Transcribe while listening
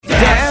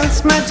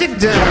this magic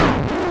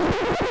down.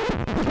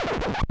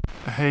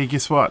 Hey,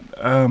 guess what?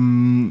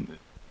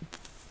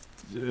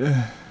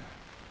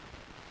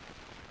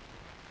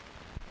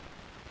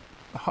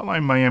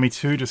 Hotline Miami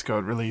 2 just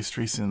got released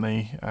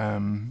recently.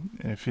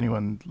 If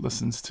anyone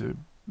listens to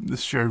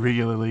this show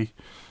regularly,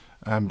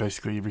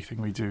 basically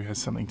everything we do has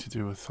something to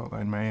do with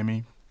Hotline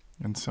Miami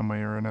in some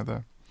way or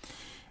another.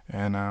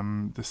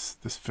 And this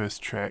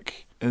first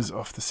track is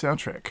off the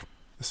soundtrack.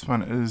 This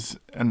one is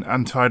an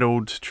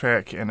untitled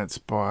track, and it's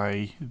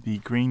by The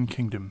Green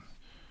Kingdom.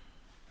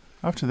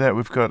 After that,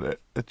 we've got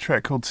a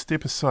track called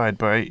Step Aside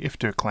by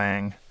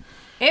Efterklang.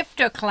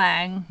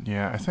 Efterklang.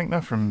 Yeah, I think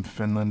they're from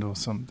Finland or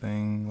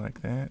something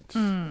like that.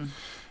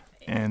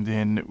 And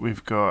then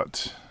we've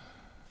got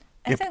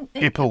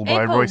Apple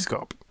by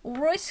Royskop.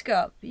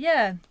 Royskop,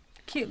 yeah.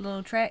 Cute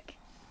little track.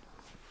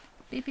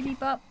 Beepity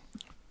bop.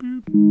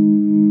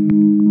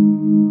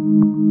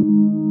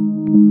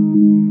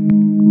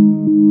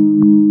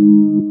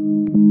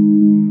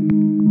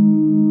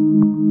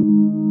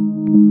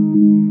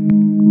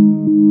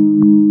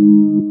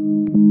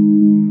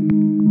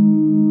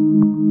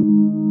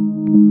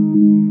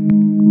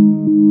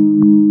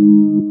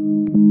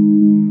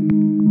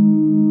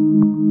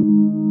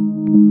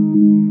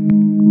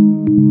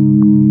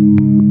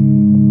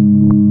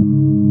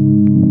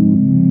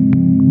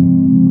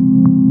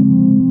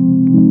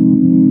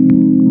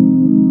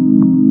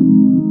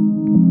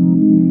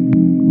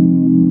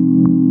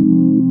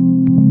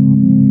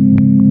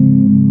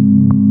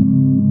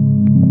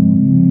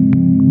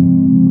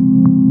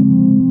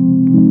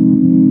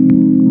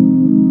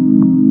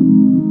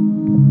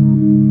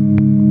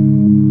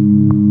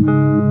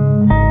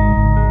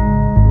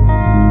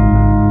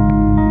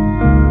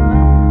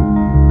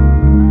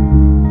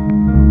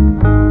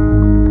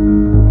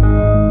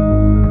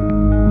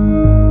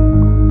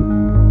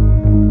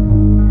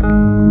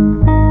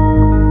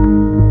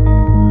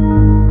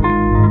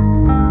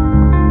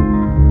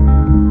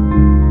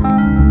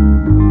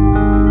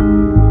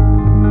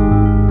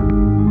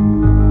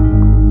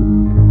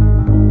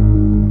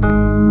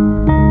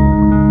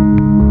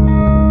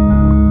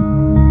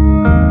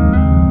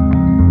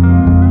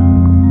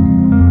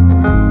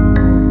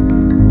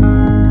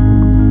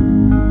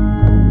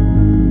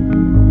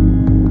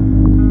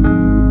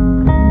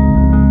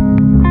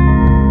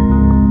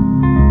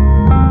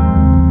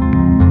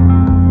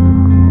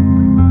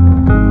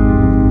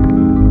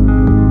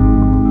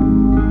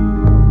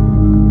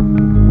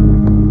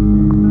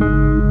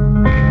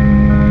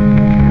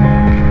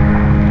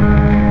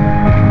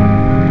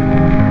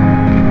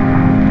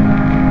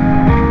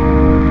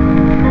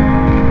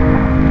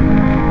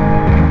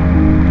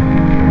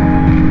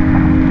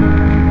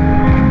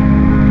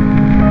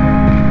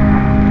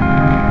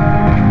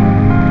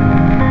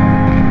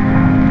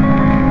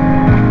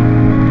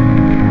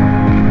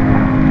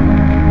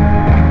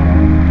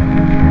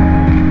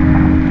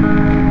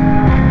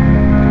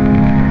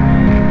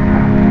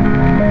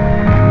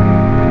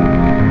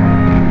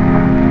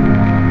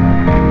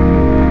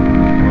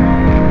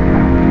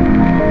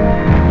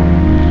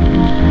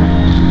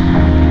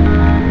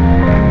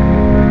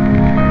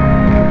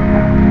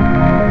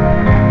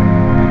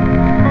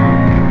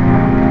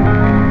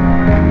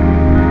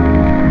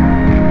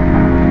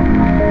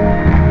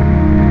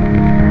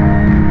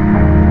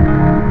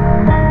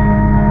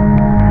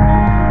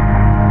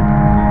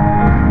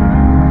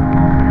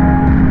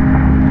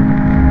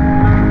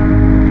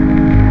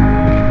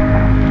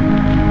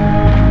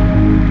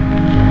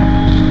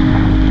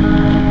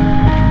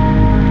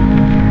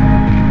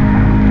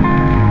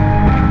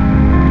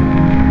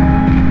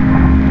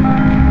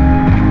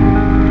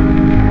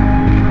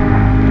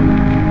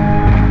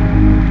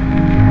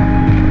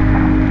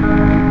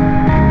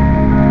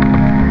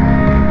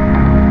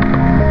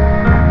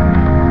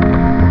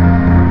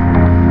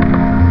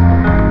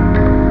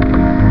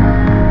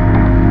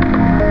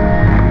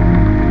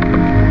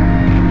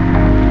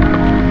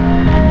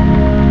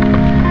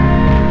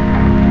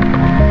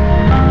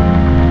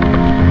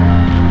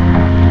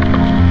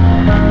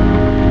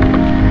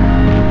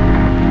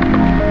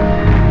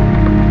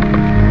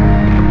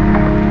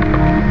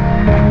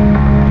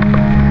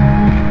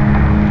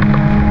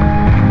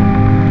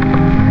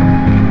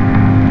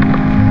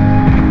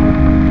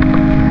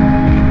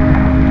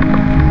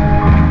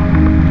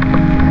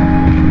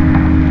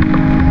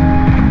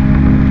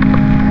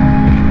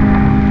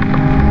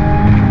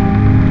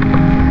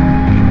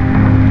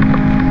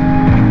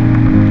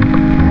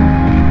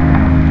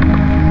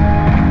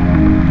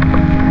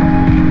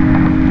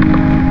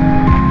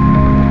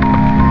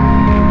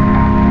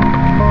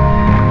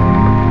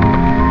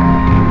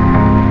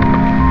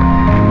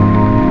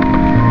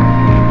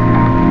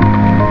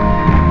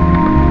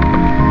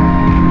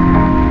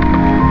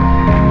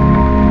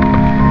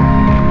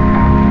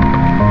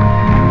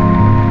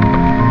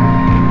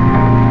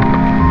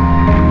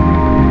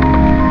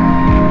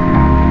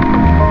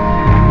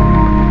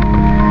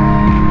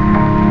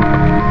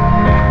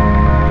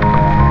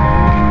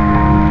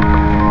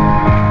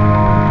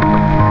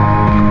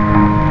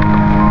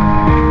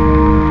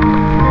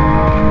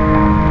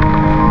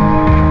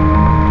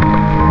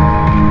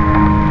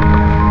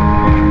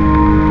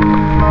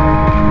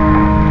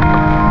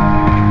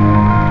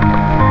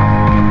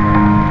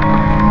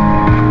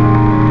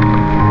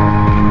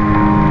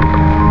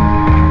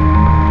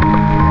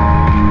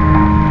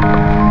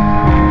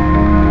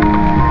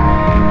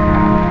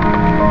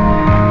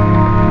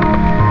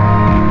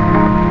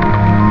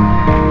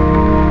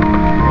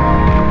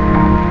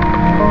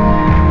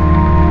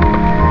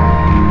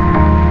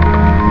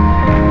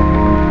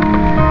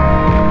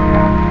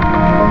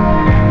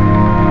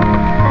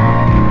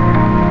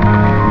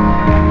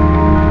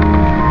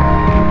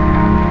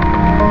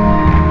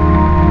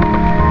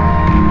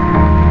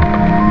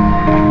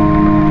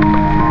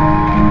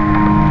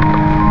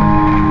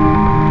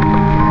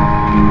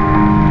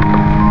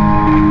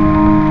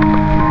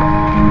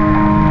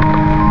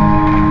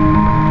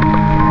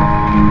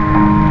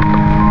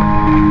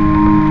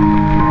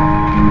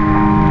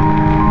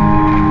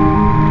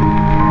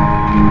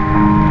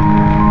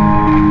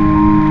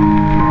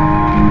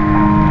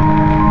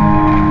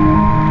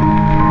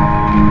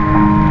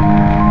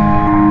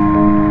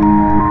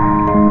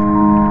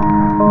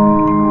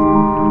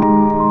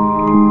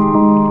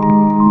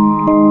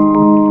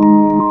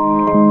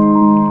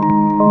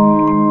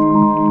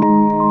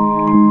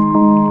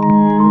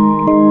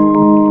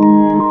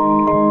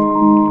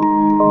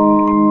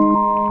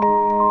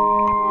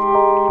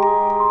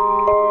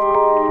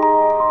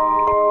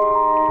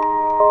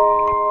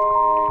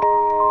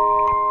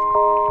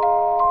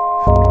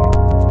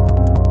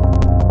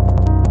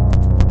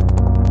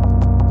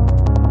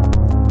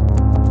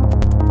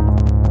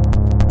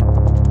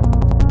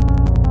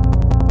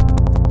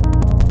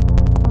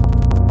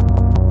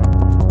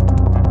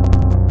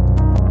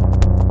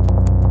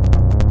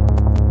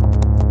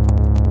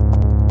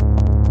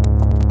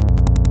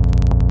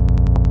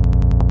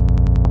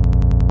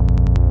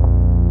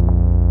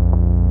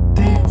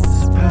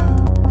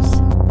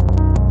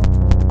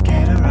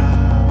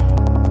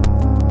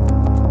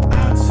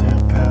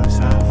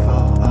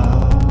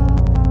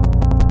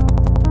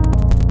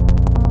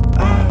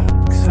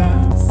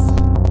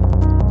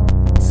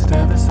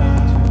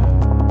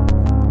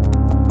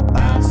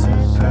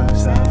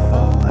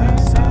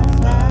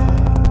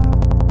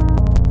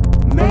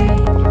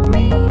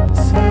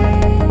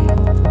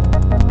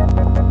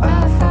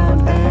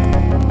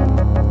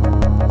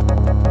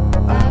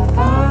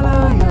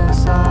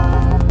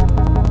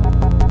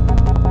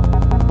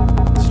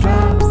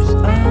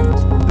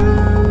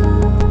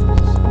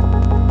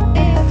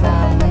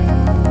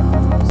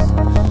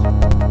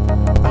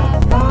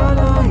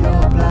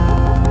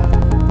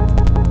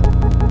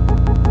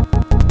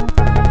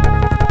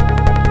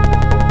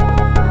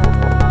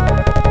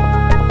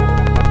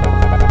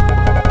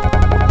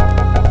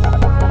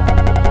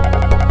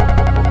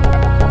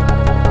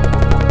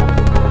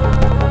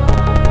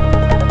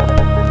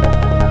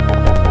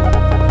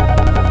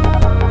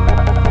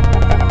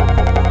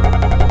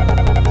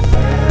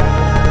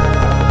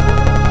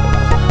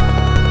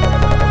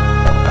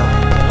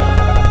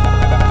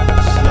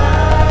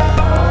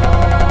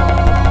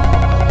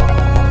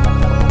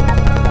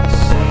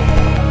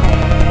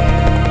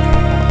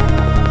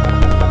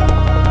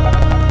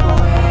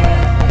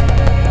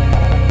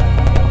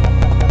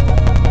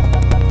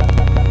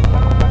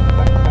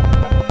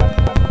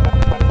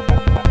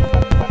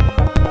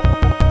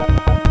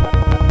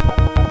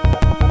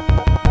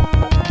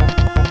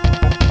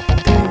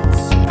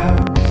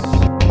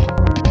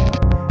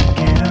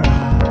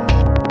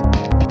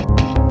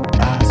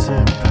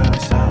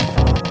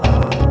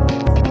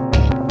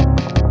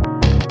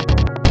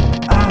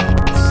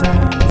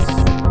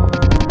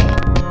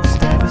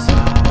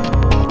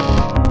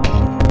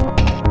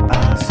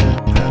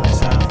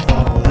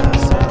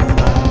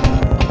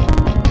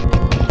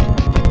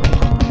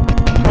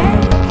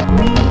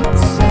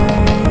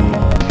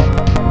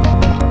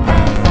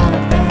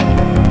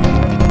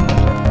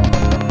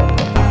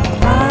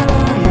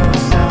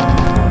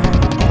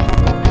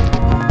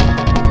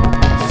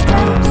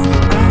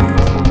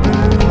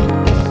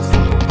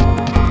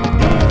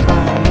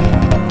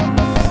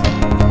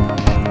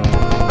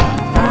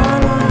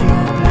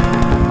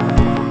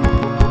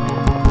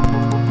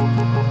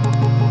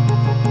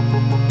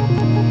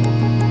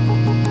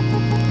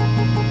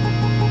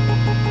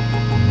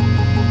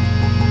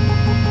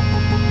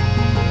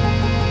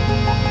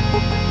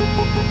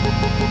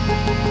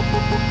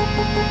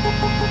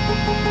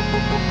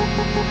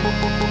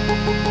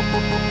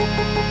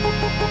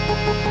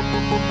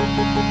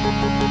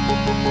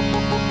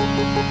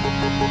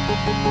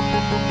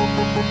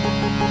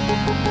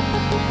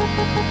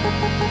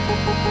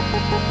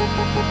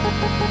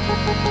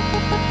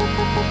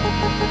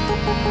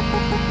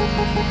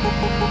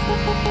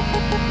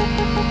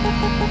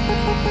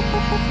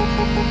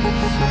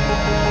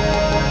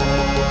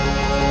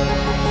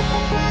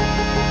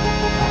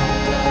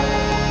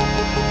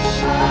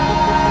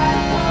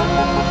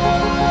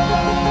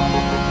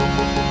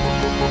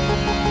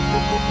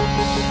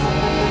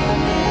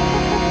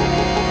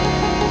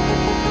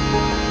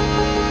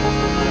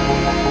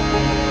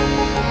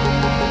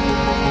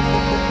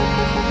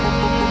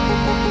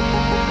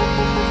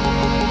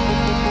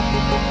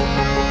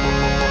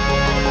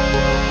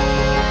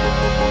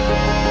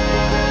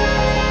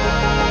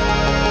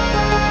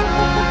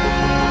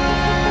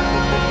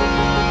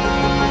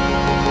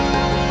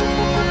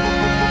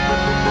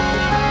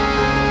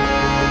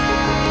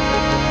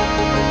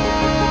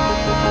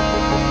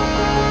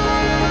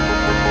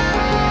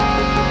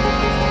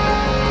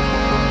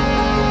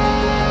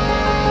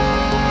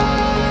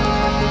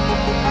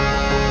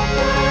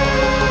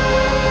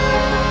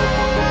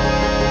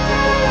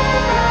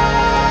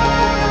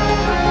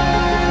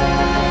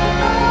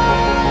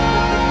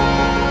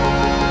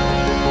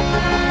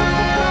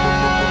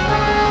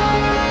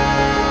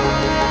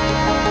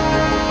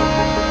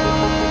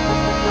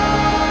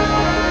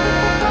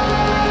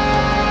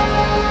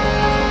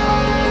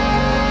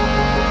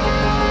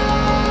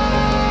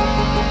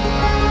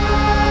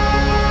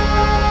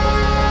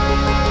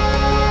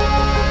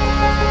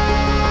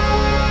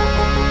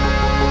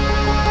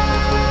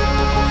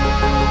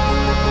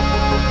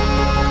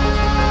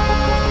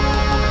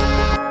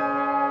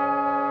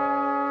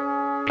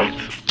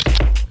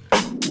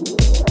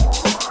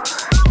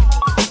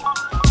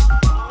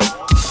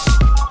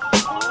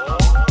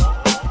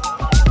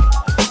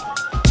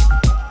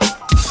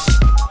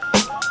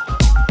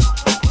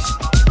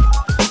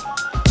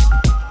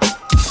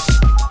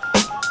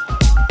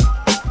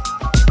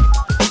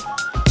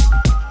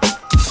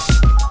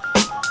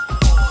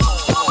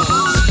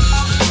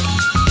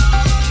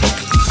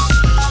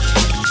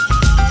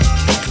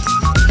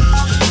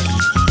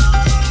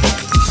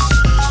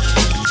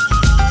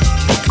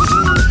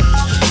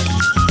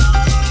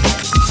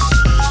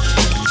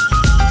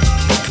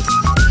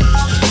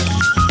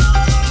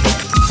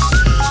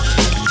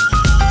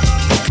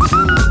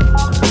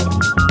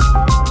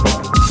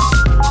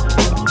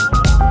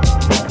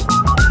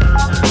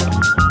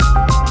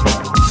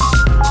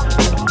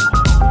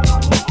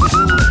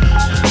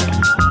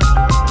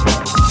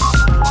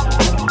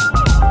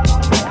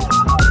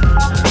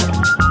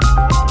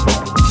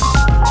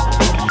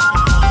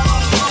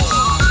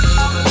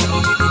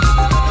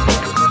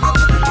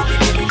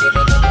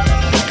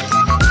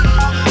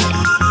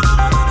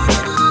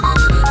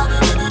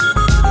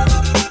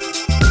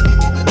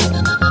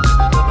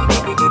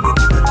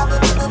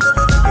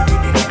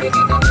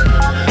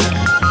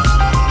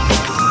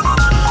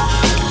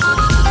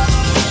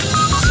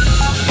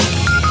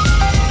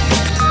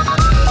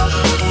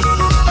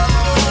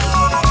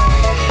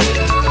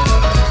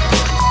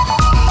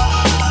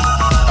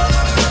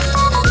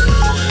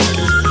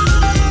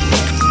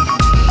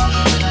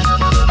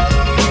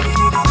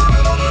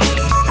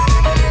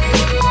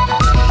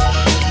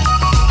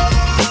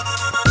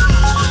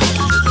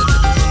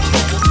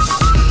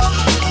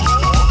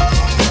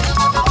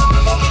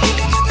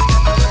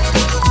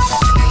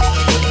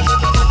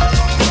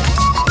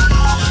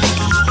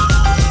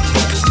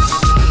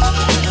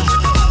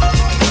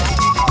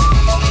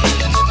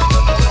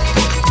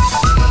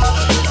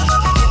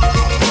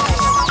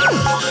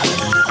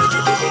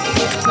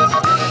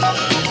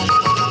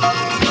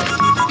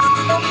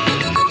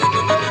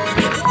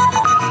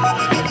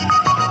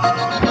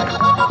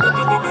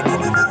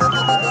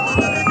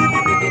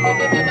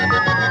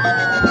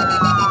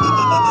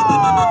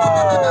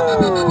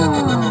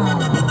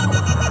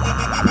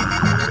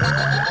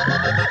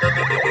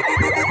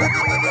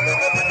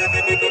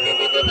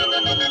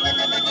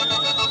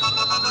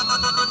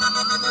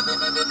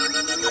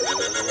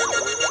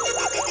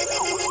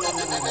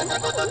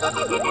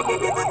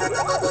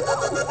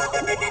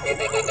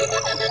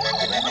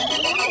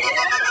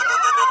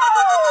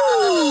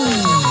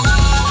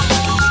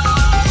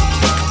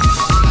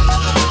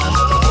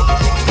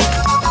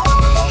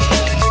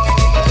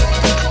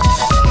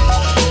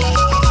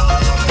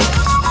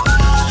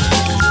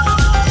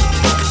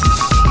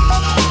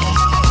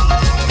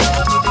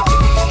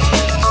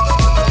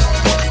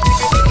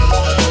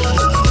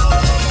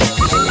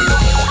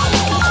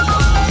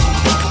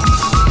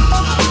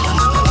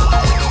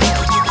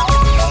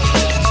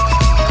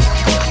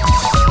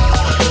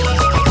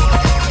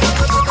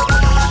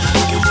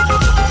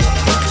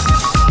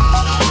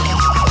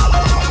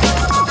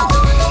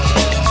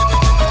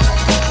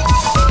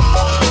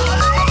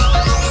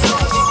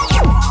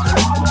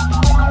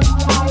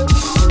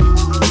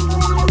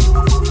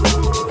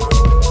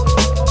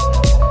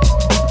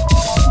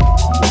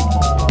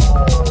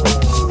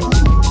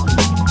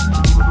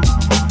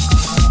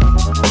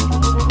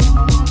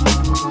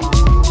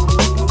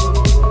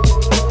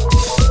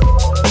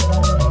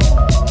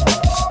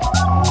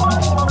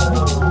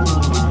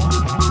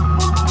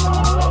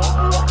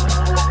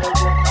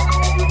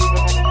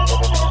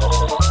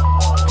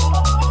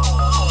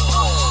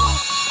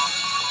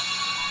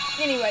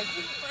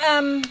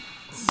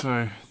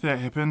 So that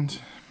happened.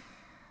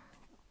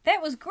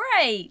 That was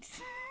great.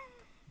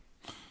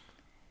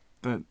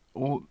 That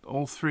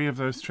all three of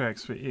those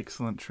tracks were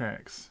excellent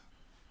tracks.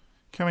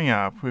 Coming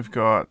up, we've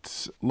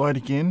got Light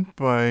Again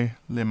by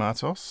Le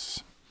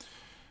Matos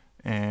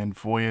and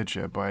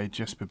Voyager by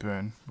Jasper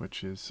Byrne,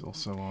 which is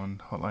also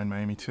on Hotline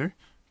Miami 2.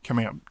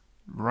 Coming up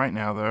right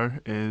now, though,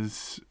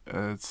 is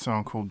a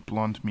song called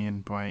Blonde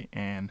Men by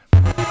Anne.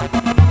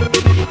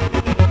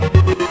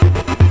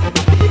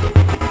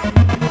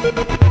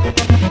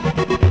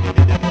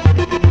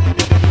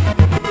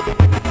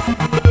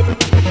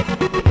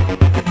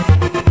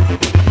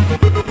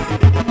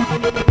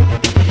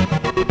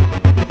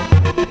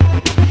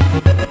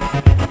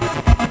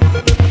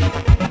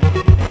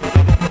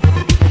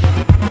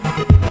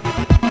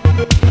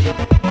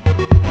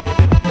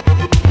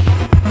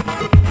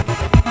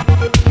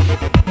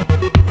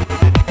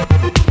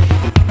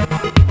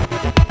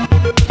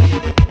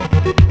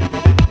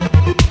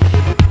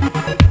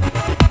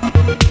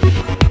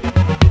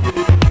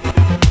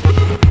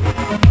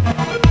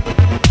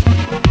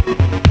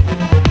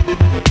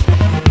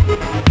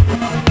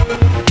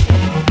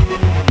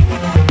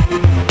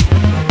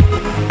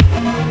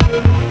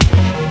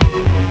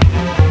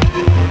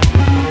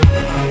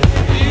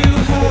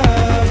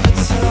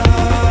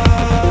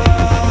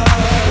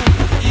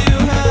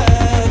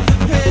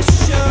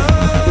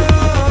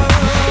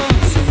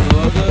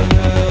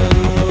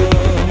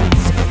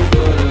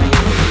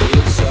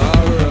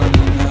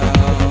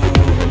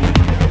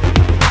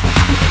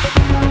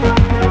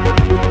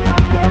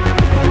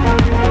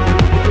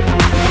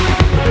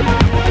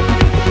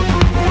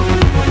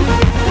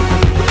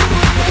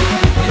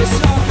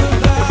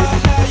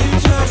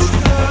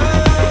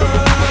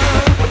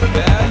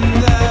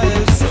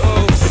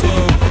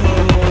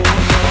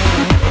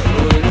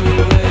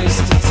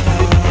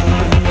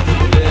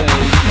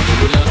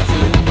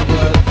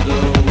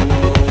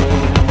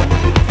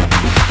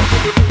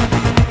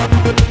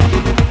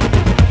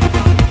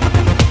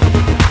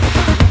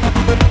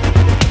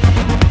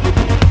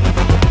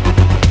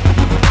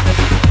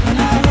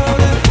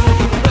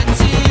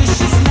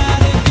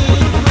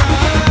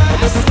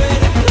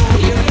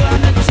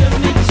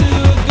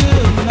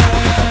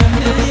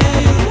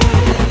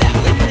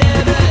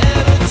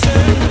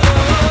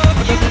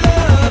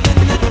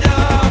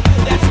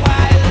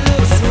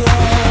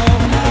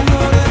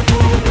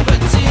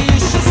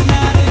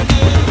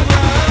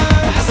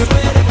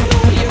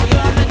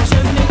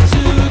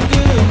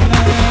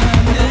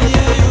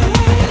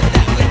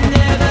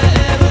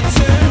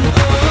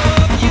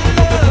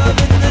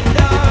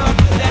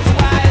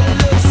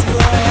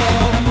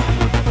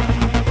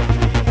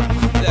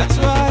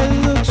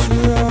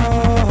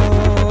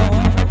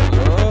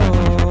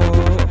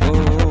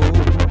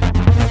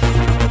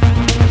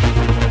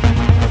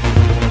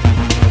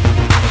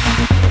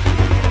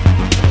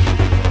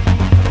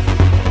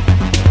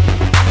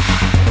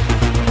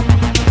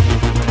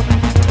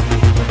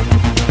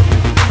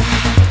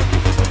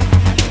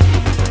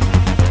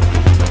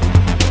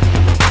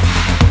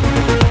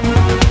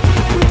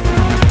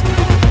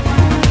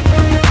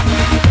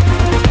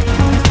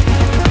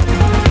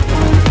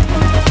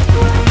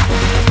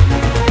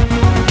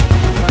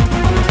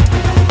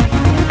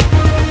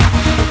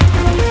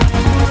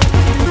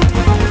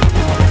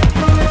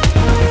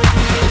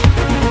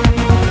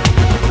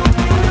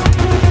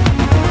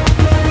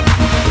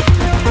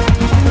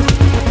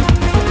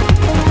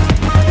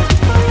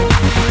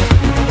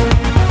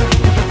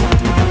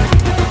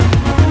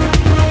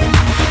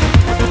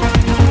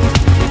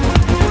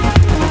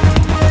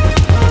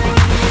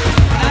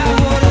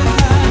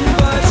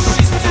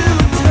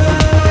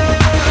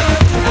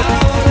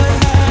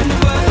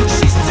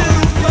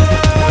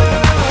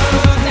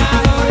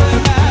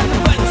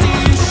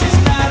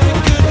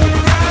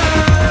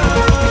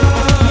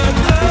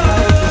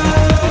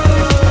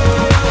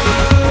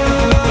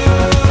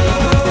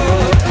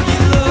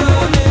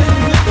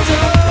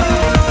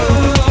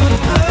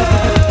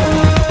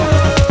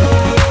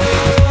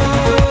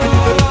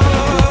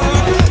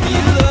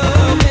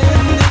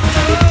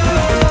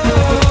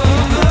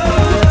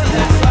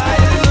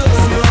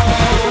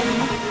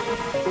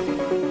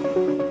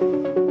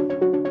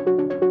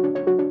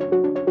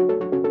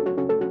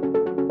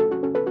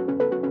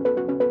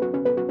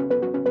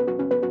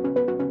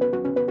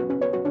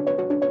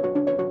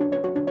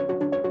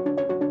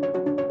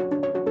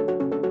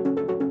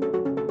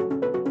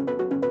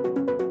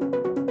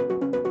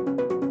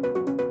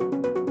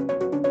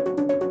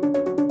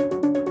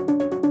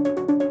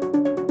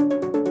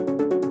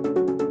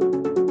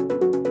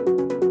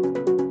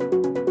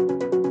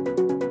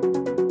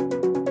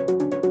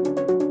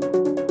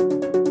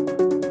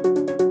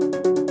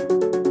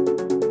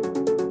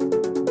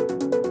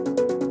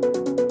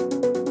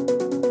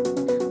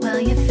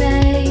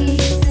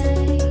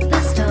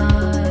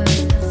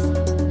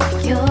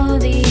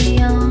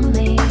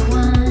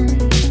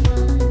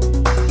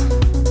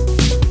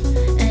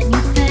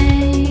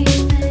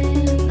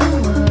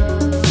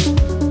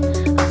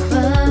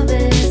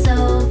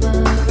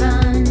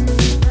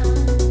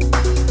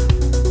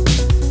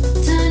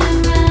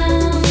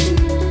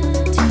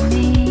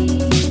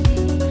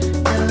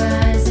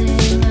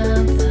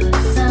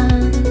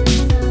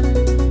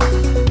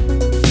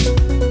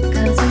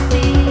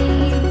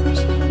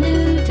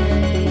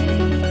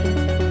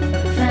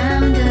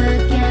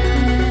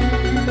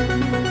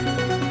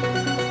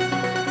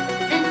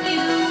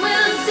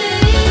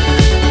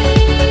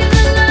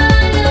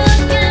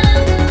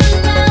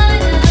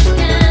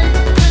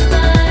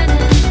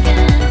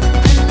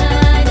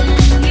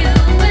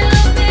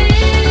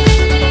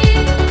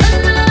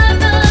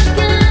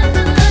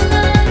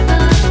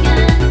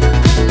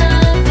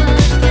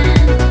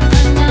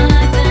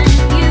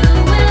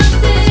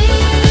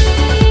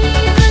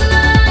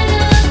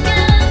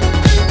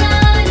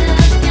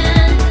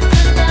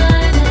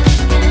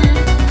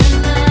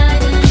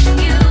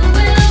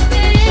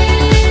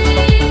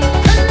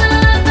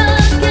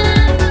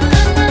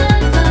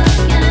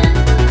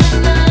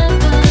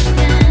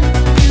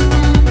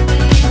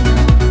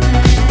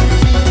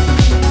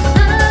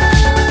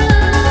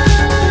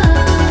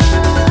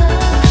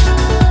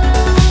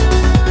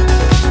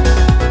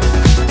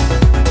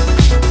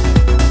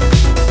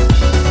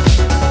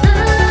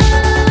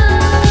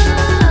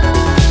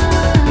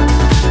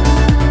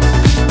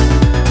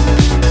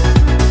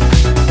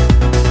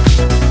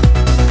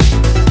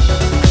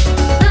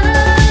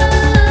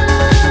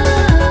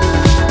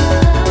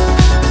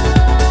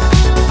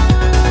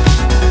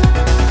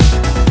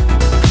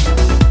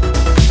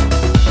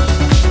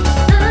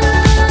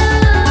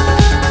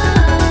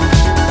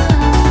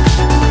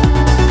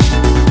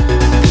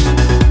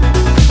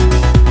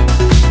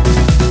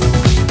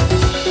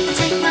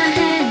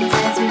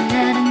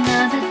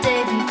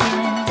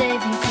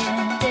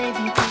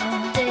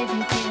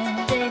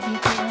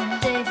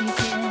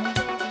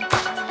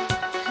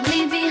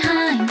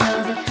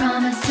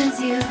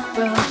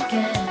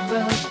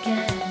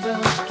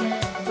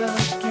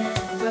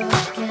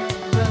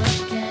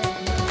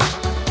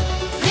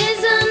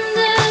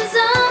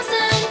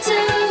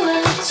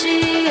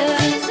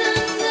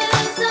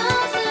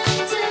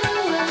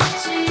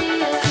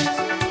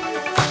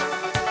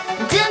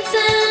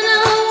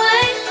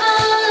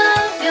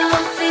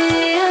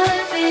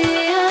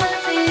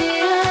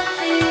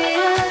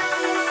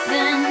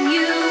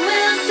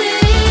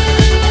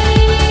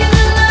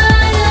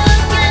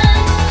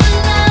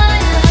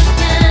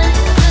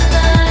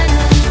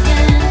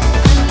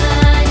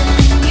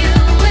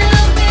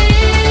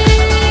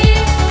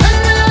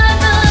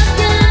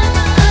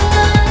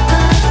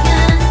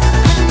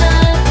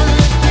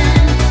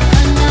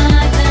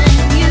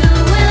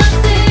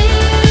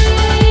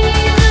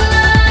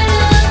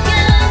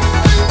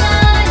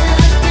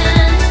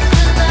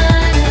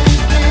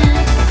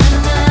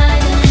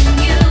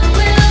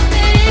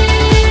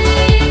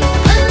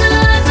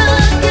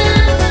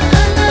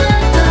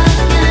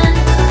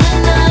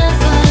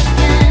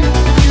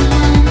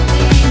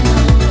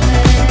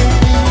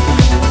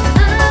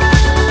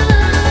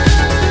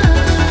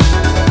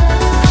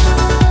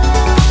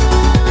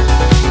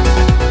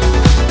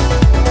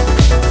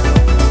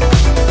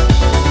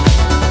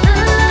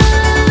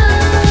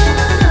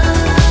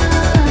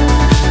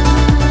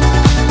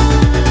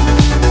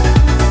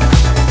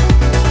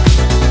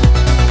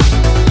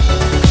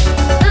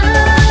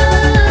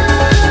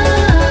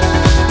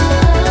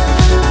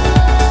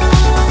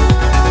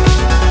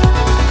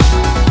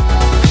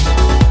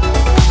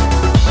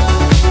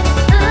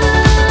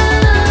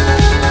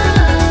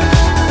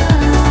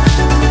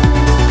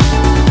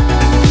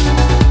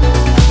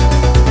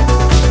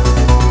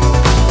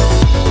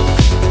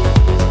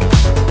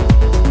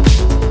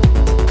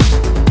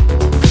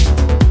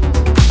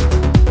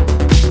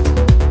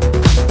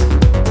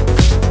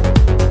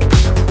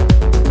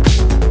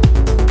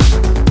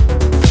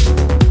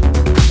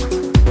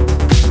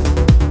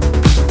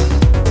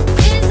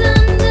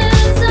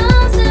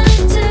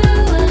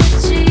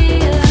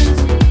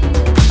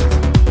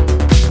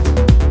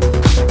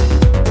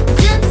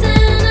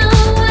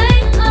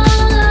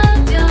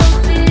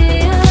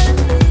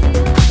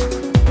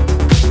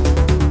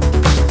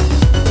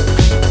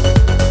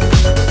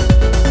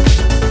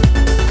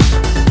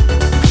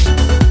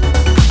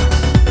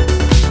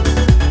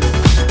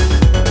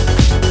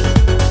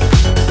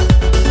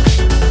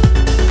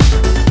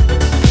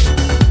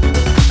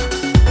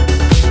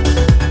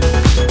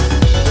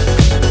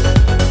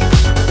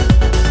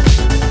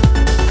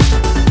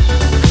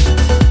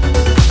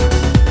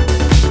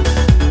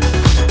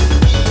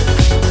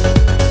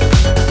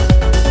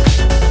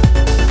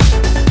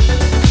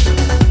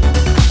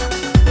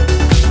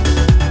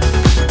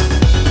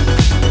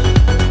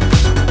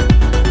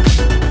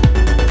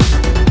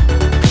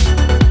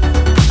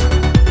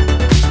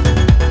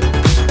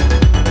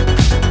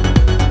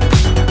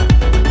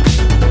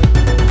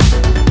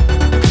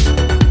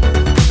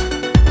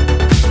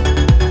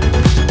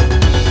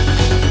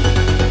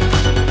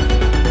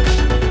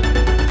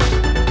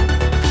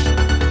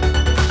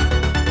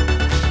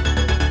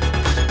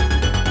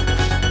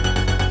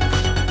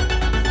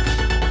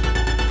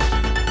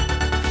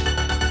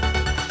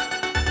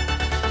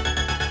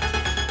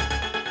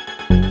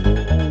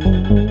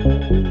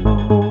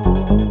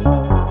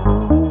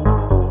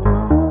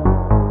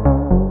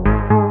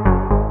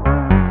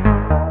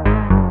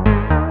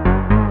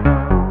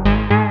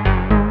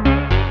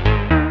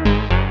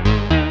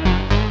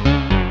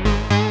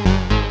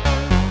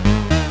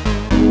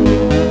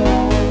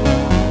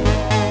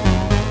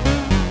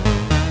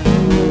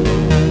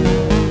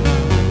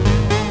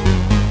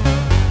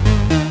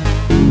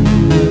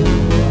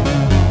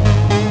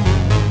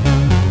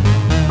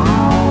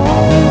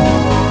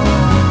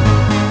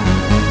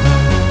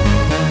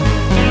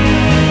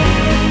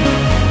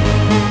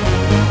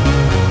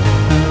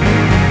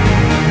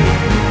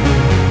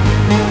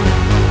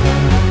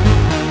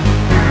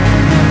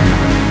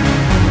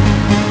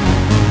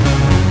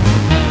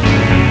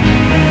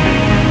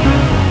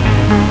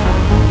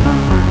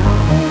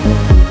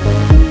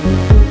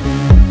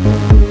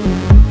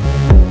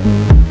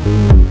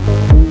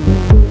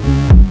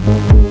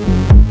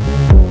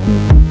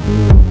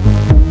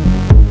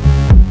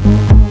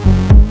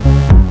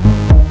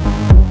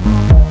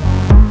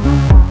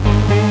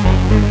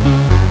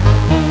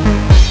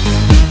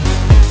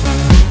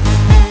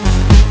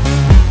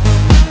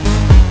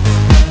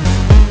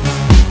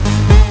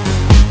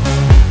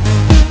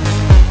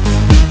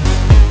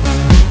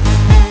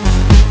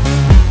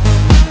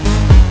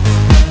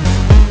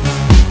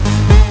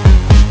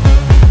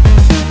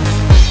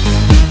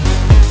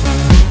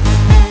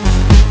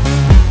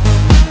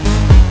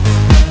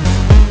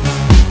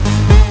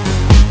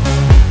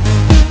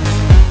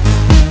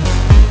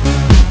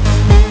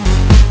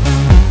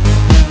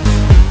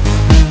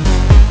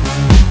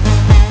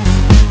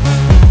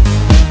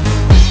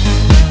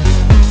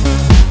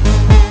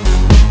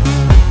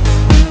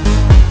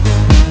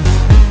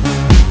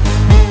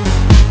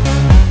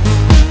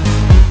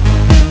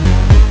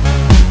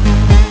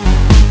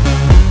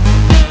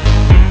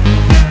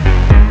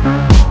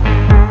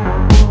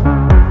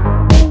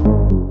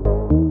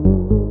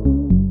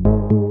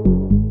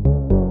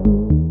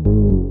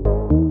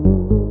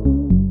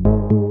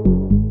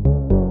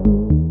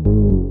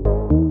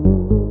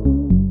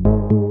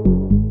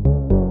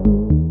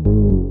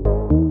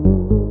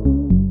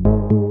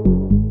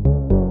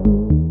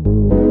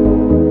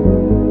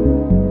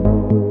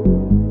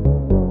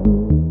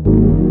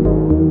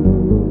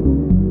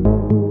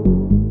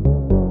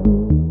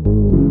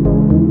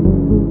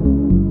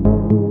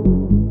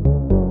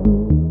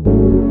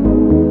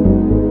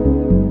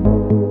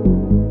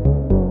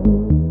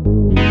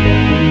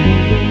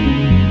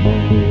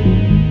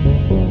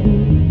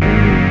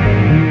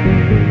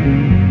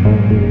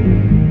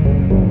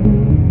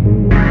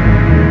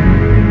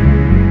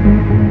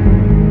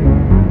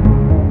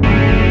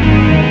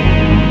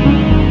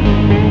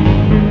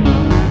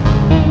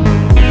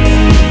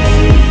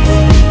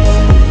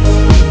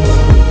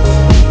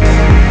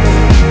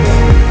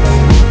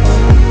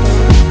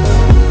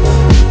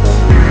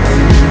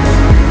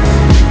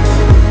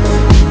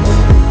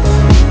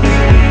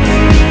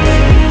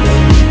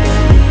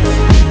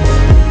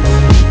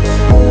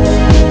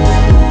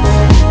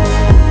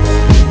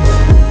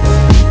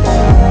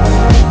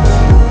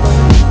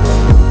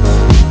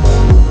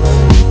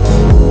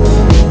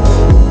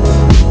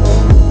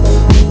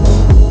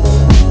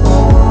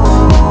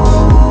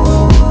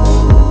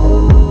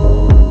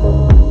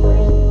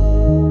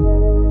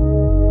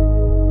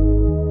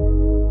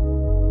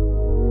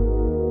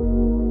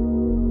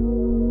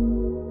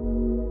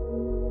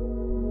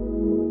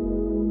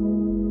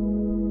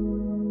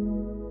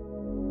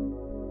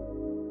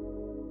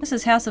 This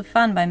is House of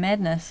Fun by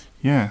Madness.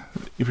 Yeah,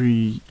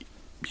 every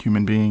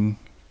human being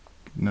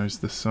knows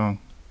this song,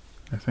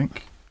 I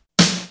think.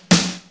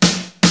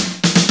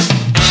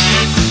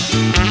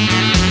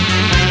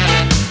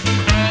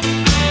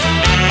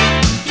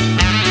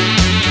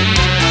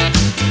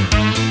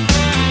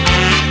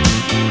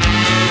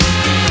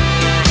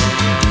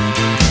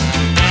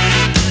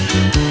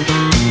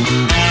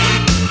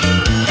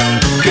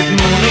 Good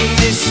morning,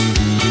 miss.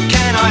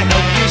 Can I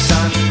help you,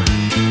 son?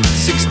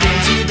 16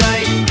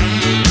 today,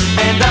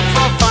 and up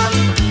for fun.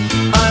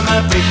 I'm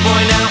a big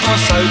boy now, or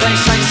so they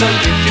say. So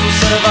if you'll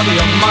serve, I'll be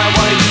on my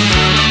way.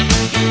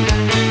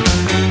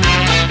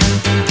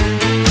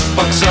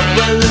 Box of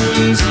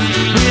balloons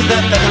with a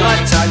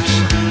feather-light touch.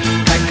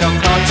 Pack of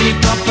party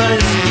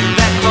poppers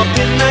that pop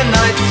in the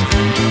night.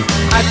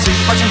 A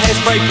toothbrush and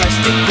hairspray,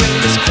 plastic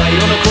windows, clay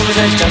on the corners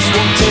edge, just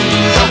walked in.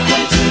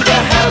 Welcome to the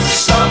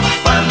house of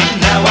fun.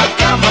 Now I've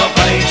come of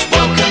age.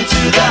 Welcome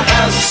to the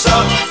house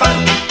of fun.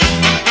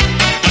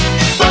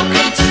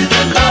 Welcome to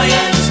the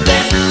lion's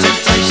den.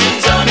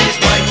 Temptation's on his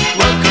way.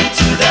 Welcome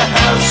to the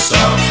house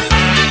of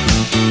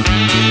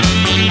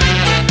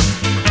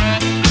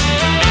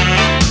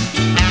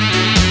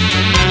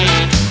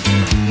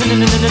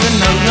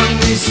No,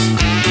 miss,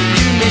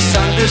 you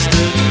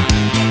misunderstood.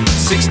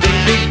 16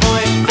 big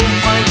boy, full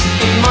pint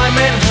in my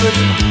manhood.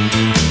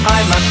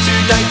 I'm up to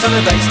date on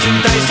the dates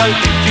today, so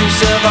if you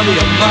serve, I'll be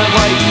on my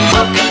way.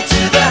 Welcome to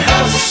the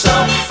house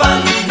of fun.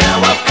 Now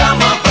I've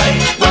come of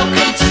age.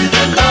 Welcome to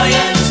the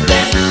lion's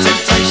den.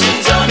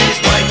 Temptation's on his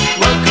way.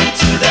 Welcome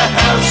to the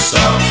house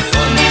of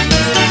fun.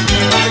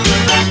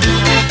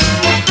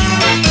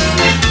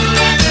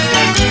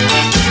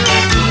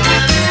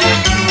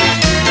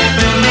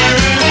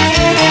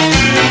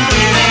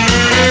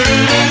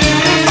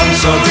 I'm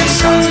sorry,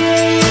 son,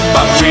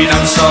 but we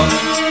don't stop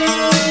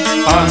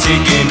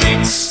party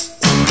gimmicks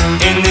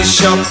in this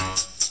shop.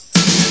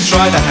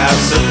 Try the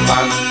house of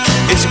fun,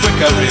 it's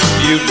quicker if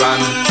you run.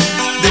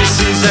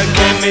 This is a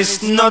chemist,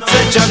 not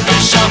a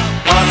junkie shop.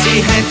 Party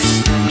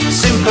heads,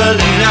 simple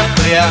enough,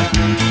 clear.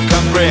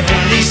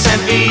 Comprehend these and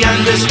be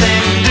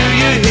understand. Do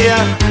you hear?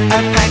 A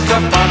pack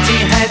of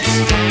party heads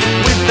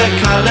with the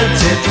coloured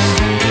tips.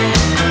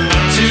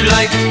 Too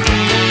late,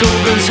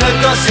 Google's her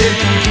gossip.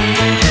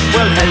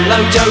 Well, hello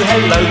Joe,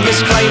 hello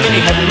Miss Clay. Many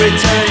happy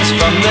returns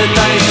from the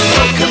day.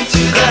 Welcome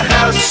to the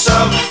house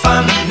of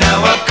fun.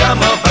 Now I've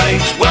come of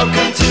age.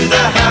 Welcome to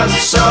the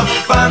house of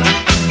fun.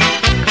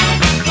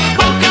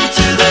 Welcome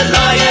to the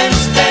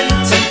lion's den.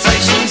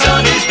 Temptation's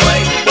on his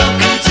way.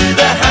 Welcome to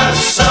the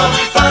house of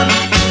fun.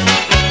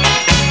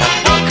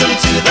 Welcome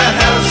to the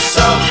house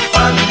of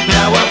fun.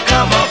 Now I've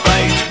come of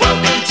age.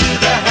 Welcome to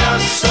the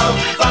house of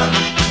fun.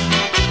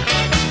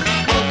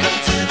 Welcome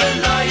to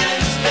the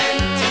lion's den.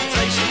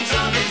 Temptation's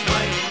on his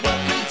way.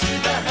 Welcome to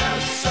the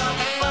house of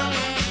fun.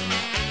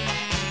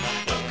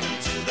 Welcome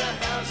to the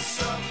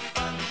house of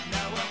fun.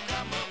 Now I've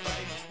come of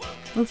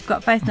age. We've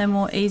got Faith No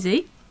More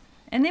Easy.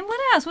 And then what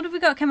else? What have we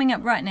got coming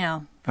up right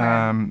now?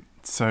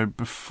 So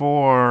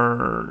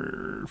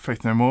before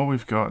Faith No More,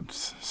 we've got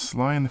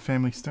Sly and the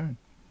Family Stone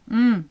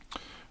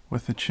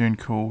with a tune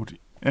called,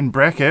 in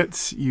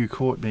brackets, You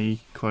Caught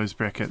Me, close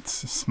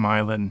brackets,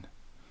 Smilin',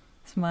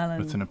 Smiling.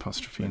 with an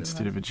apostrophe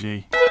instead of a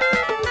G.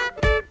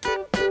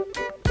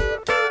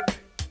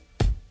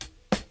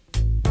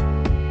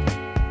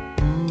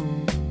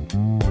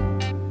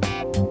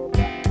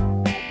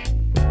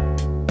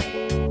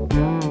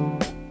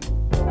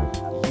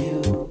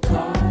 You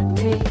caught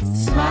me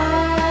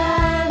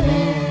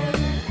smiling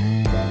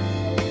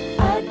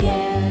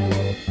again.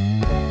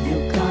 You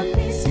caught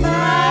me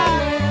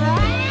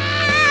smiling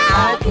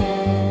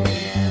again.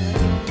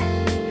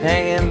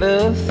 Hanging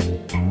loose,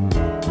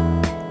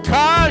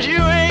 'cause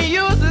you ain't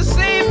used to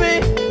see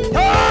me.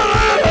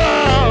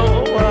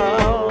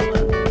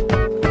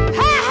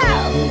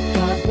 You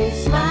caught me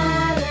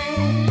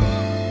smiling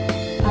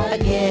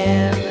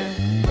again.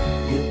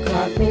 You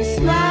caught me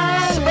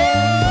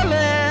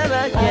smiling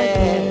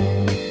again.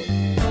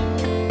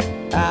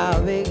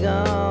 I'll be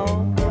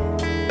gone.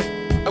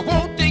 I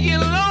won't take you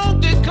long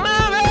to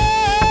climb a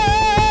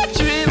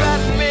tree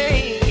like me.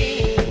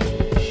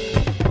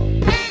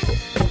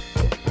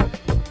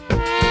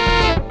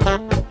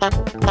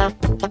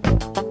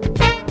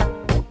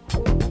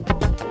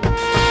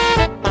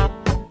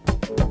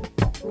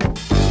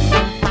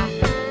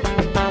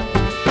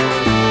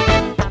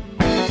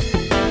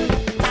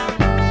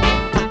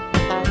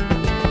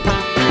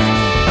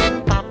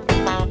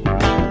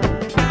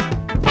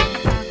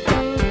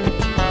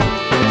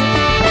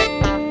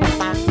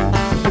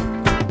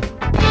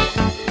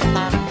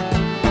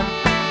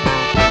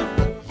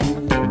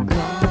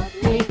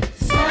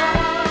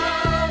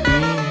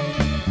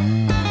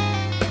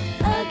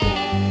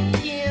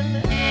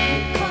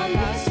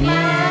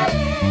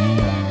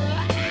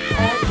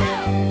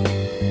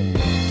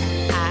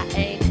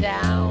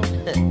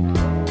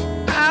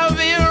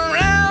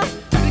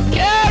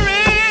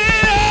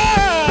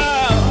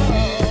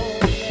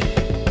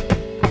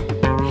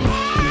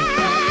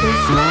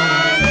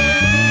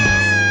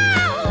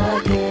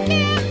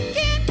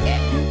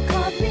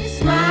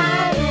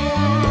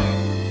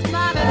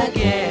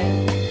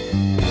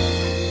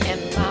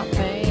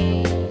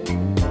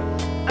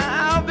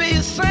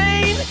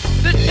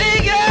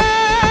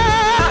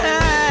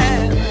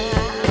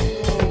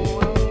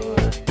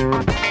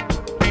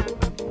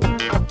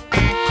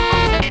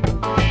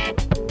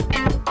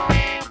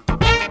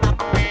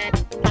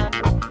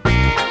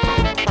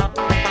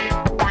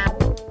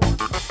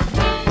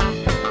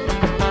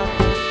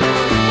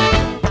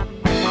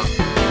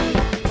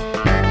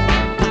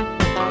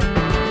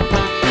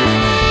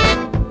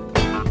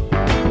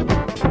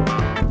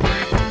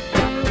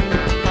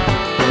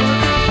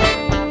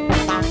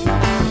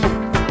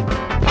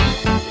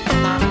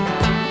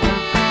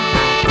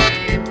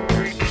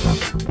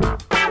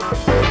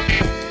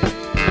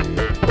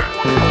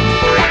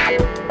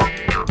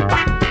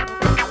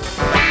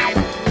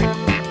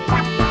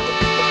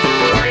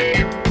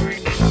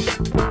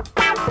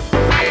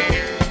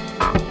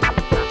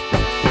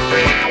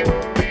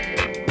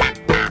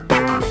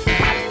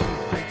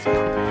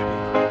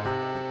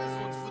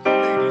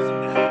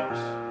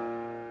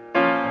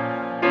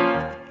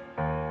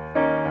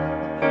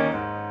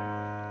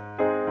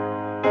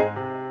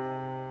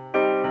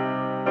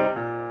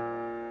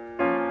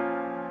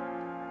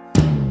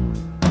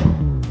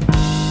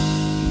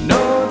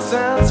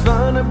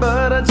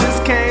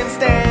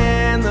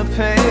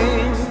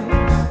 pain.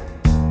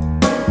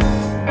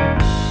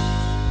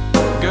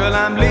 Girl,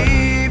 I'm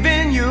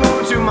leaving you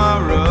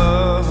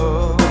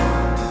tomorrow.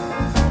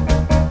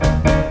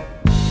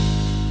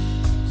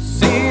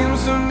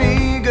 Seems to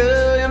me,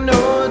 girl, you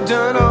know I've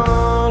done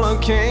all I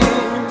can.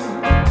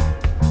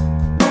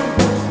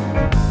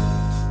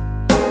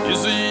 You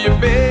see your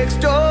big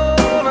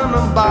stone on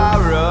the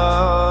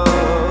borrow.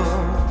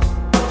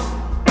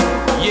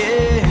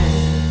 Yeah.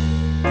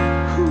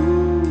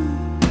 Ooh.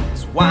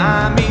 That's why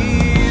I'm easy.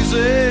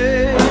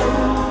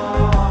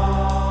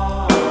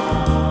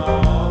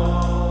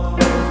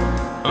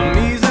 I'm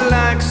easy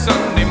like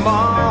Sunday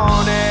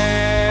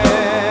morning.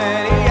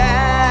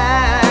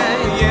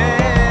 Yeah,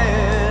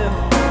 yeah.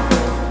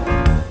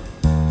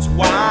 That's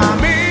why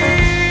I'm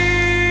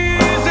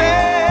easy.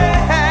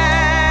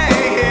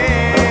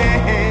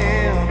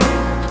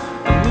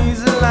 I'm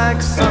easy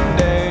like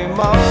Sunday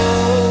morning.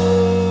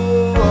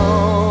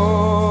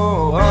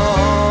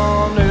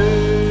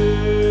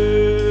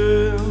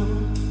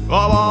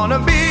 I wanna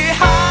be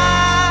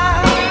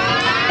high,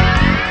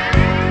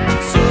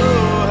 so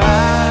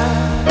high.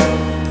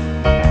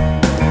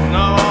 And I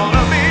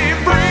wanna be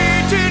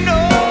free to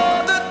know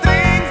the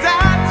things I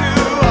do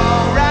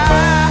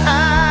alright.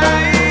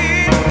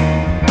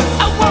 I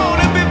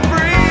wanna be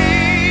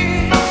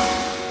free,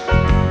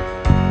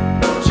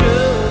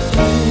 just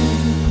me.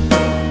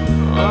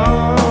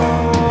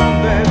 Oh,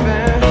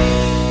 baby.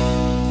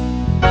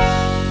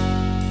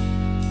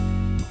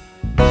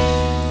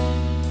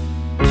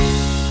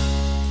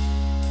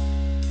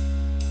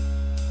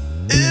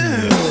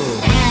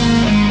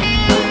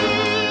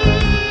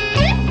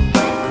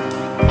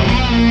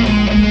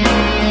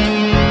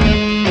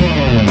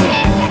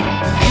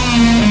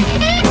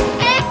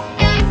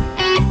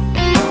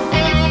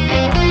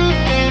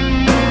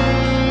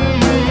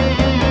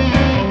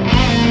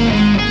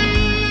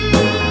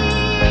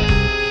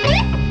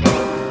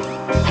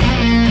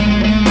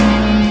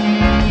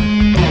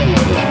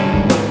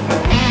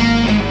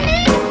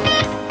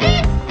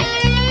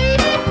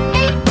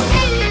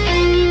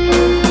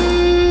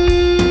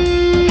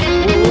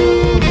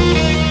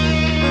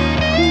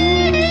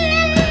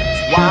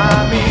 Why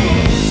I'm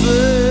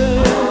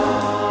easy.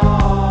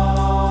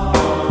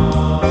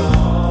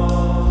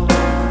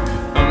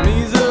 I'm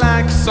easy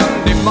like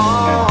Sunday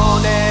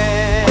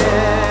morning.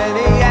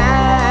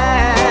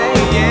 Yeah,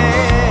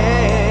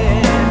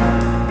 yeah.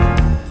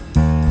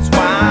 That's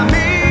why I'm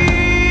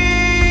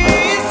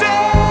easy.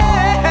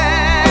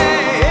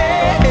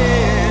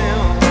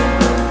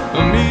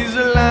 I'm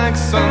easy like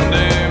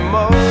Sunday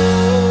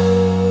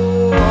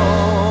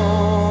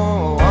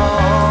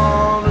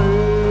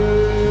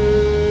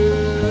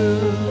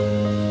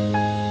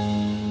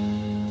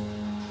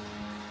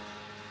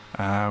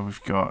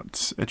We've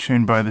got a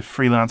tune by the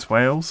Freelance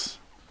Whales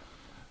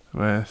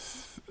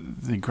with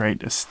The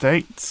Great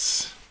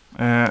Estates.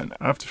 And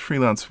after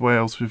Freelance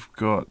Whales, we've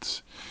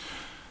got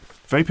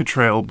Vapor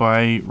Trail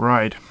by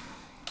Ride,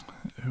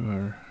 who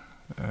are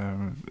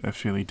a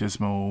fairly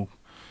dismal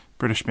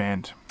British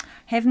band.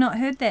 Have not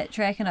heard that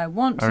track and I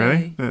want to. Oh,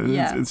 really?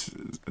 Yeah.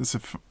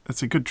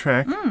 It's a good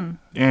track.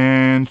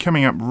 And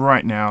coming up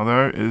right now,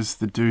 though, is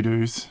the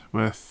Doo-Doos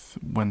with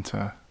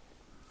Winter.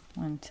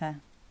 Winter.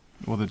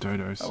 Or the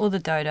Dodos. All the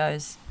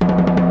dodos.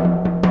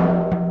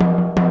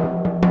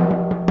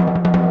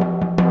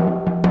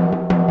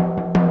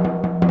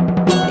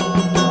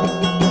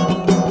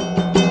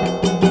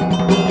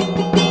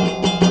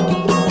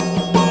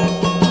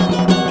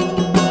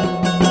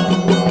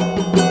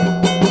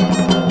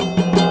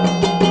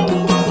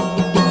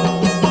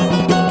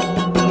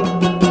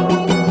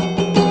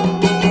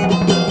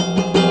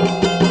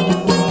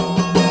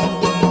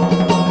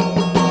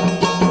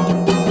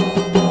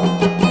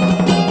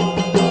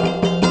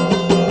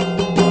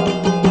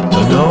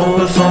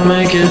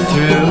 Make it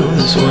through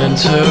this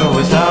winter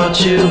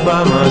without you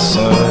by my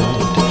side.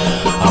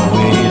 I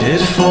waited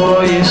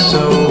for you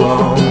so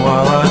long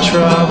while I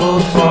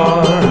traveled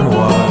far and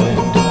wide.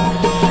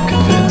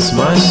 Convinced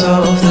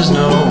myself there's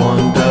no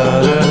one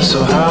better,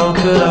 so how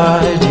could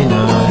I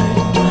deny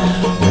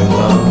your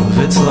love?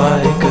 It's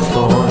like a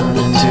thorn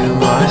into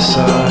my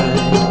side.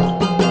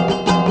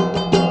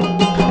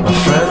 My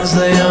friends,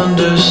 they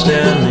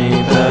understand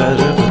me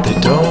better, but they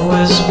don't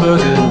whisper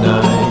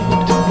goodnight.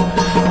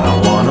 I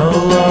want a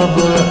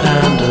lover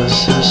and a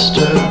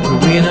sister, but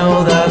we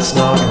know that's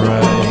not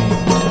right.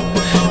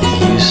 You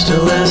used to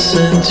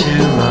listen to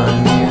my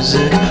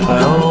music,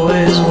 I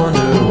always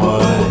wonder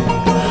why.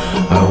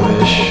 I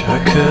wish I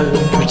could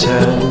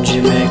pretend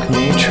you make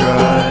me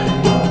try.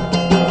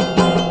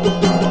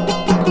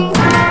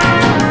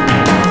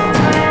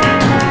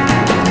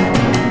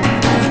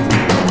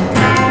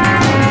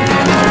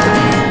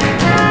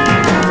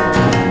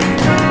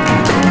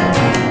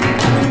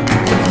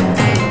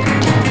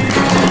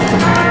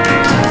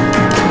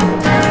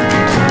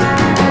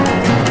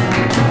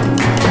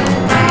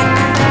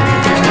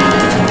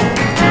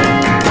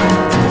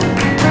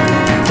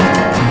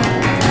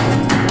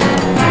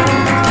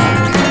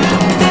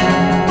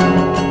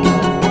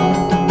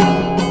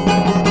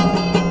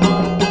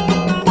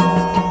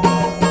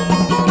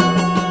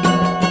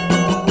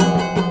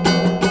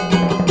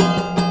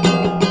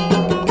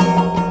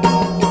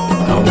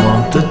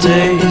 the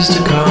days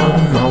to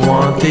come. I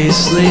want these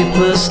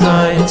sleepless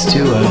nights to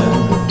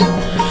end.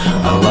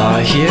 I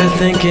lie here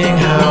thinking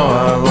how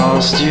I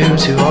lost you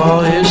to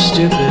all your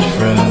stupid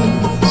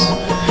friends.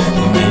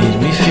 You made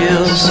me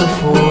feel so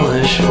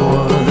foolish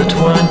for the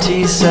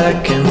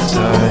 22nd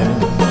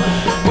time.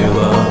 Your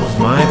love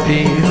might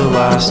be the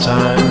last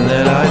time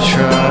that I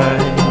try.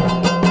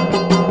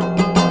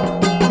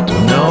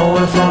 Don't know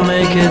if I'll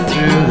make it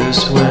through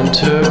this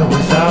winter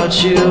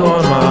without you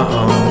on my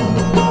own.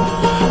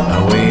 I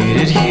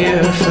waited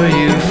here for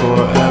you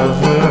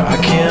forever, I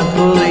can't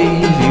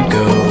believe you'd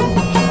go.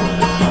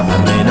 I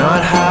may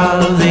not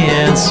have the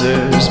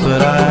answers,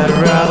 but I'd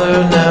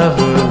rather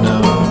never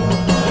know.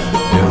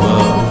 Your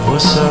love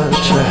was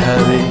such a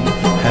heavy,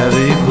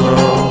 heavy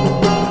blow.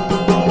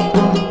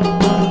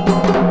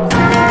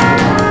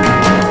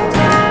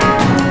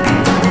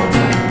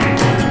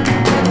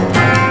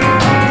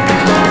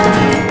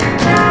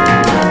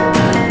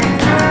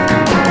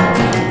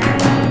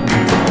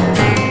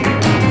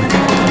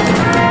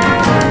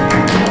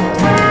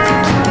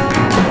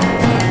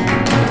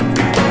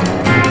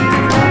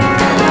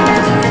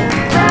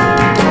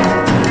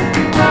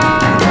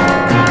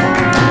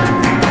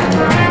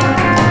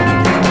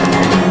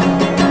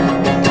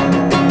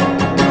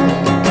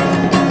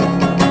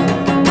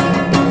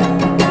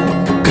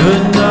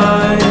 Good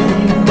night,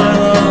 my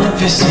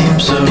love, you seem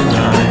so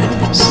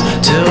nice.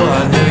 Till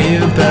I knew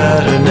you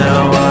better,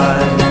 now I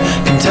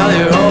can tell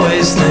you're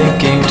always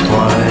thinking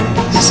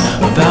twice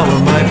about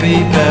what might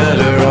be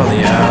better on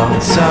the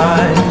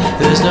outside.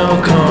 There's no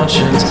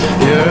conscience,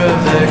 you're a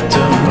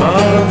victim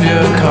of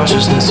your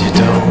cautiousness. You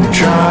don't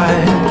try,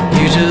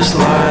 you just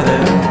lie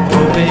there,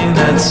 hoping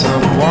that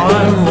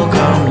someone will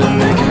come to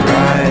make it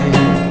right.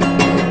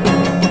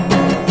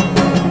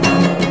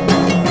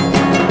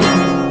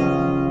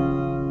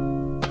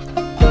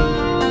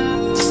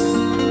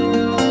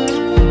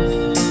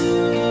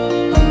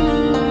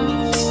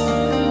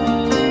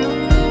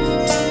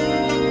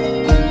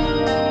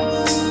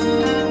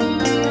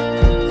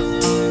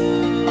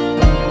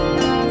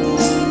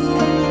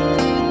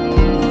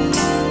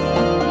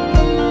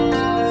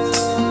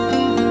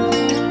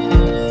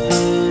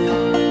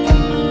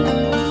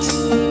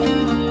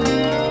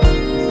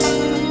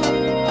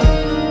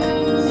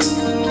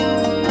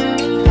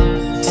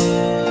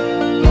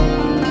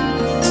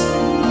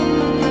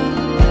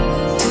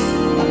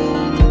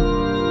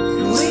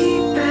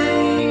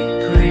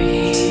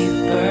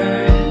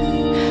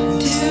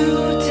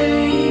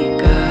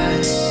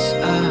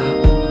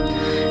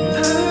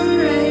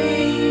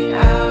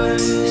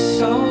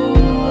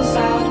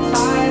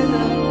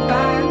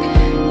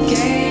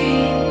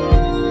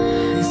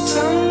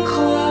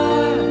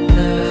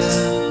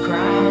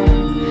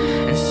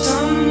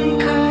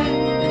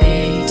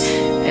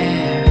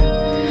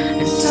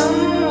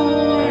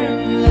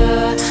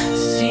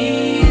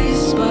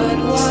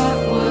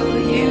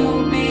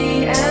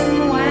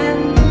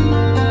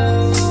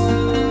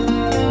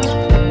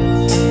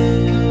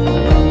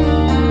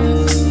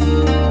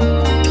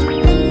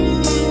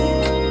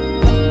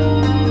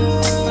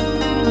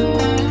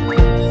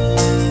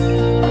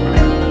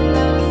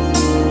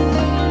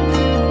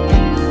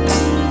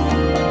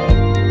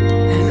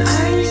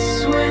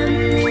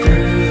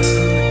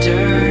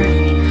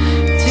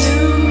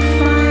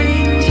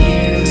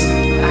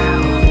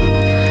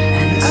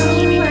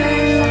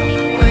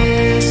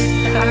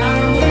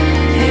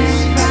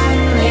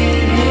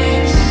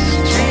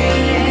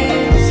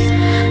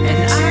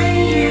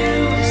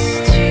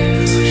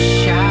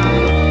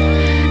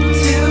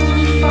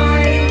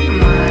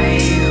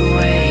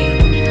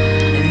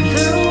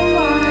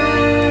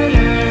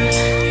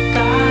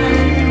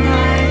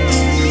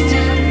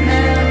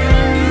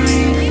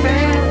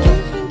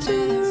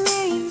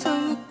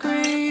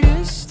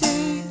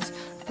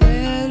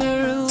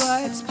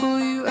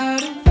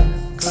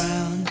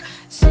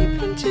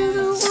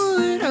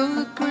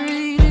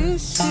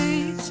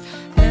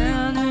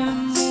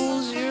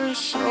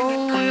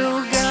 Soul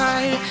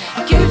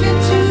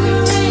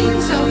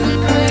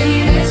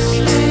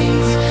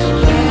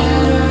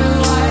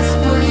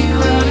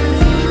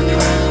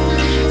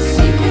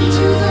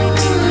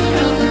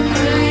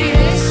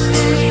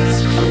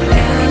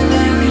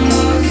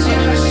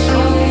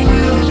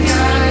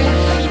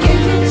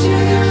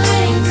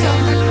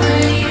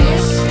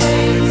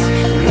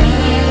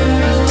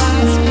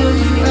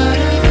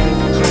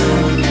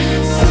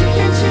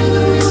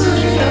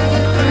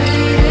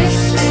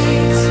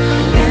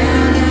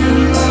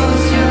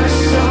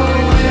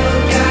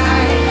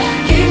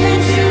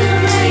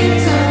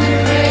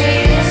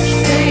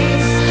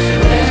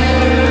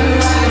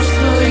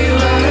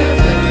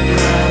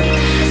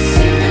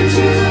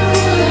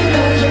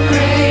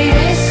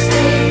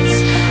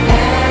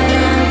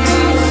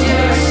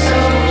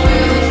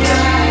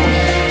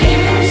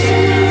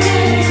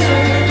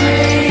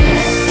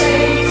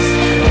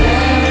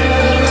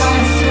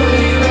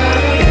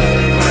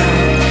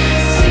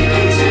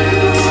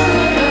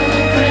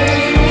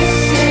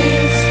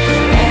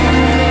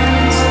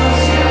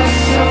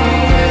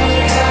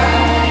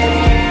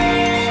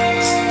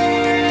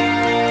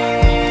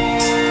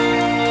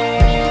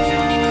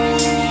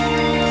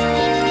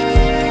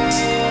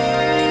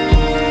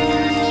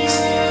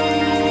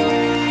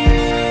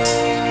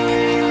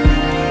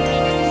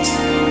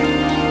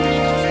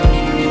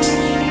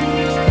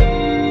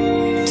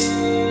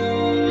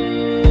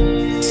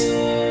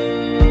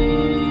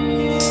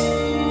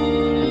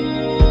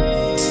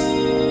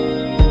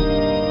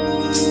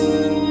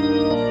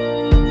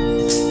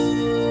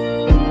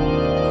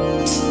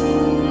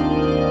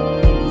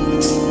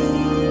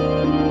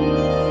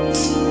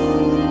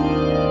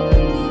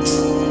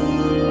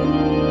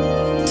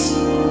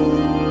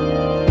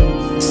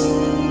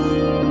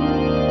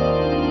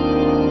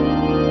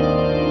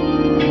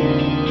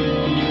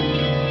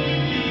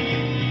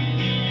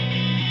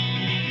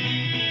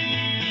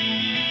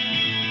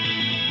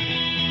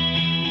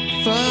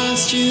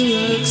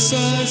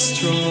force are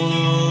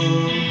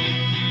strong,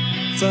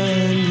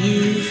 then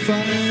you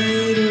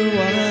fade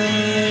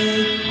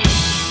away.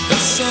 The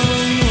sun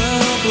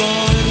will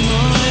blind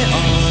my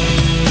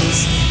eyes.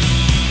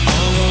 I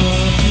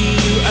love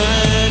you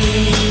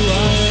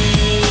anyway.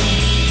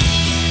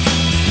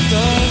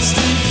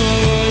 Thirsty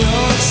for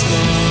your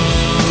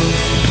smile,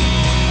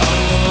 I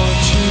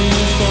watch you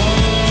for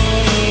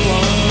a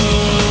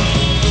while.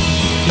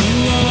 You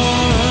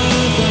are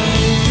a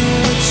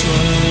vapor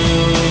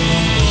trail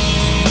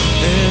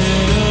in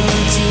a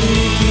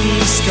deep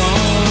blue sky.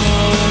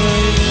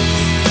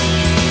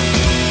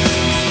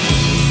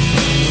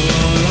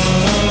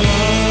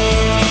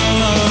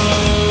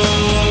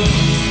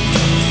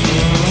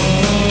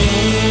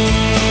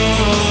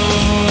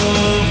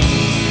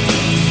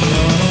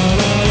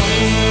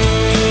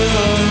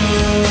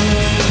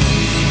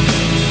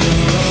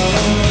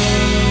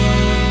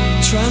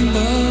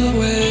 Tremble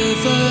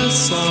with a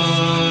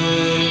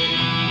sigh,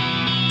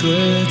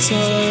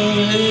 glitter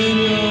in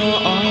your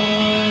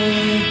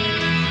eye.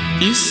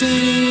 You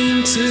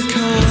seem to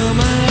come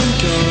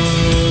and go,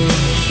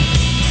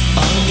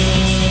 I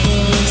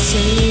never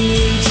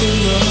seem to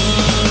know.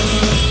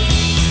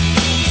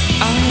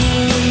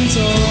 And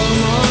all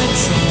my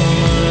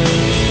time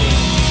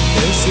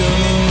is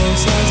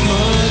yours as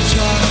much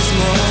as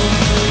mine.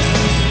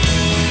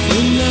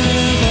 You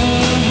never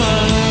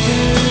have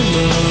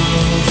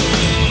enough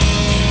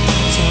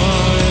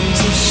time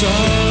to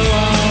show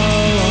our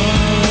love.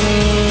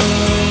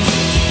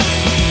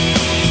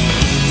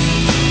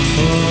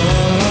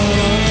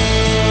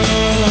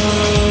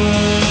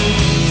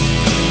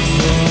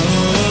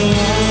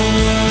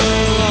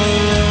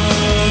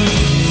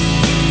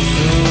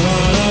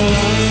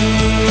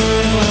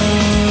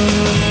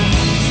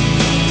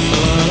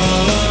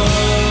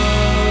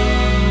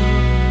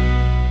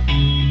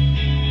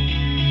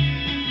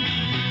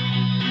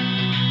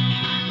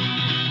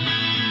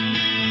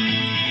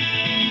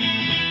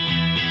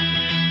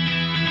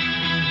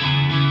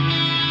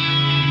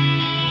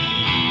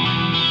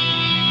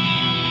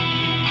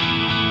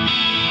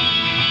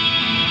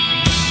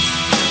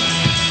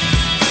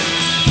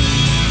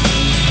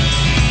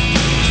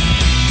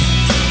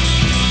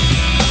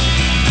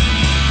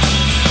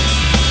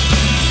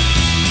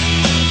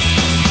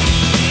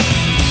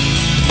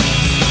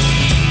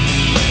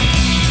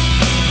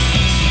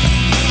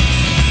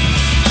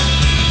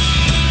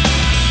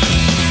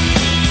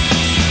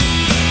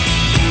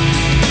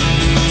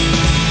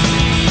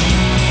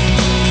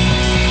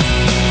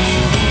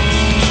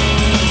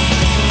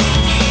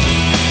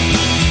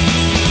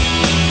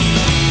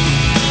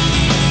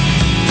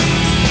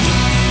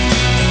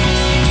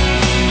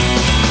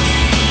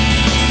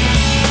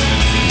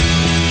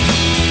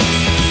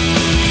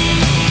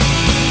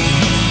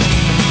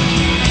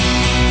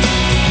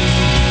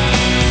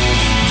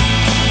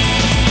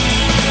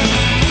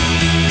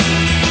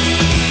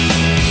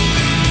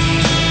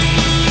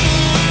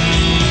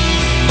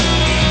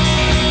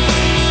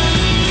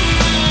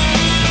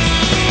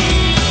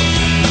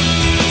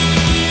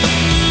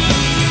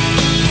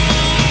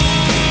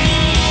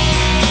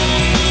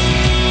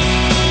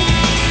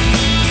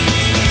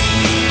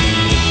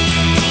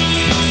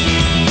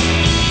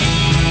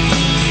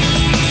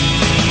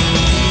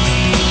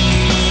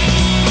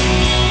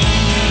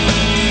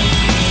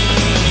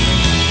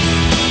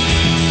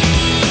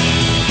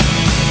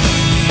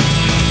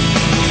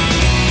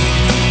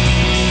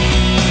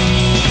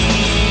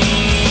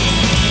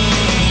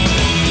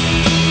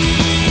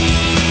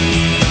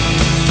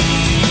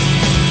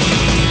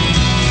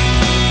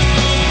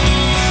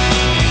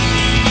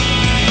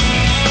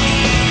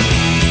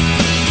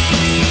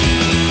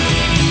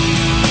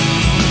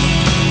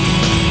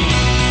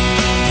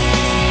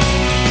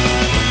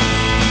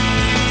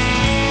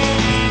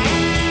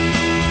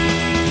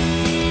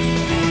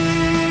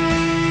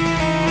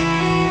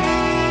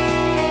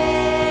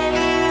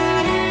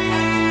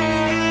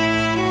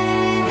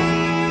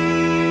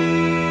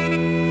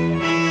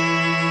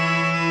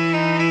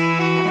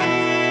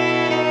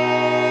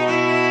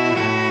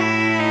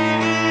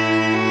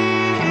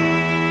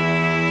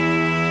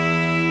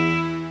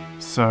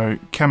 So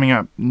coming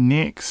up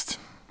next,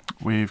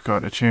 we've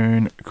got a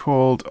tune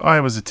called I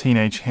Was a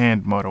Teenage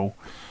Hand Model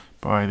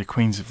by the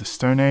Queens of the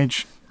Stone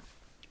Age,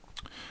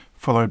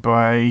 followed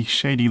by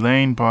Shady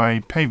Lane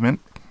by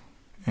Pavement,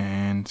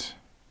 and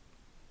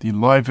the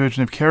live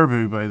version of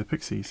Caribou by the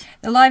Pixies.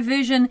 The live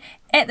version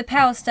at the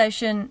Power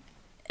Station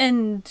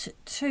in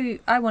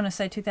I want to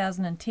say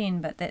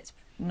 2010, but that's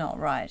not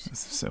right.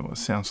 So it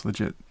sounds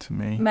legit to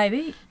me.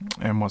 Maybe.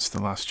 And what's the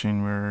last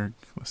tune we're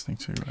listening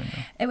to right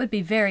now? It would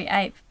be Very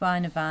Ape by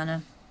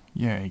Nirvana.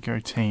 Yeah, go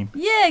team.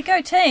 Yeah, go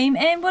team,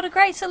 and what a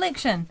great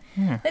selection.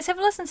 Yeah. Let's have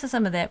a listen to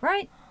some of that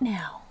right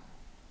now.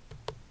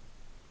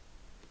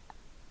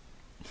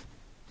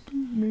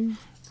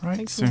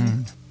 Right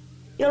soon.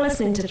 You're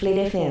listening to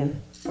Fleet FM.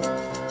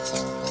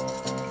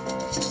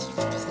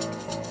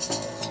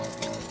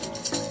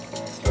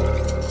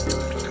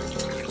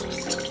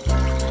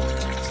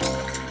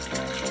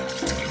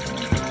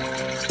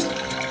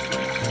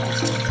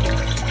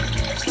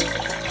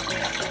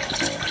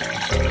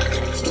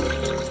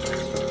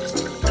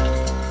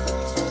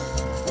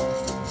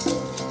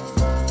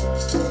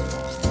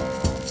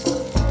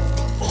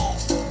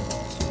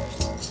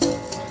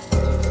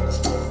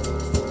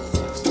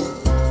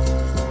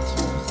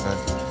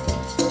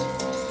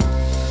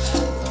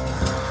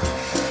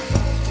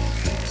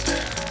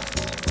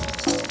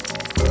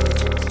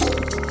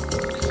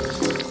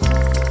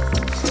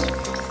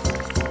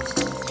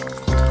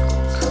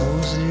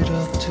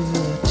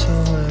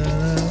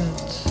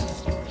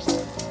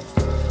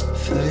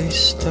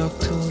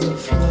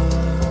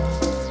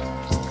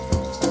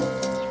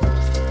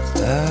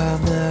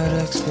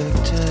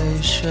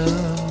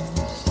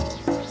 expectations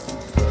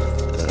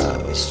that I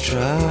was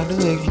trying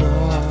to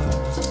ignore.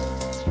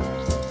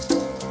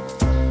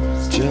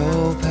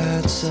 Job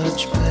had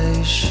such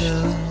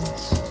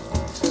patience.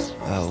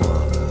 I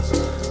wonder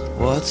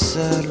what's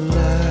that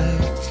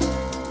like?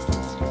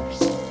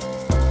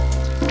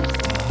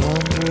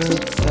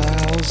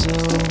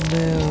 100,000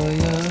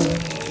 million.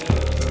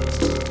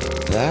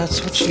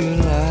 That's what you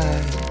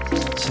like.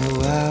 So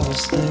I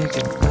was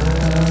thinking,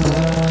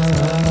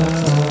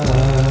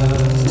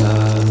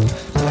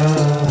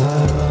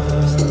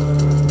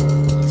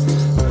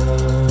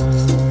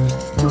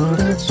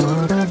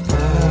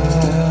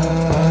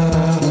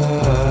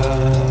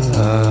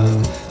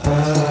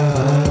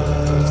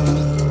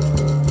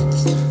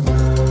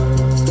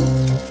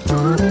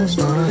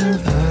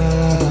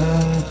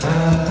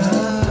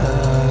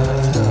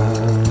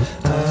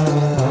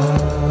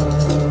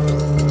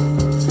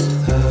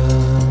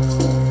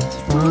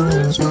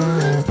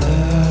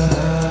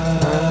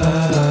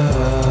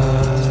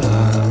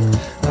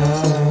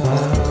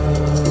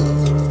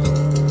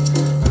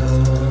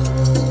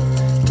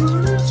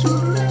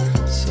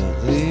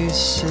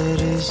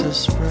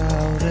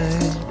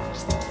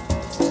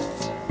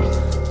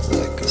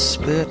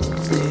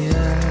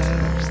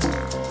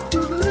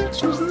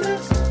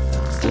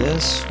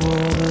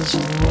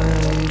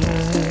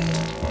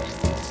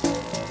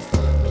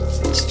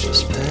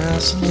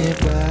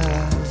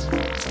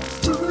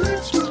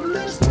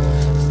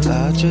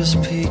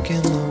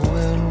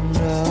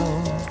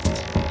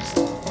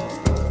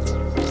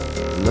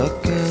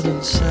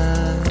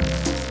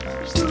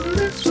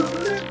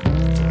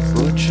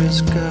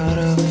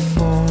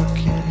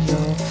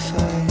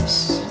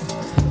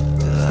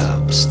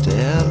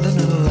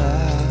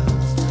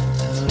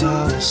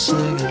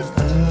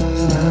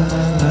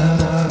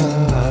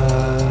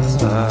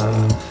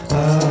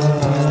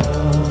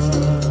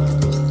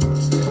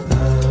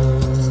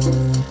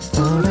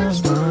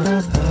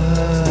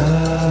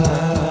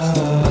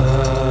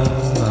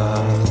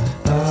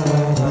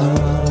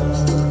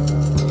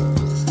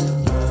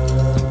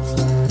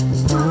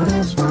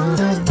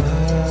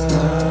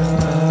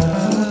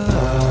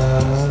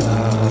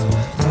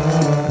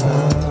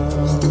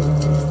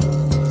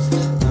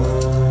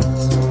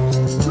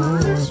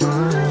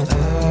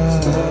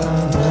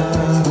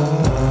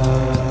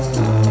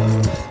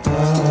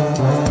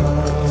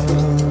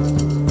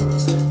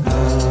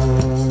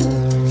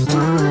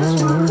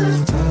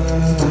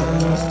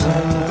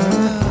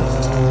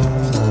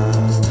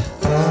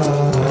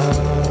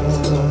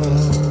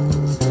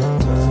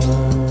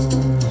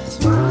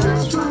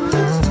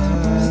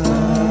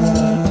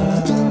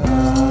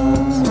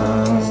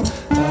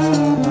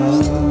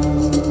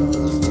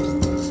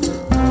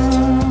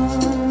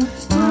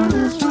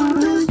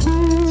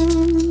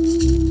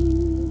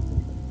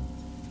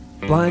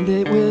 blind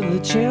date with the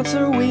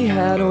chancer, we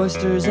had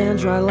oysters and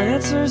dry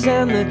lancers,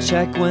 and the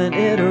check when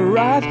it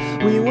arrived,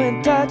 we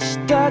went Dutch,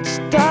 Dutch,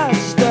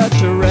 Dutch,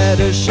 Dutch. A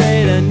redder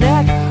shade of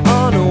neck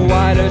on a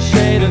whiter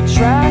shade of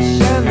trash,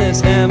 and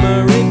this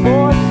emery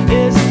board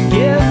is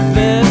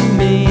giving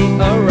me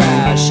a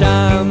rash.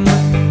 I'm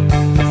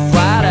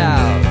flat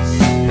out,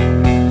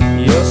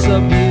 you're so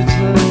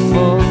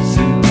beautiful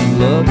to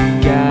look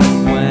at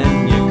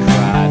when you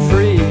cry.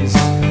 Freeze,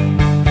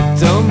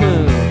 don't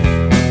move.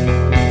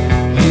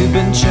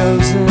 Been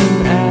chosen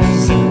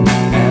as an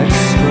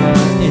extra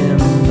in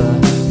the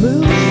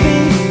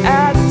movie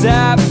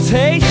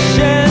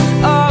adaptation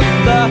of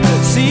the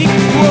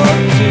sequel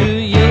to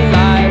your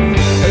life.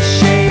 A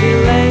shady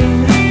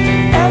lane,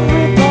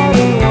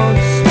 everybody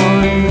wants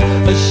one.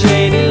 A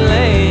shady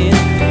lane,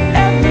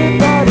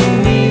 everybody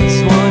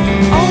needs one.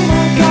 Oh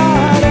my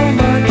God, oh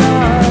my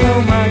God, oh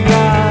my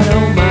God,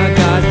 oh my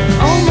God,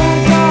 oh my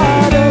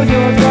God, oh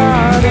your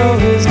God, oh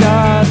his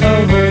God,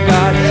 oh her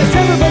God.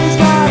 Everybody's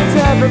got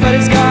it,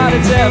 everybody's got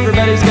it,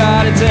 everybody's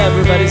got it,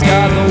 everybody's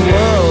got the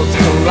worlds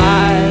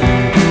collide.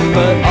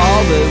 But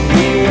all that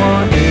we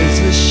want is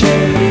a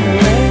shady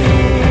lane.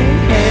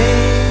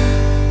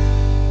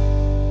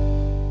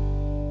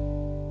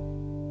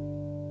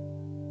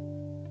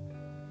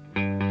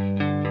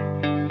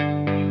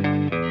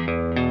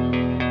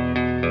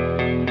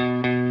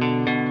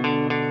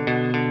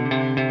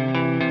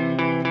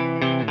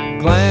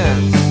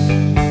 Glance,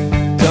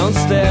 don't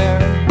stare.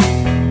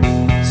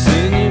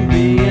 Soon you're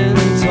being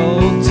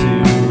told to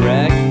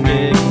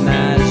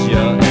recognize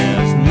your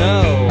heirs.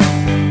 No,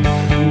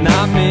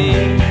 not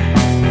me.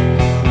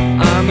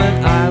 I'm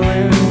an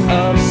island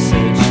of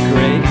such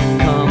great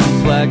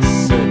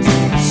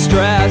complexity.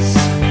 Stress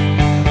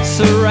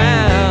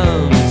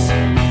surrounds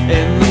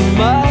in the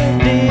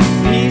muddy,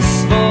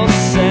 peaceful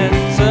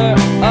center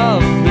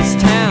of this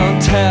town.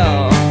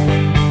 Tell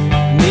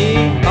me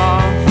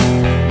off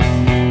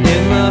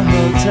in the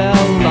hotel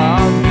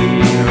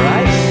lobby,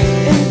 right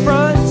in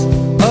front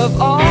of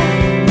all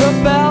the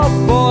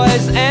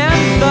bellboys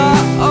and the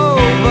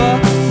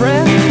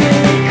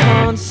over-friendly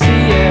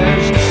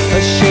concierge. A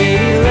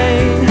shady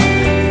lane,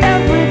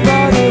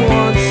 everybody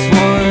wants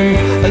one.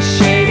 A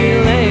shady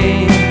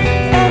lane,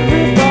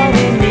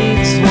 everybody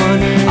needs one.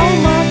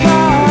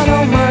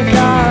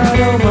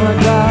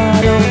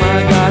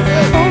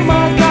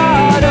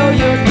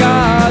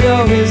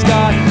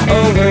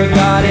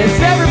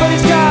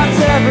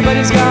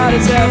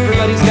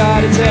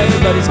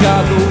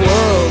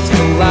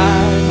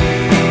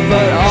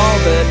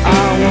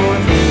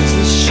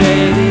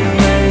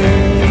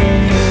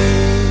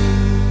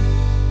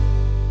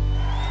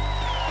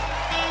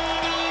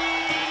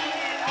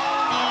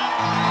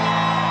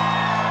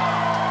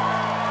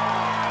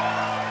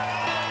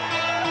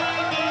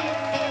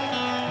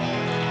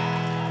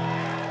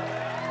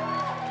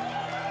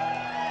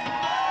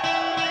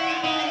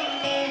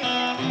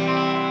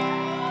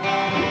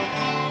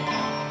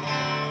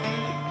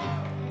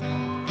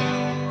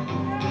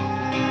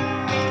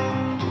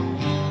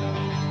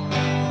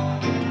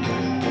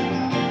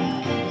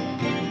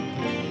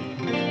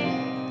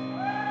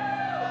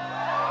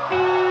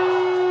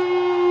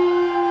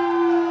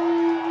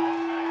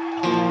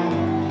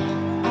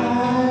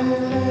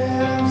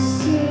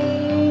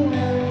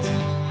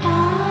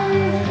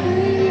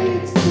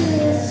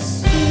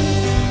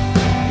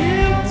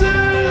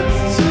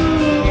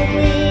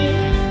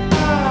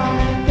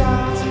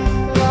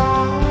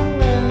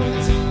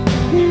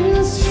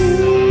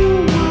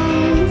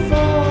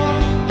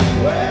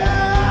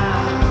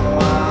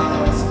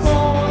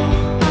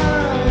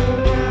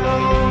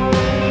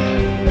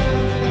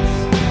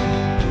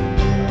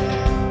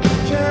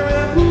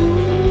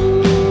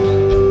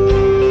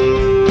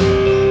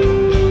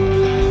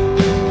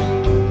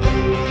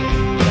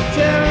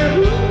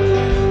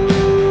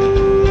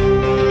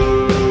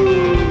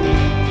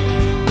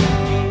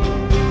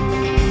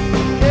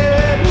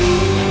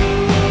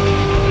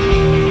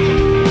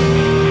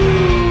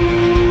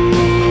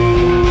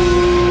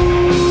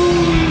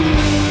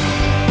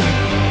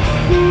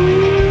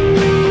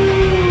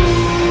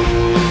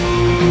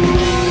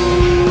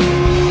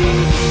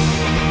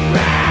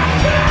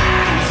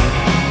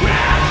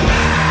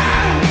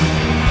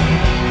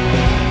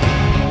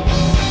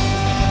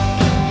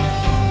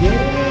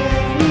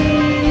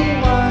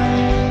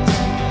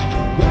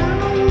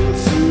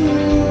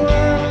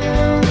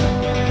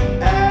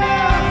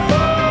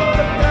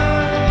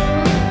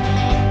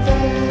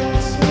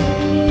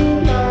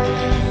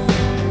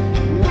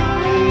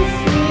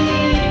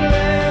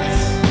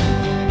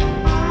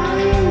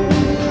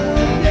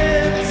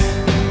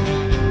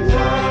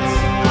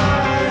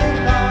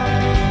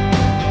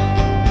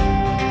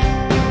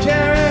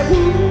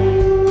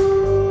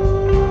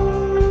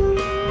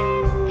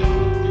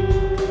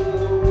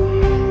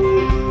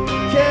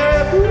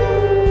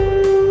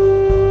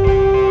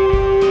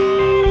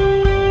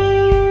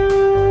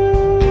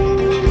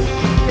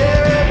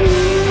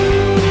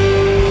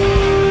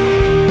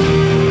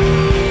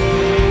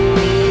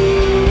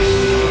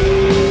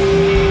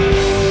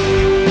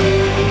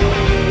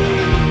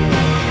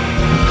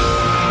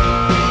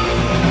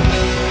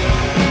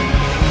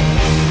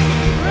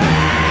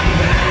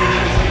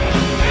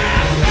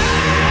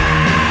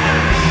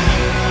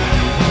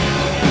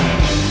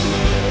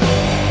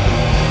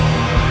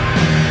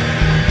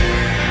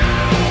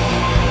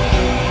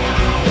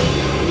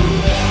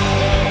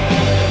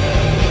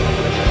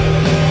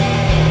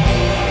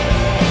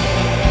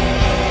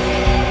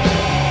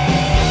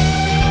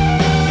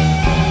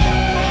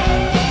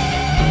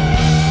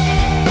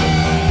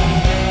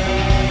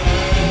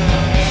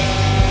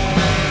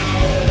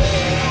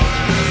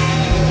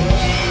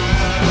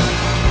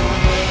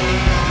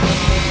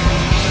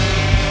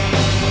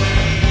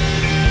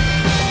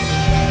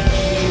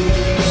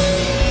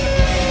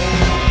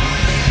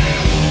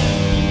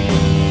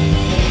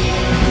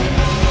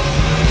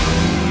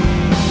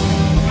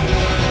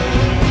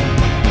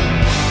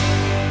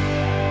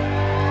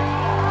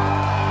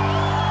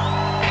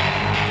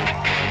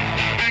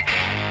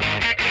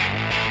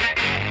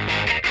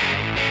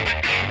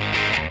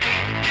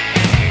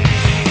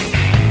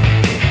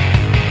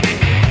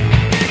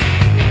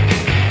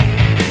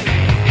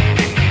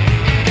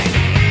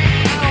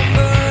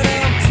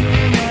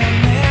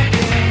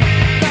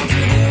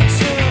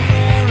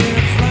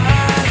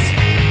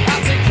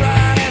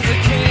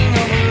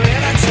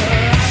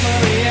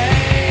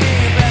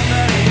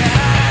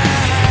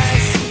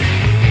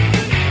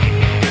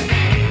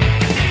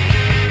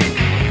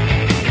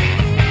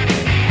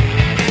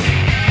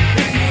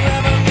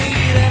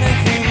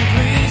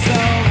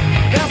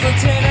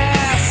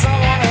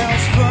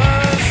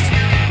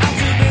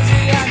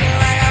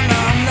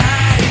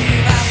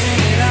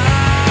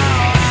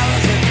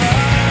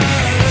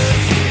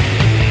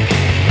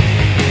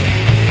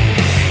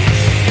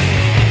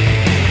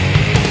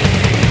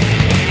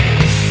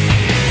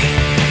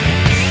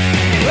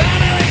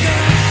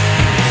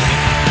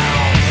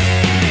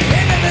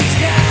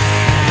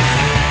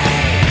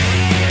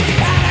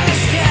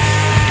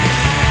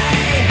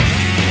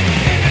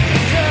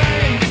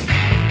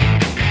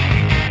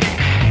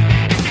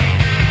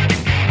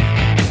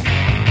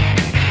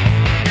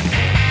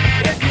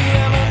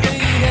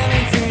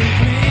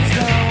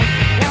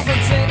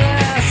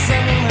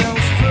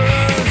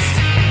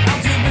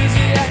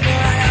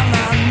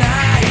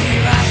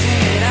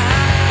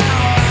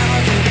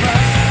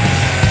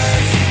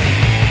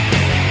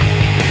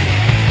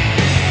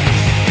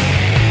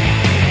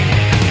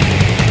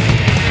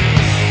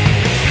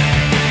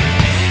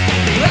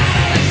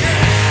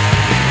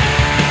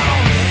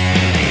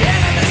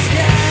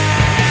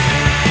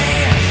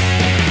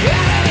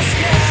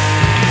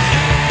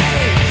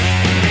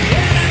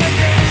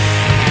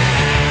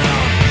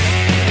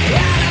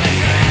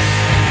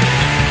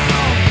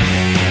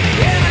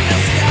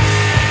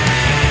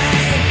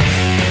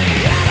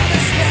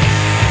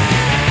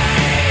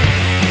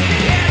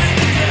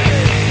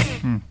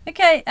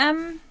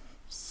 Okay.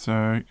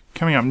 So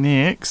coming up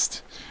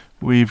next,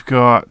 we've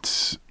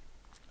got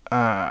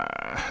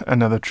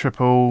another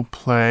triple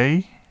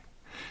play.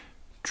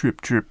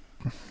 Trip.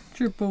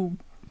 Triple.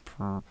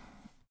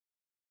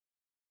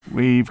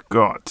 We've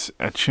got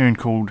a tune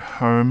called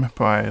Home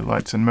by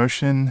Lights in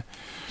Motion.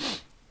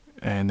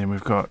 And then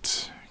we've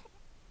got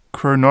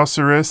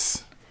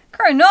Chronoceros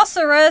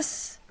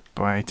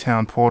by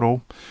Town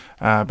Portal.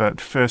 But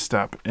first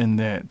up in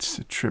that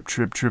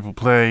triple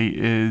play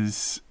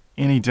is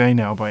Any Day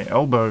Now by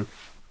Elbow.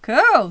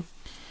 Cool.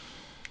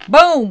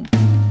 Boom.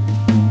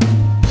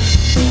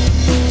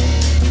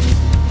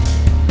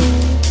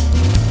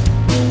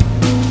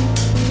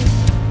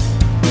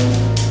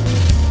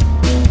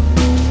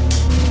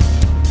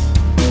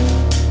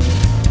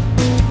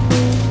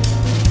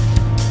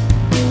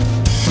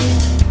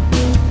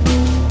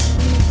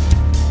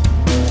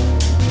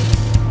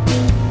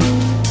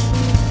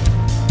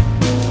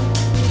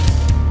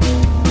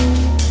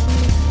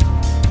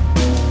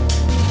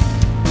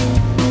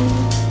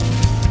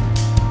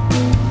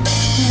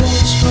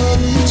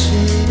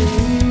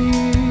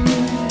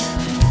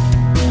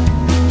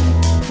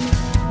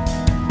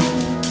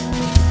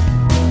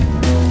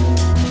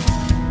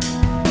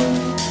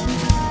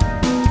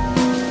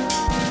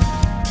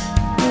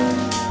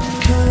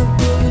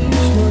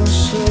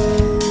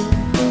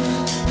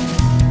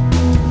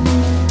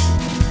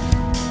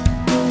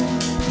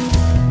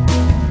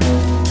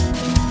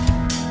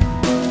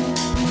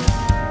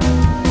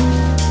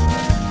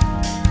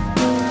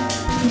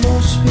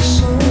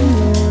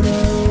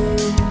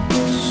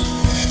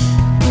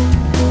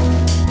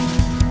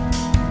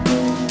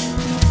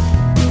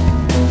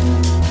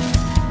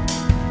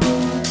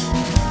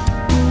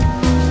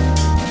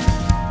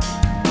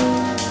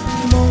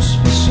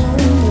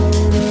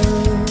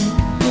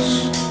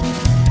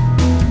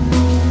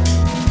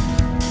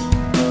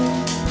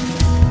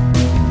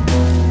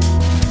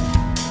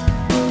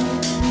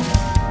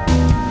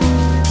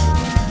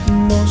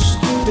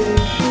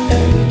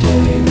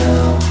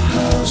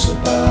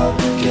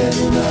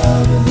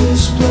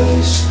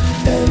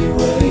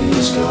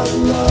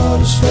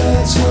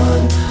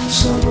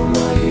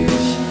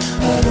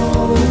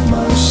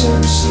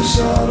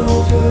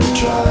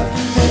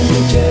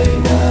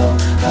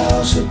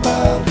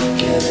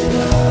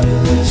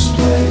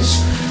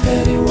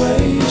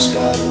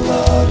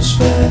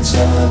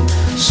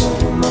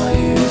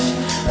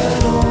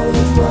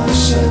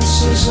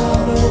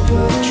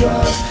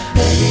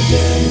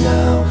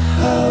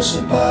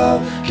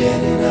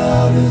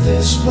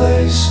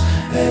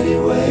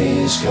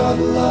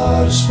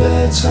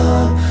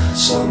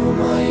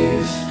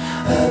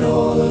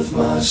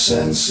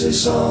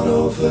 Senses on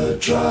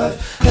overdrive.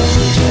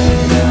 Every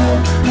day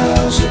now,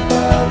 how's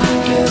about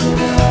getting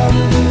out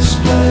of this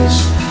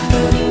place?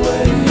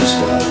 Anyway, he's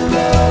got a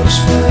lot of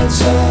spare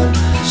time.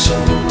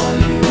 Some of my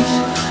youth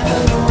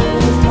and all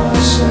of my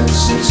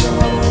senses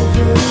on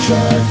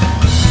overdrive.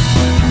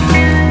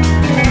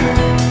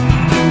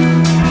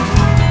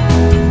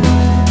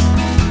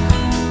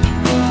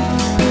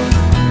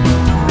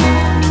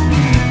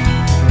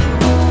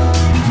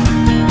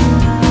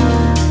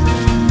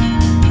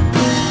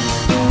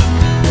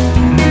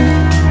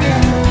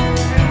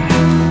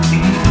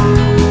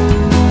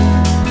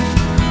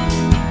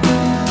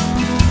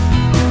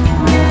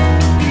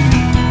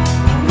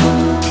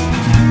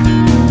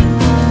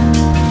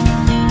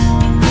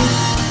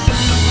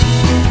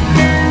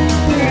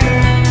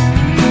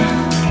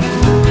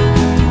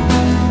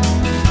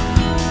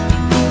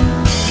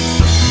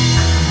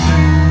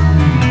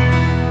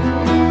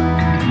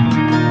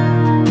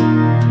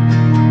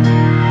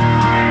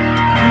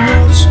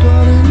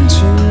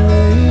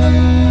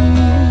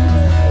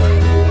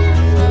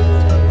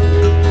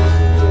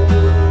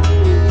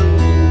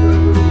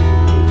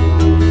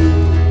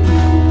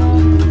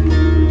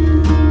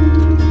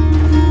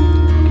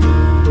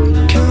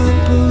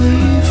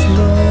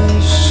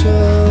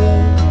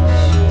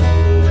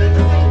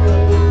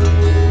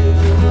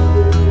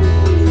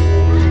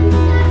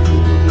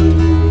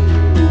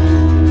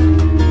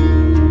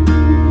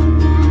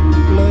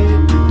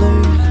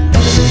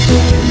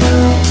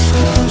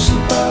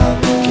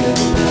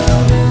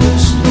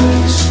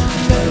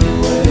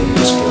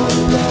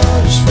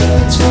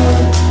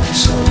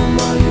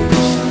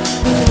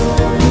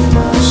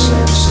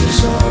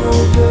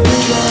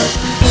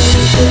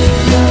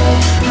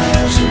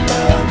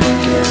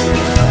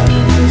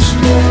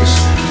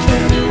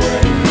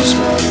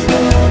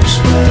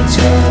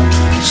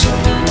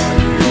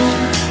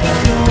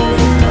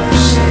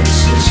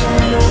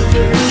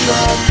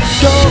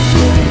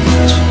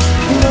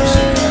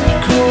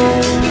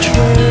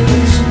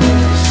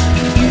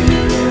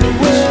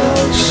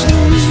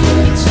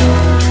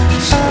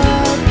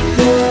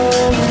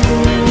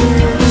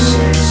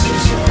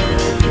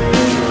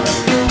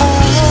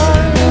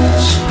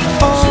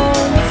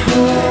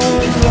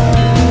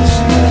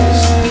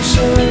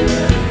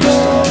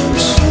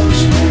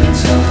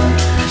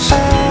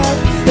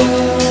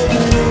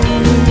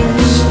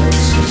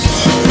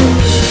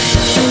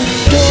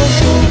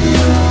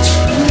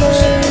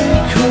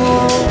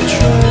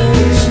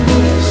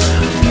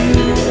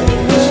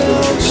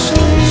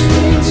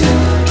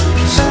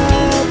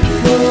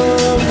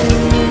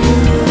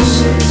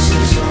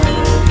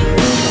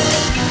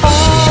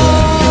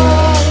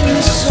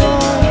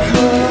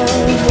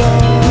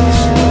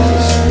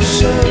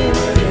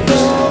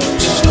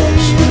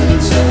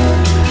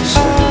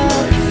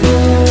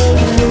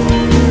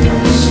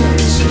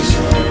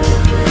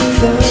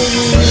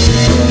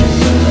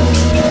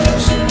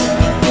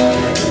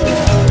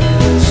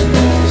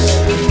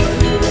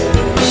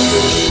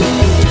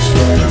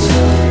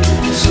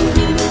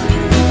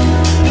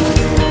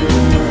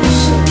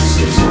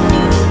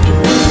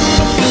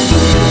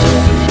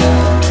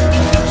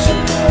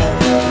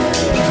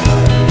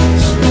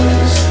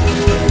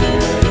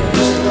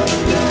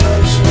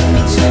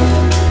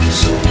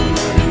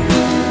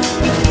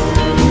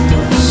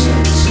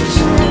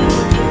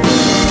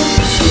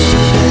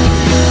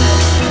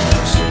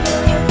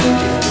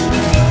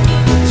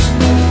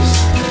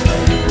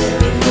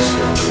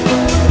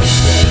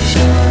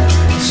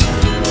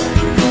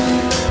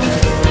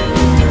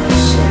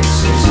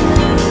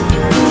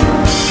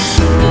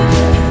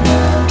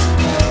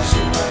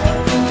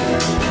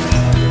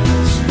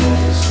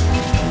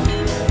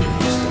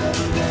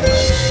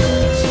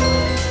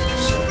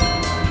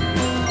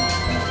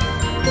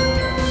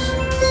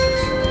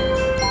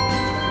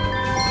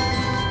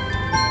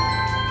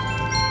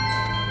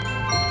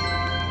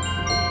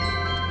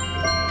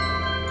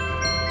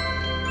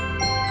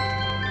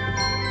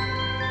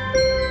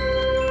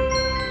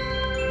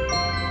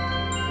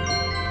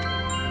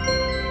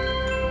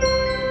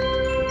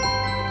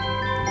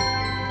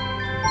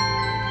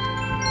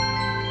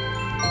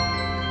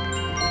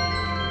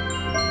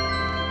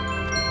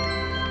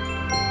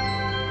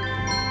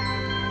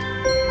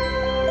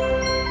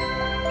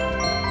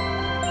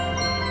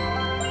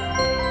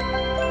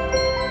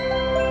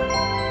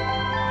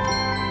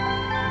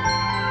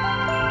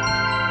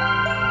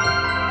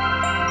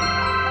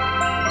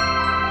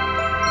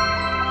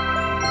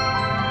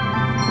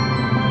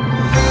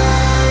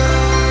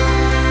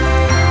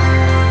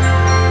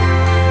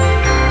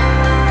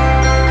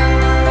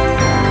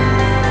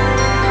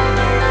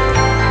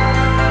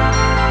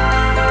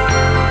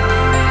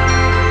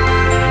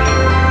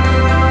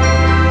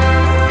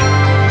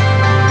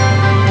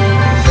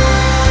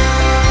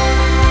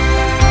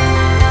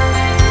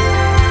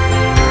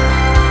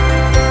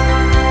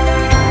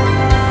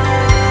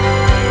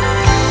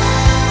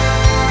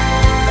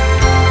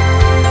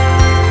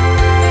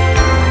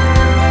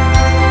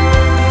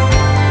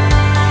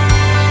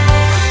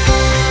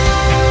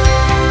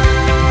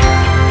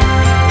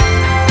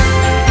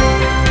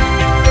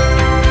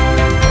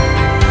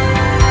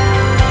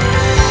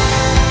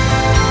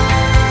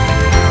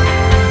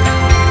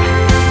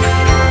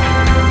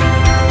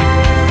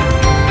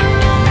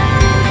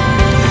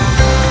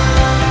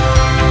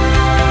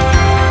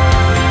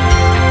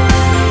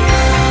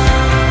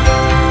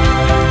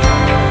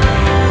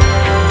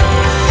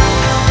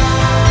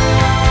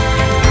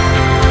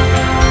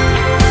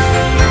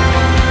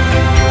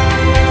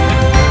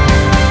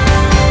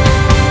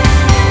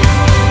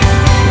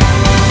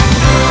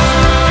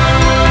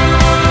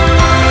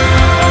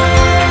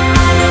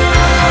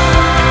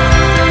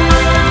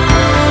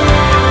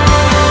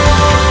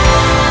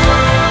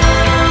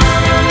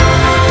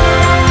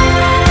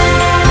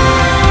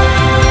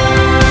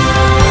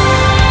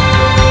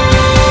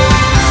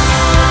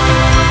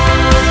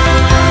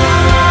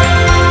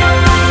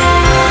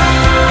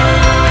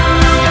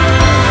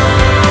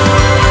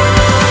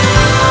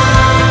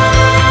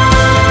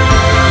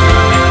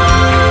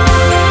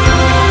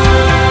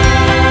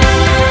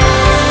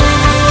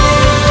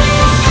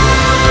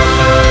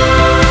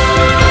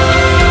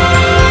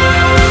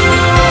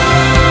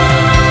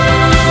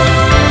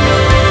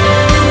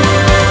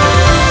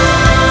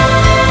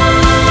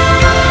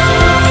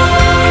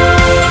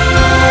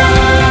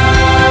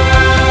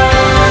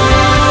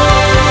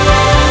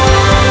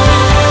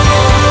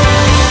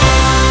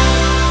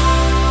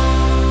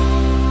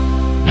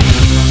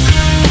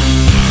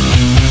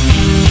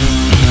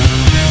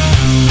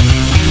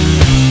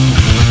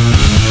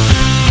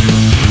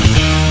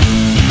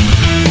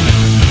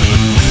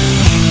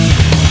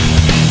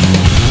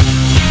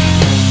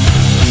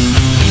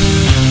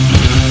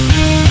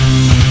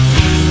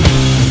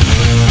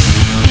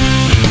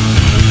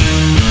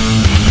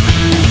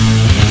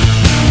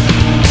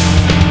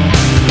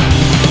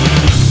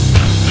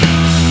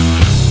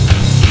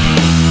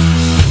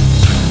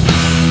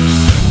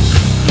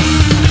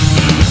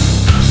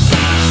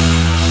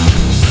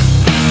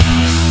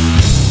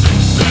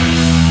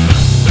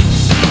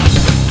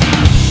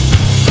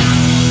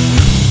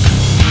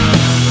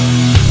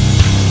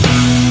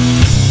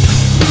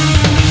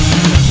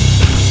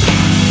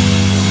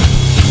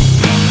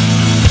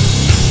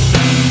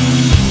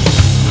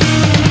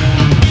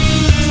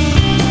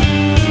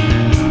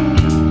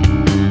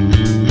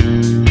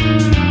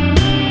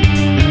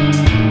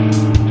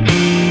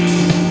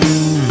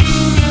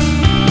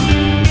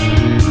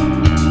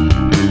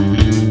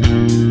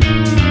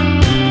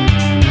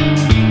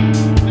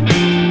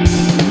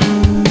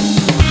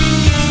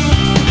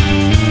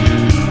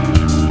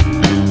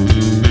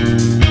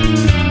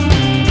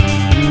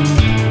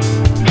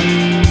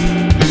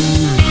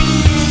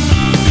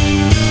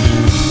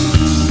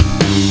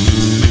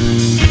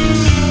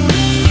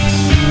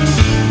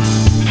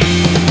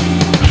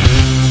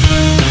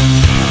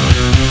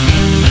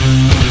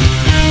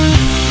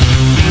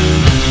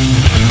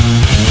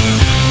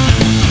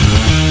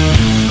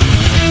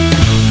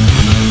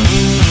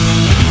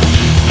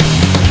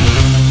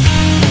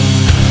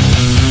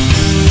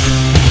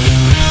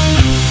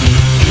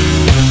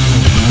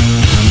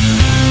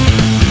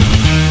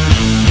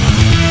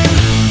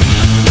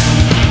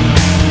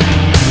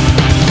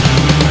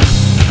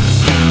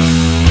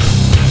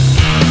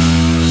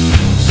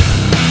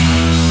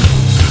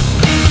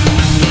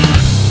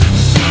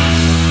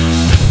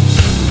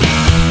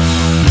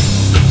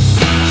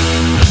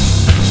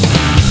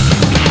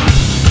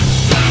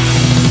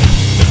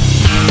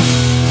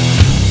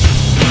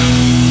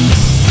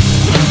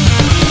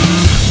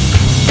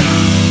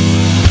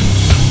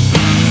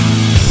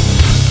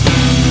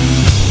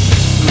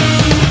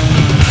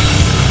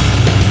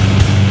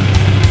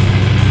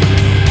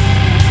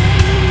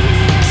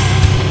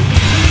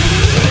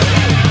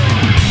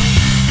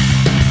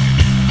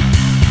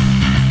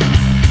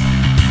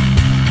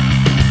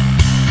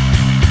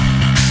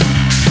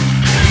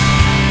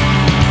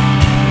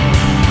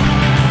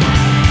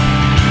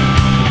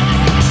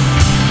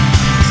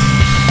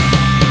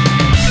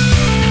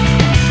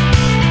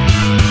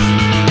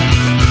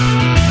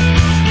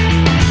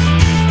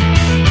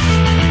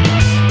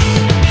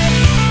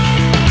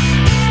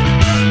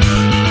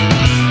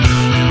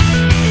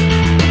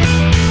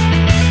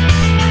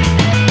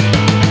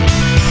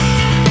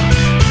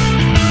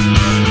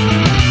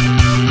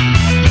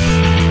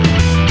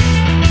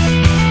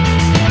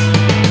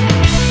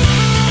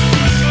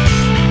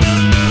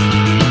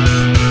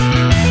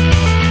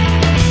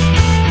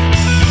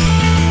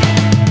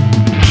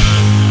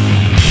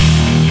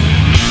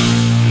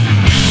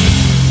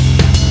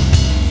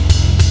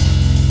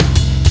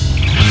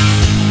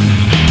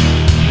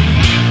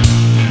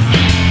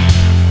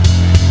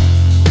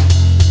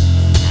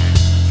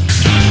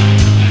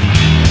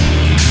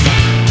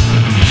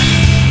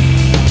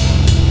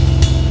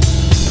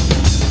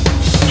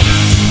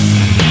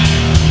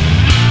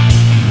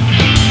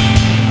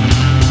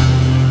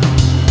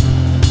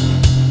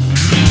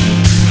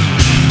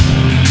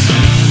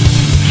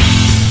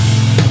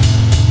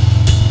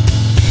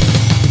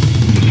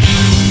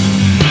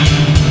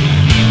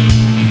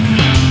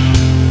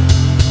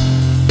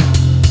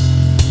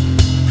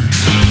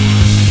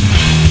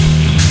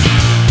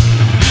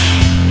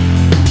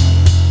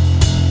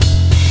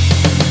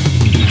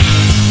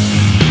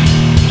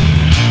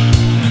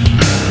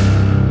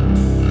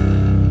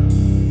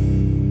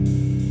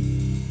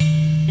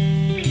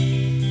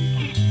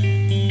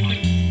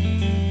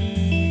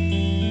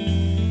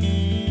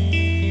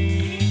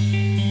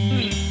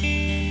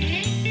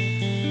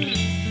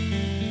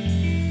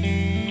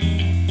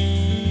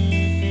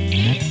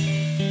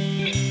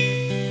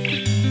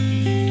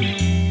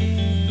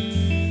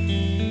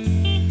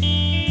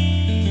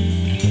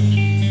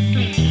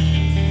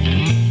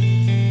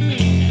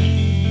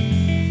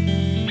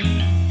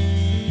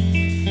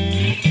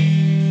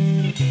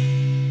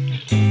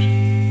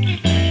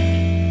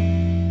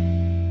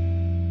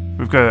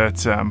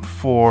 got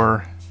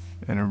 4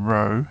 in a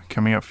row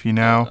coming up for you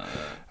now.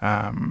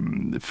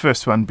 The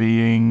first one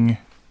being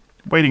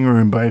Waiting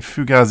Room by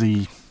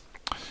Fugazi.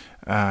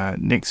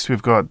 Next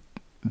we've got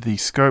The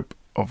Scope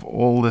of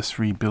All This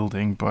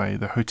Rebuilding by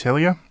The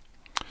Hotelier.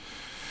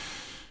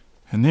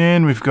 And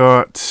then we've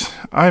got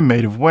I'm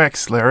Made of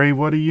Wax, Larry,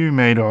 What Are You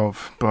Made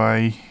Of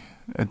by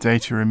A Day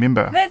to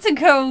Remember. That's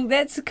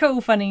a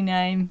cool, funny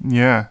name.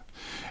 Yeah.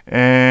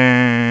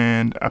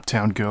 And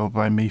Uptown Girl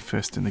by Me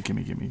First and the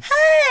Gimme Gimmes.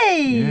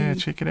 Hey! Yeah,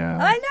 check it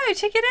out. I know,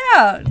 check it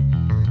out.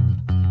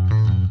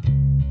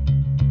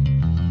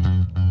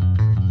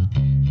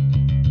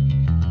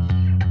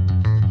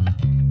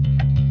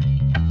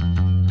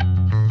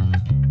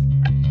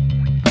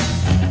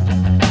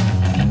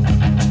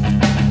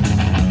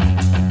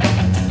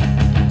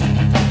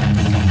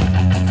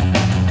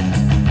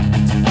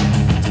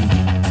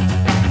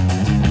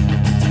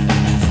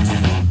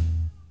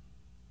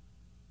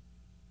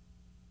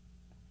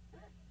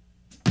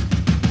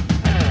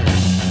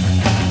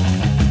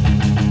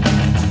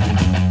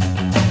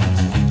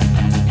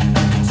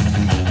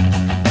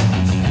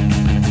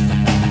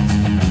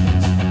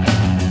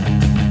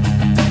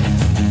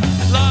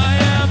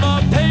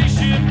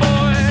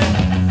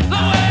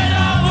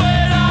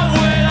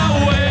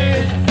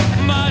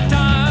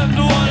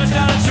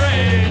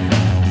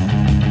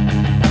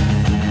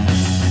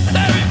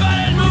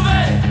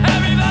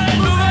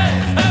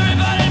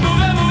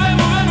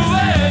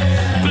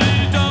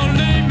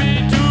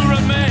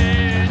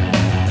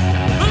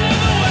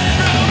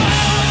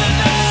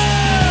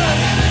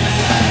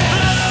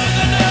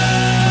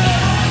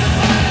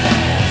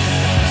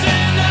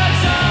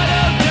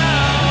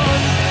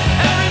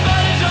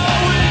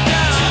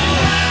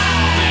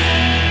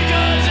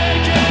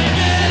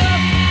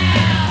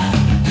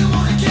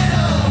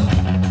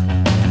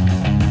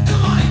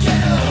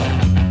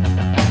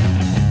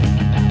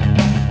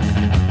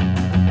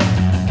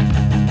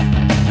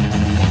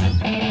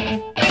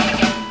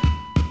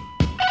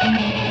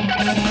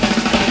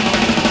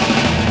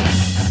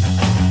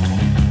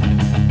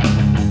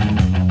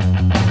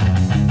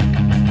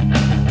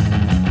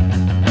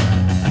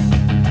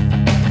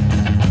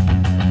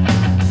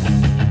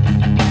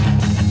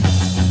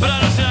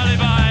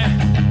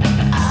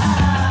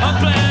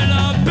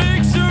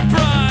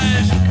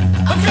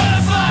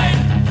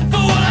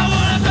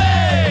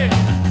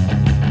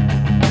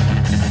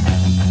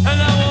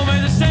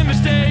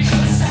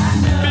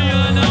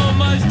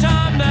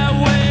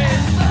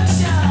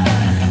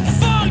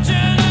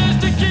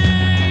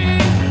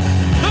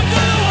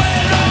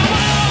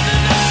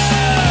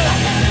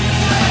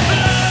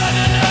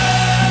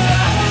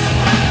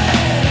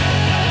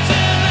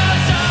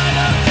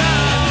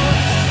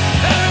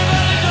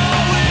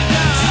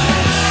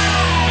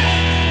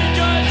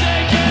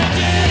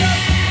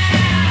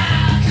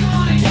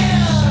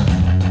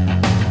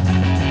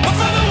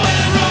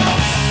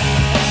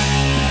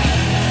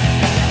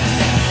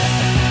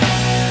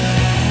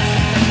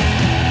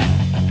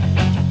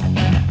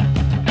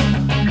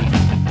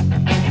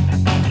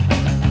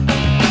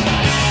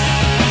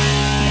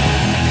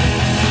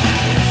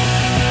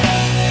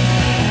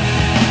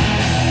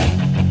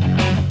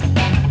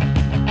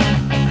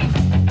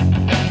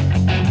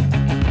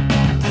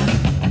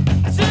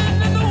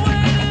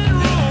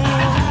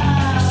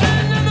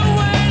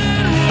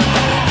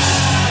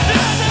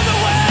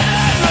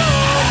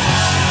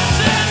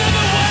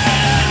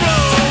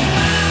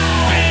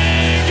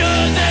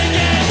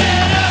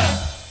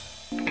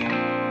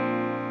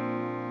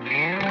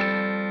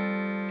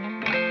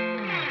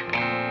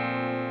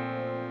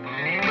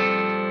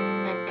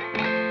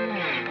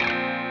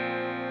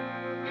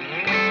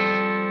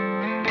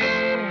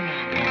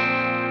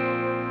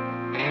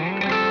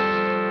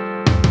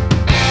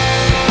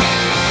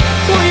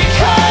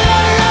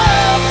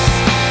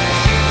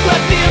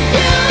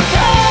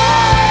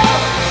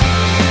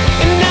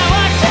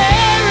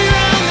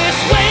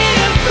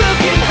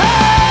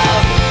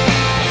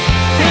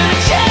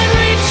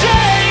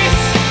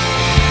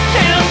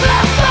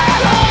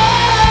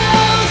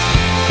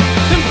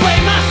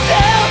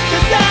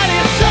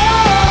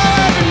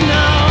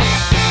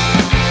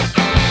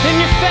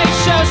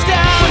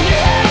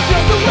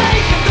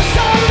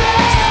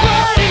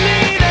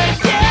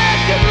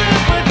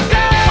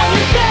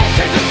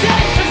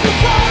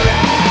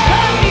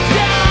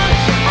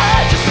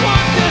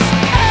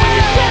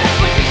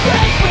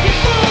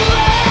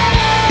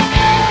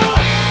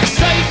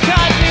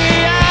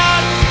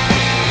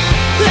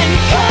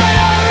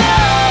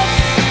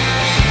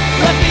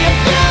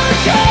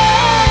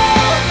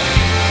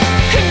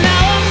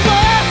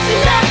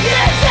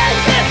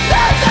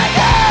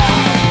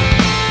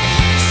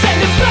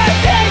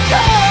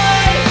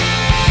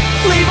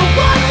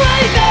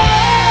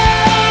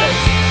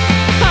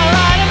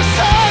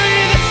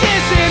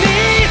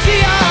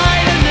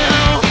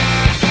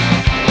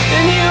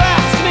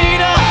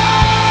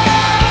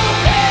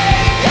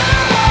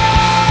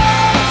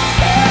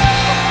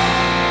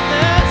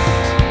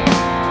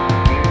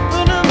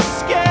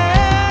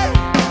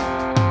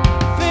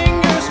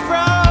 Fingers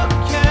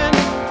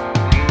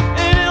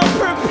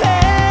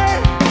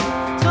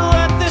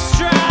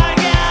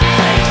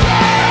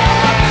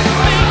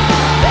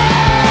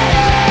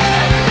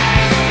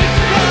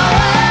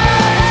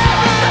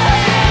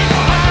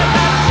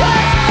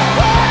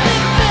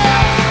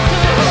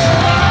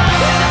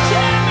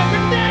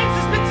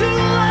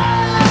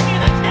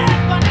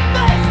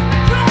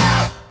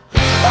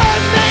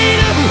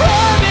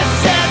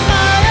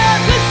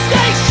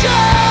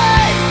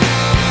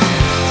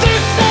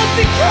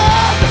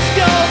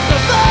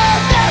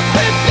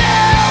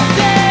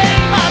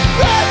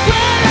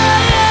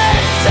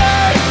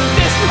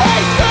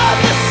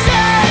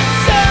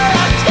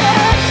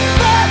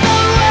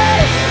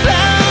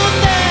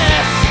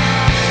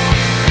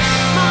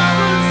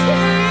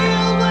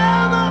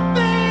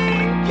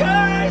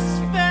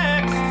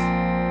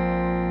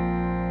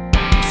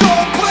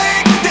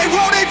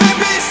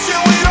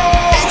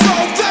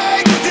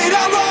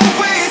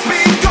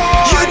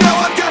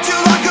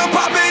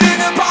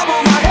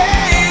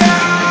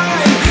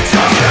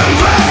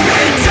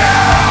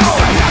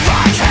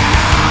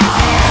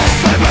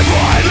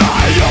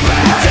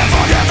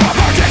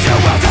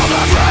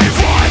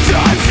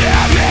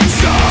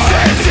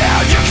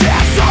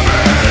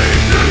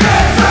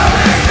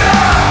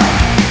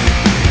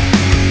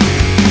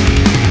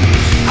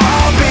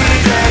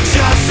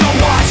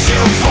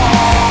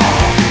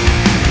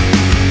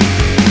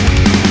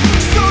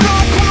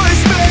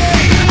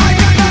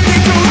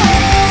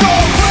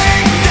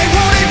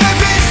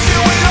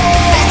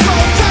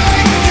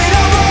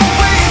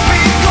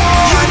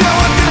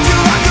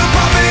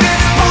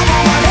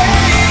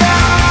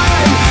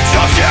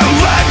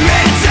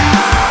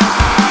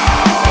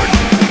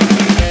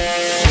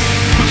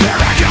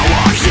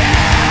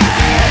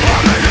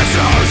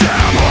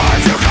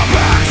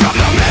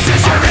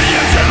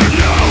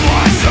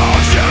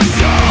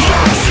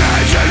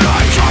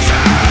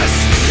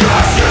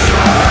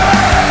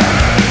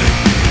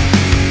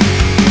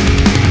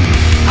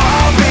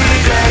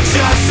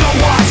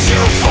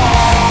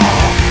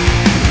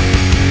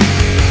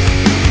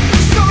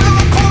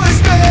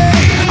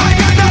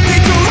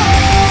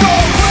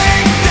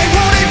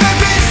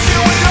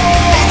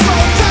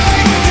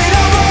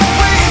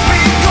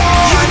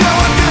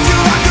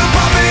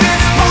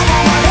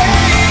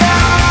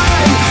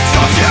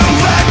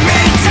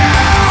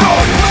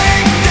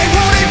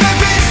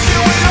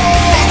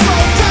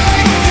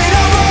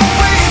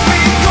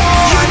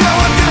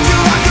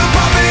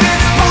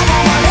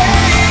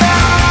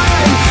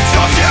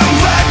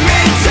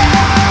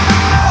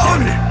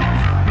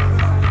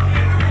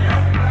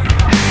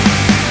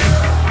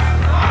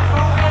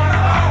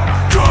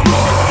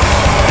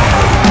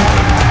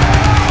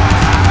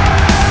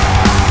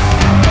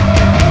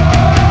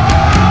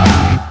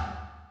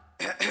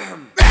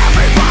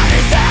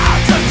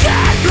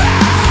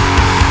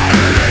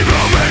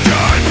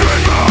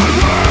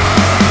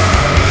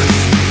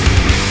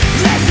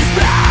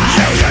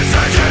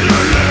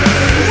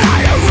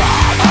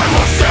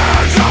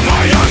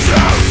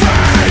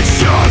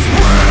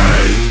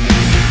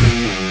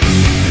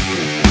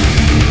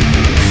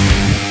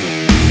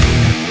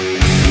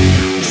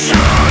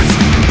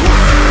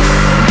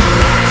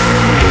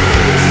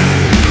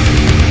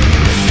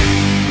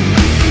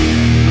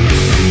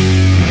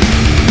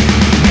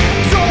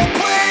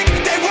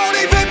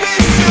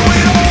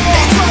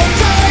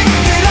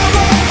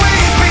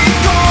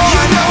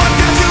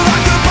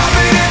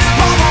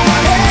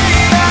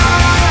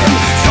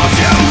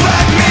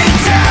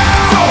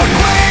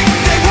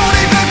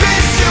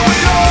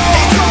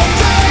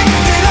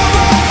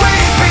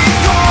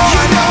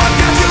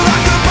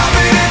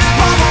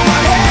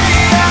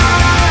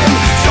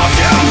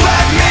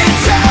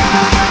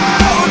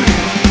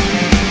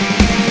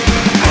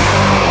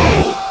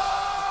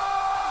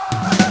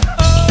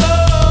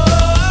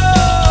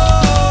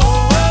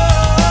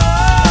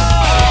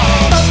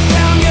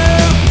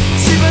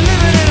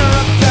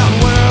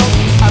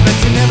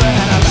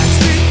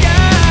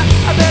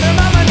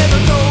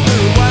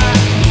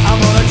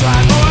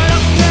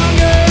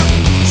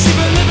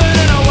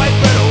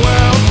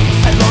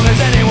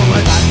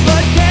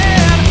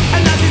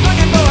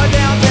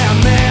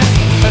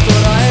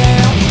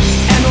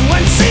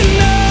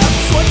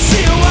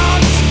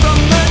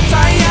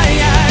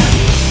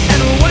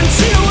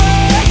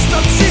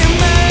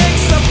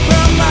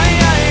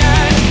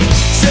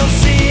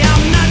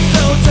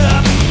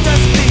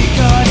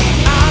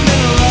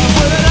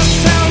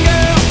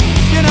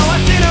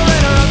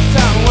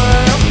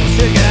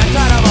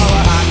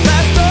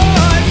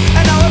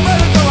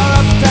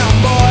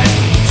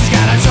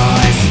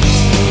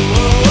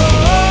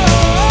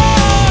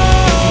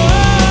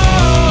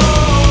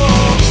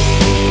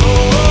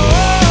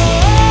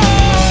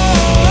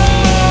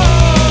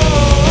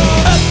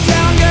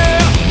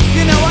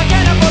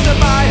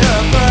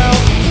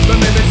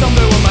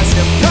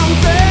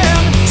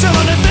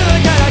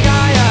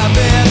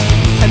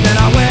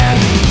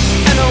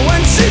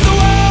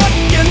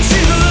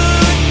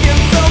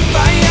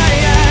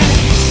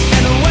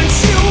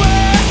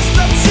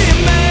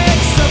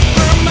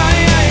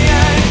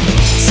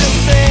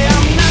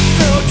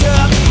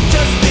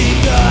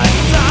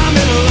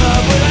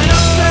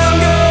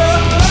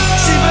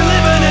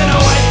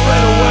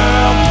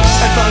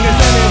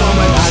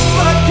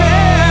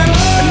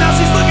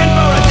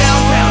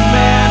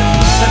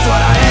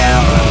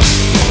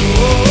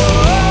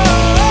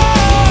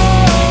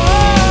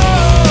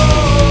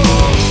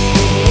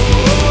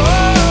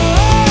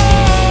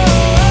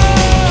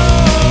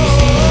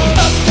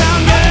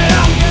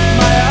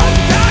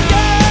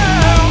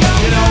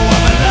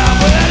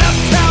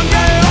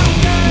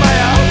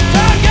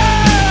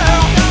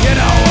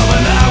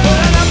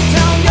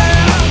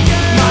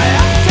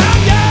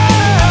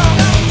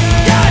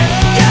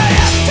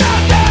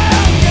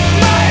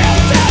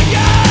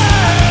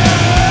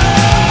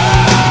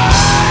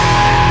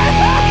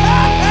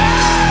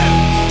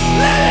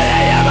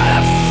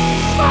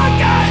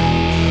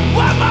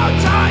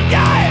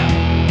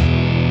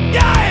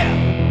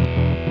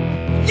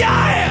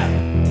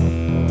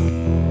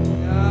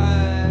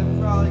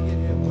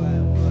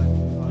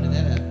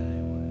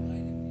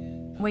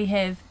we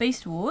have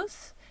Beast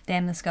Wars,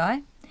 Damn the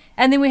Sky.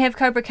 And then we have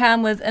Cobra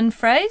Khan with In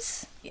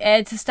Phrase.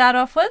 And to start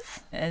off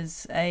with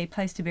is A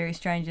Place to Bury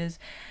Strangers,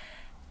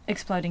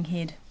 Exploding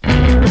Head.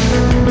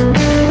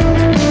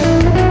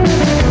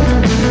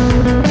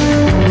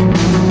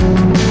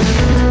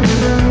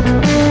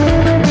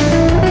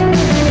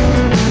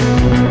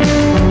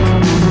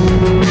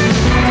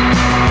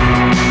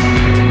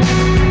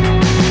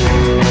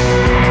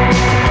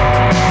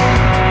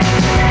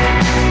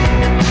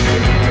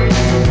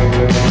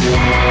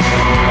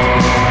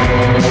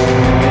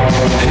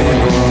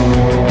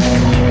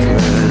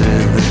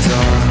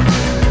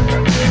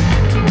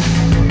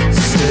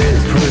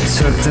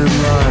 Protecting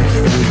life,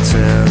 they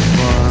tear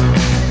apart.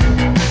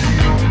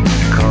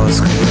 Cause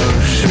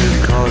corrosion,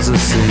 cause a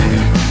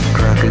scene.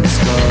 Cracking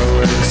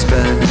skull and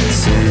expanding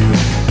scene.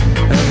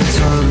 Every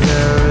time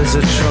there is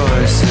a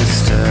choice,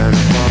 it's tearing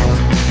apart.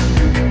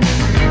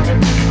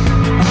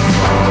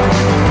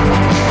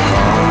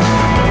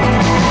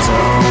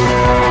 Don't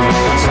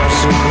ever touch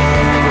the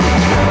ground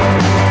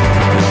again.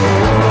 No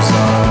walls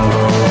are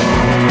won.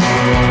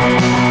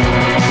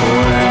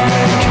 When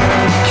they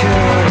can't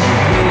kill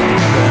me,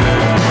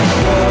 then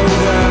know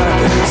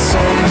that it's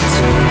safe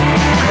to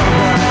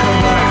come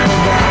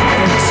back,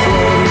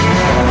 exploding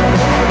head,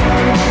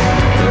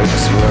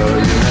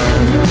 exploding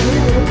head,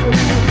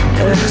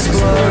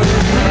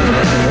 exploding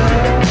head,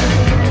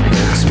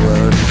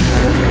 exploding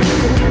head.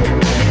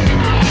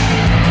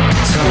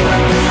 Touched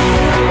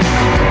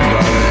by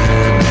the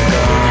hand of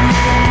God.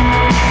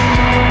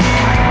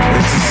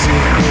 It's a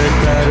secret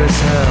that is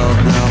held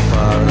now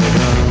farther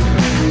down.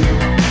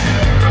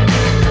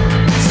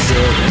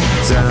 Sit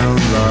down,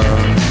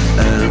 love,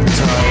 and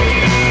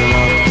tighten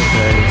up the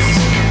pace.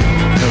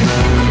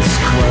 Commence,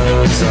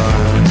 close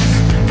eyes.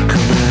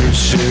 Commence,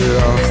 shoot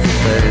off the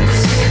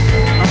face.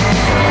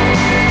 Fall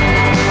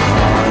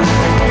hard.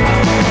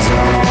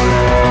 Don't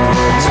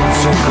ever touch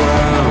the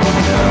ground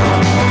now.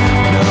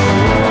 No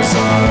wars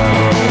are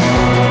ever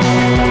won.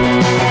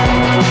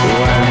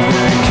 When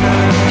they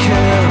can't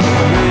kill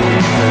me,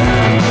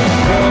 then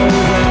know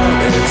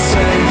that it's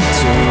safe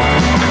to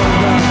come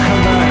back,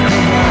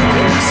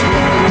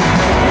 exploding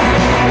head,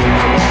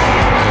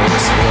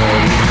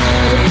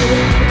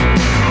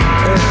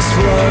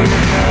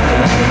 exploding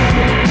head,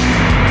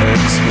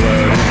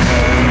 exploding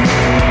head.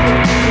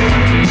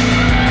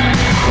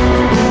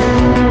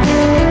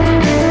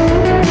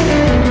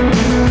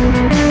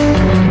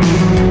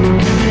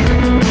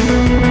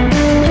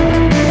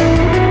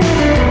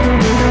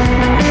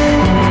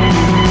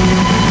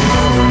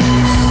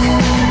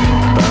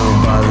 Bound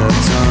by their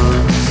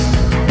tongues,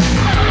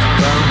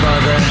 bound by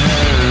their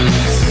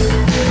hands,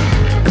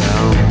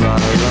 bound by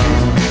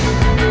love.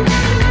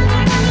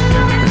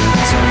 The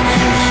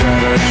tension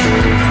shadow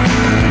truth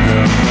and the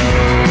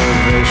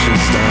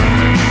motivation's done.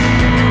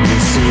 The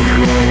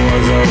secret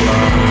was a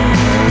lie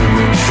and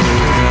the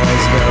truth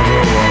has never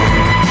won.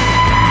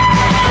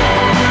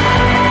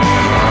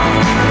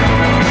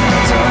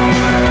 Don't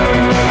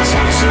ever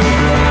touch the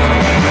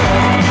ground.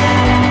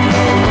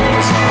 No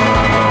wars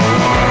are ever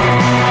won.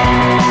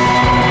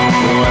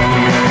 When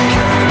they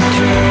can't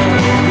kill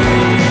me,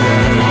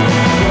 then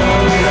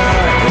know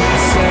that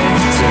it's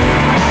safe to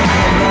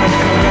come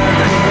back,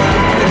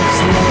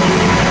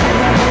 exploding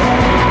head,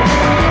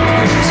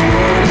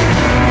 exploding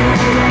head,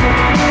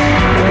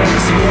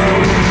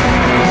 exploding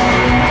head,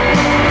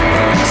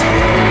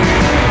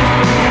 exploding head.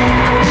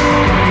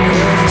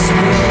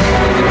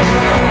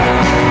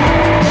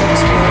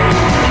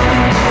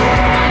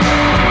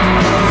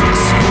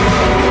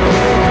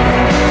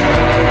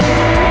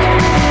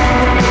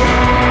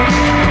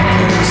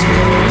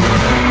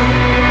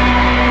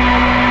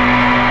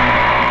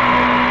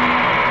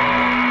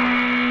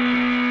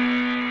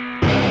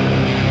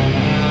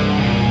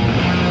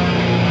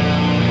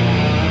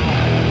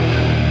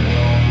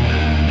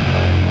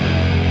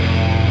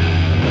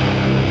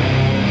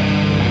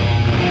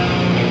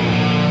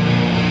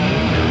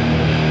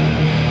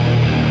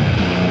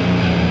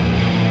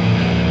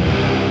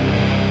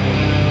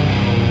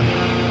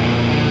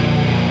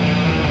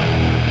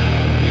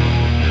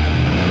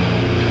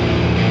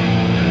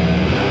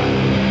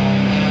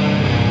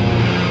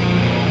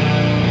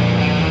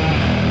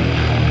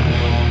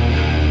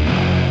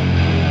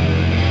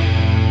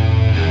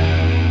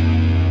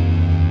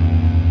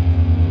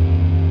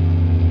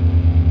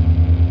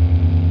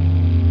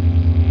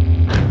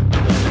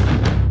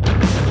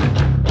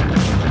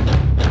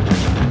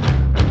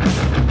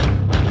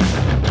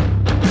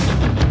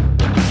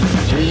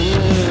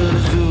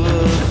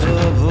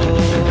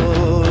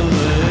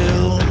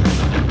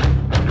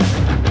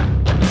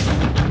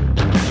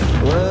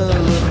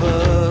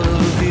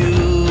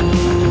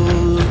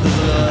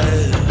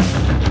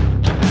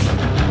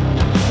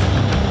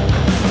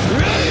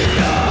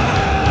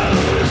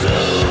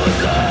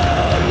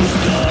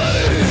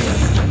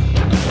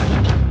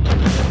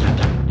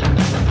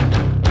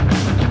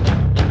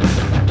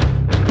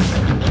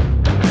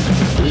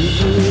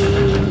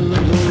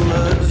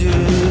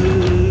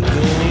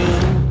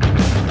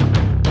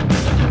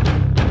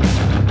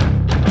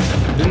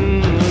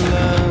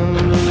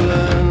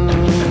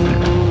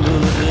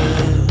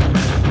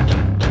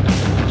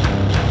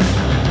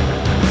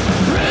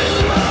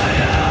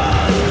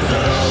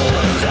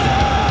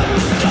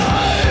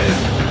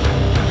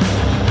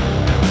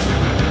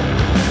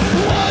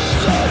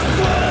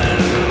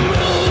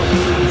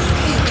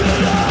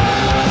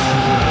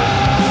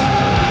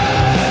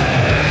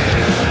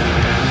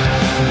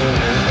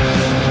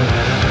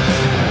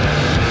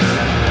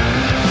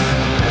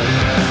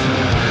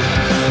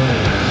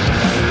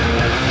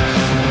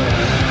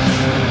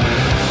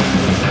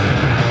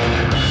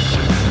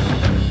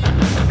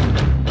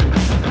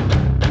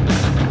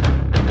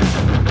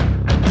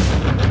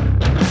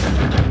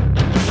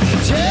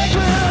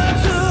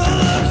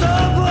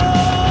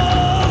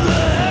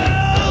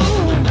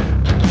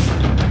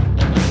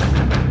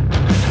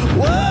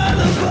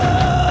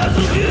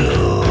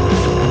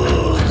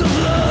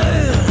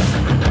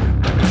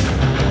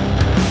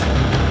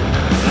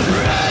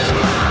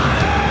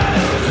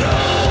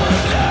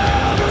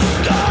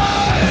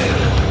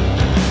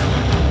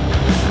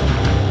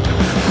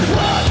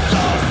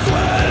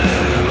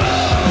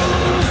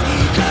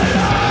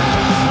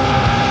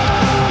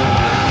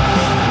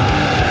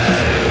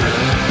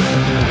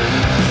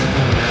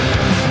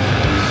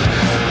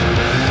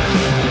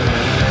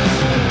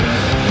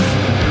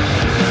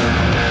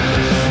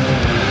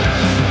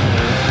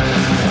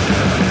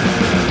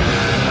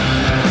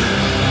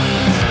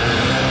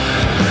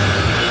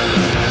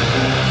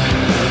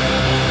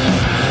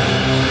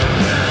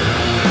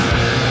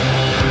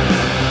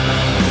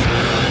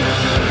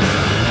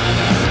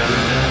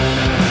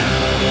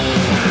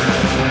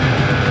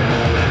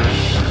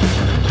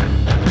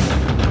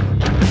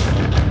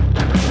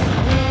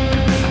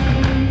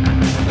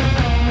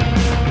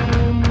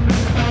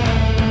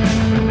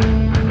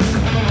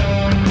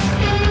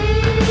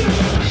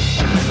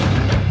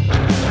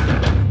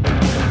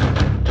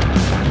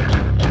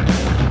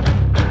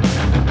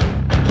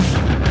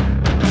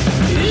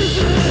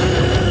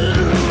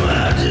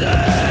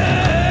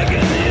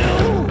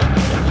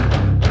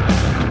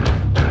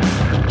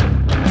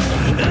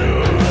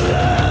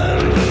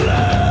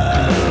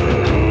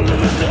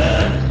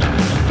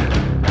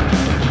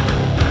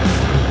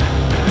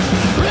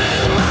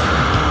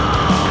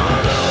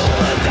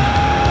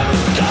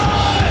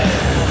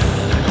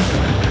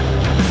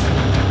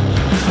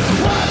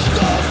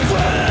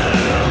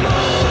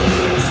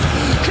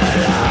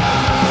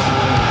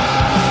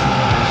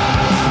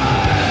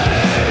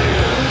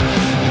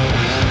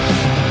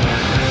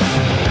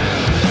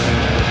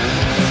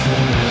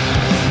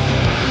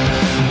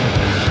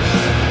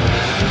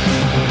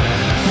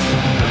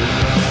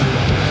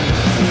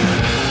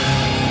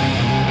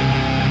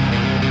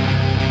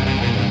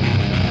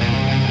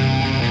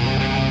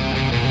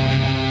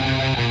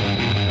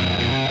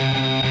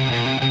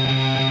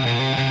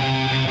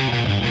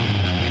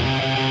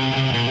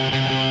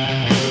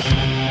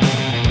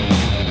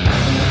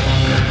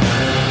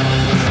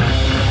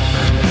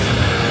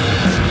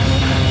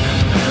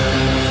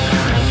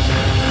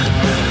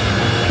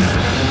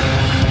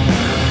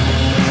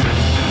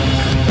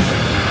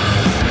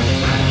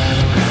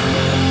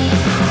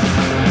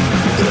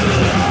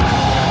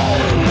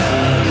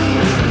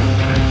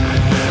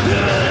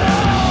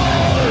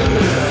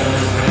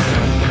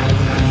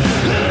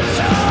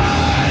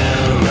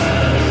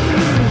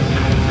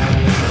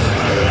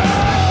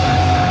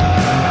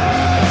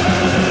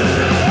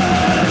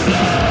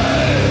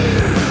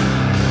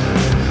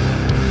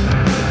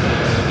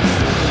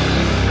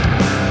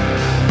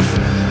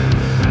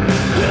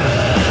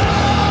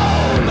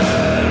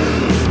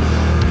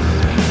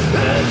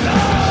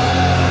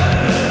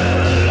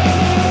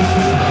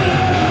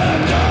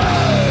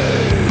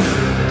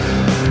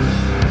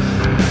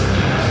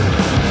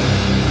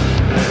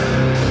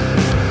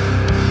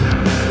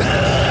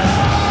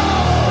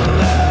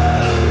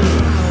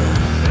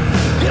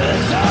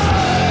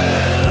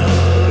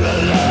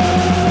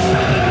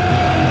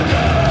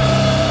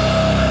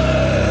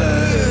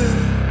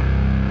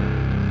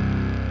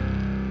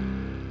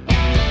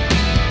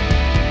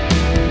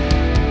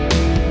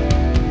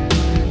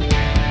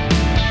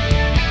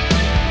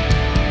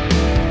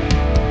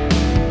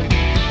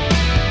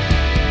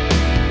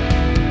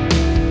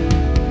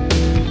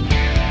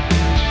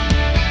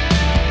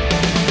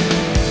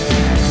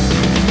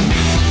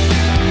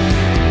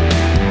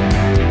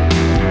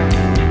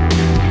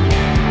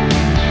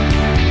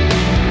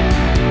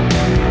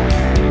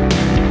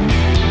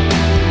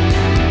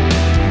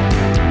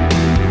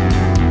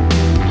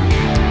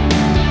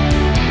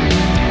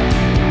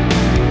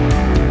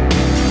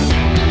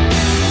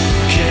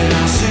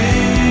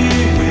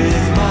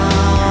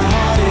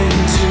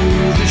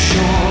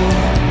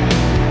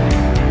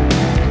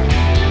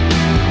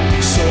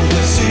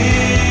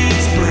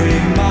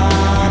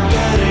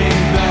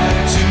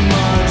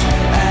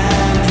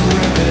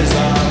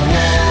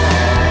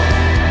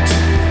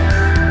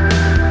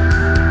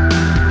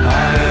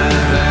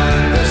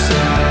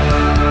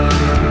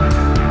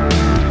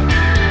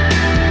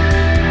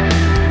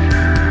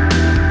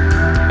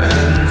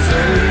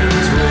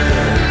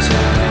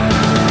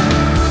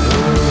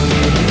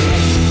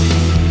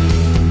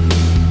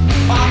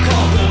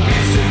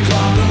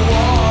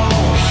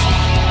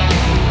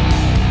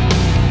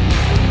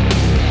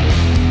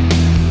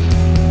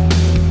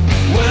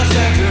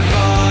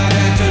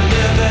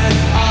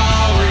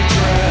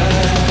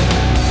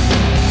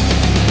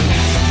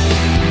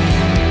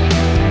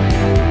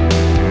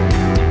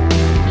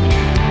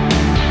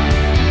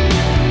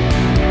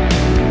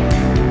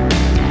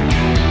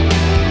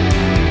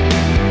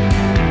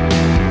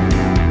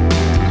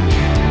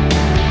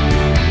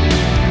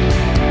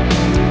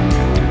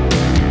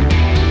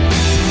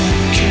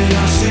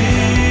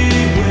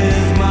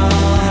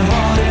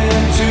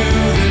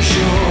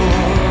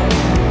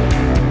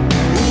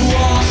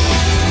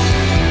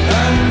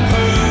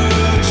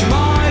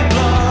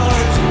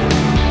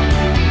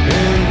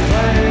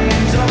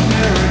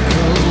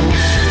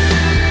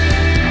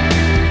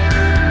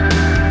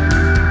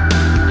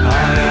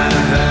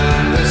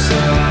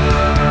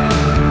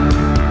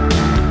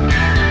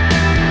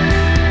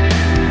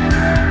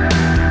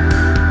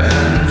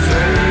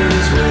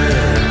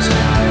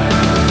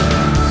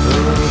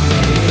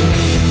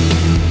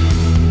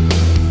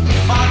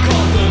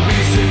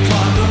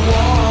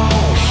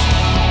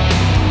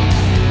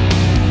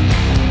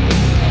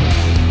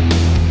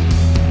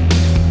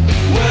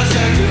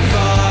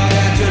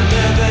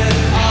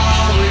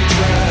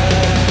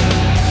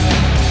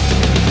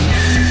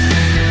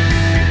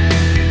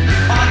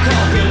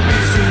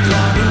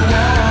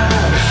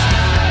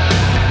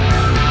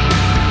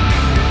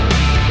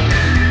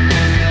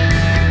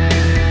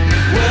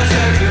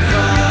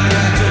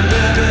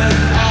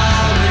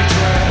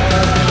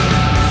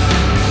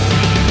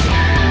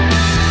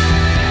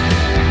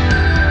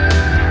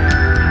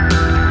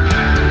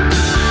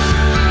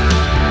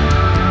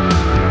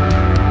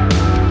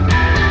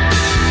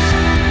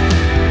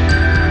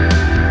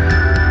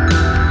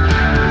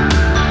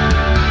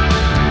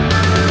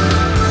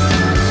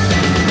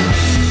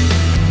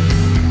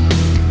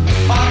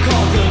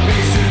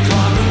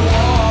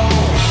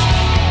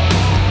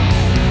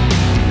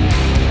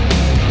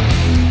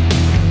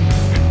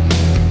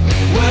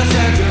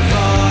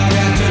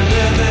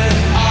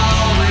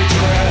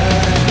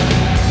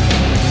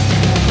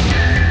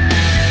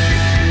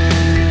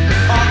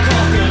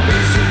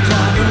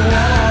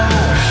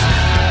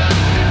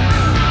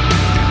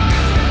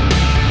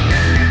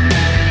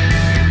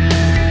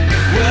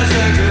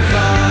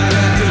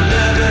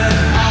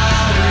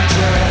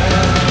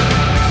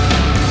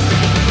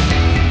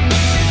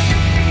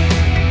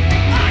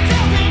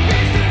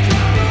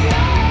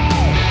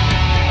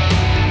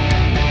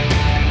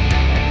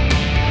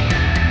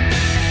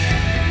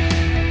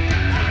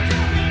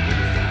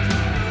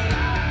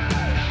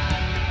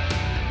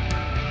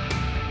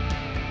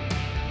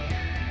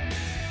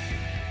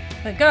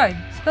 Go.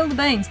 Spill the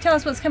beans. Tell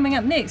us what's coming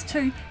up next.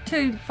 Two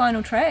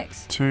final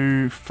tracks.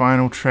 2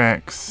 final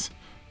tracks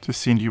to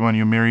send you on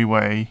your merry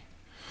way.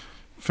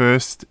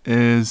 First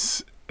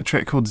is a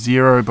track called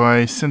Zero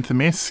by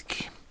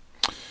Synthomesk.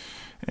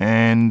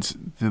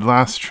 And the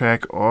last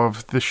track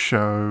of the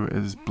show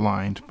is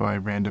Blind by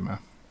Randomer,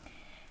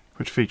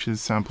 which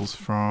features samples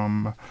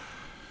from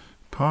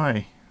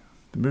Pi,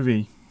 the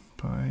movie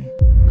Pi.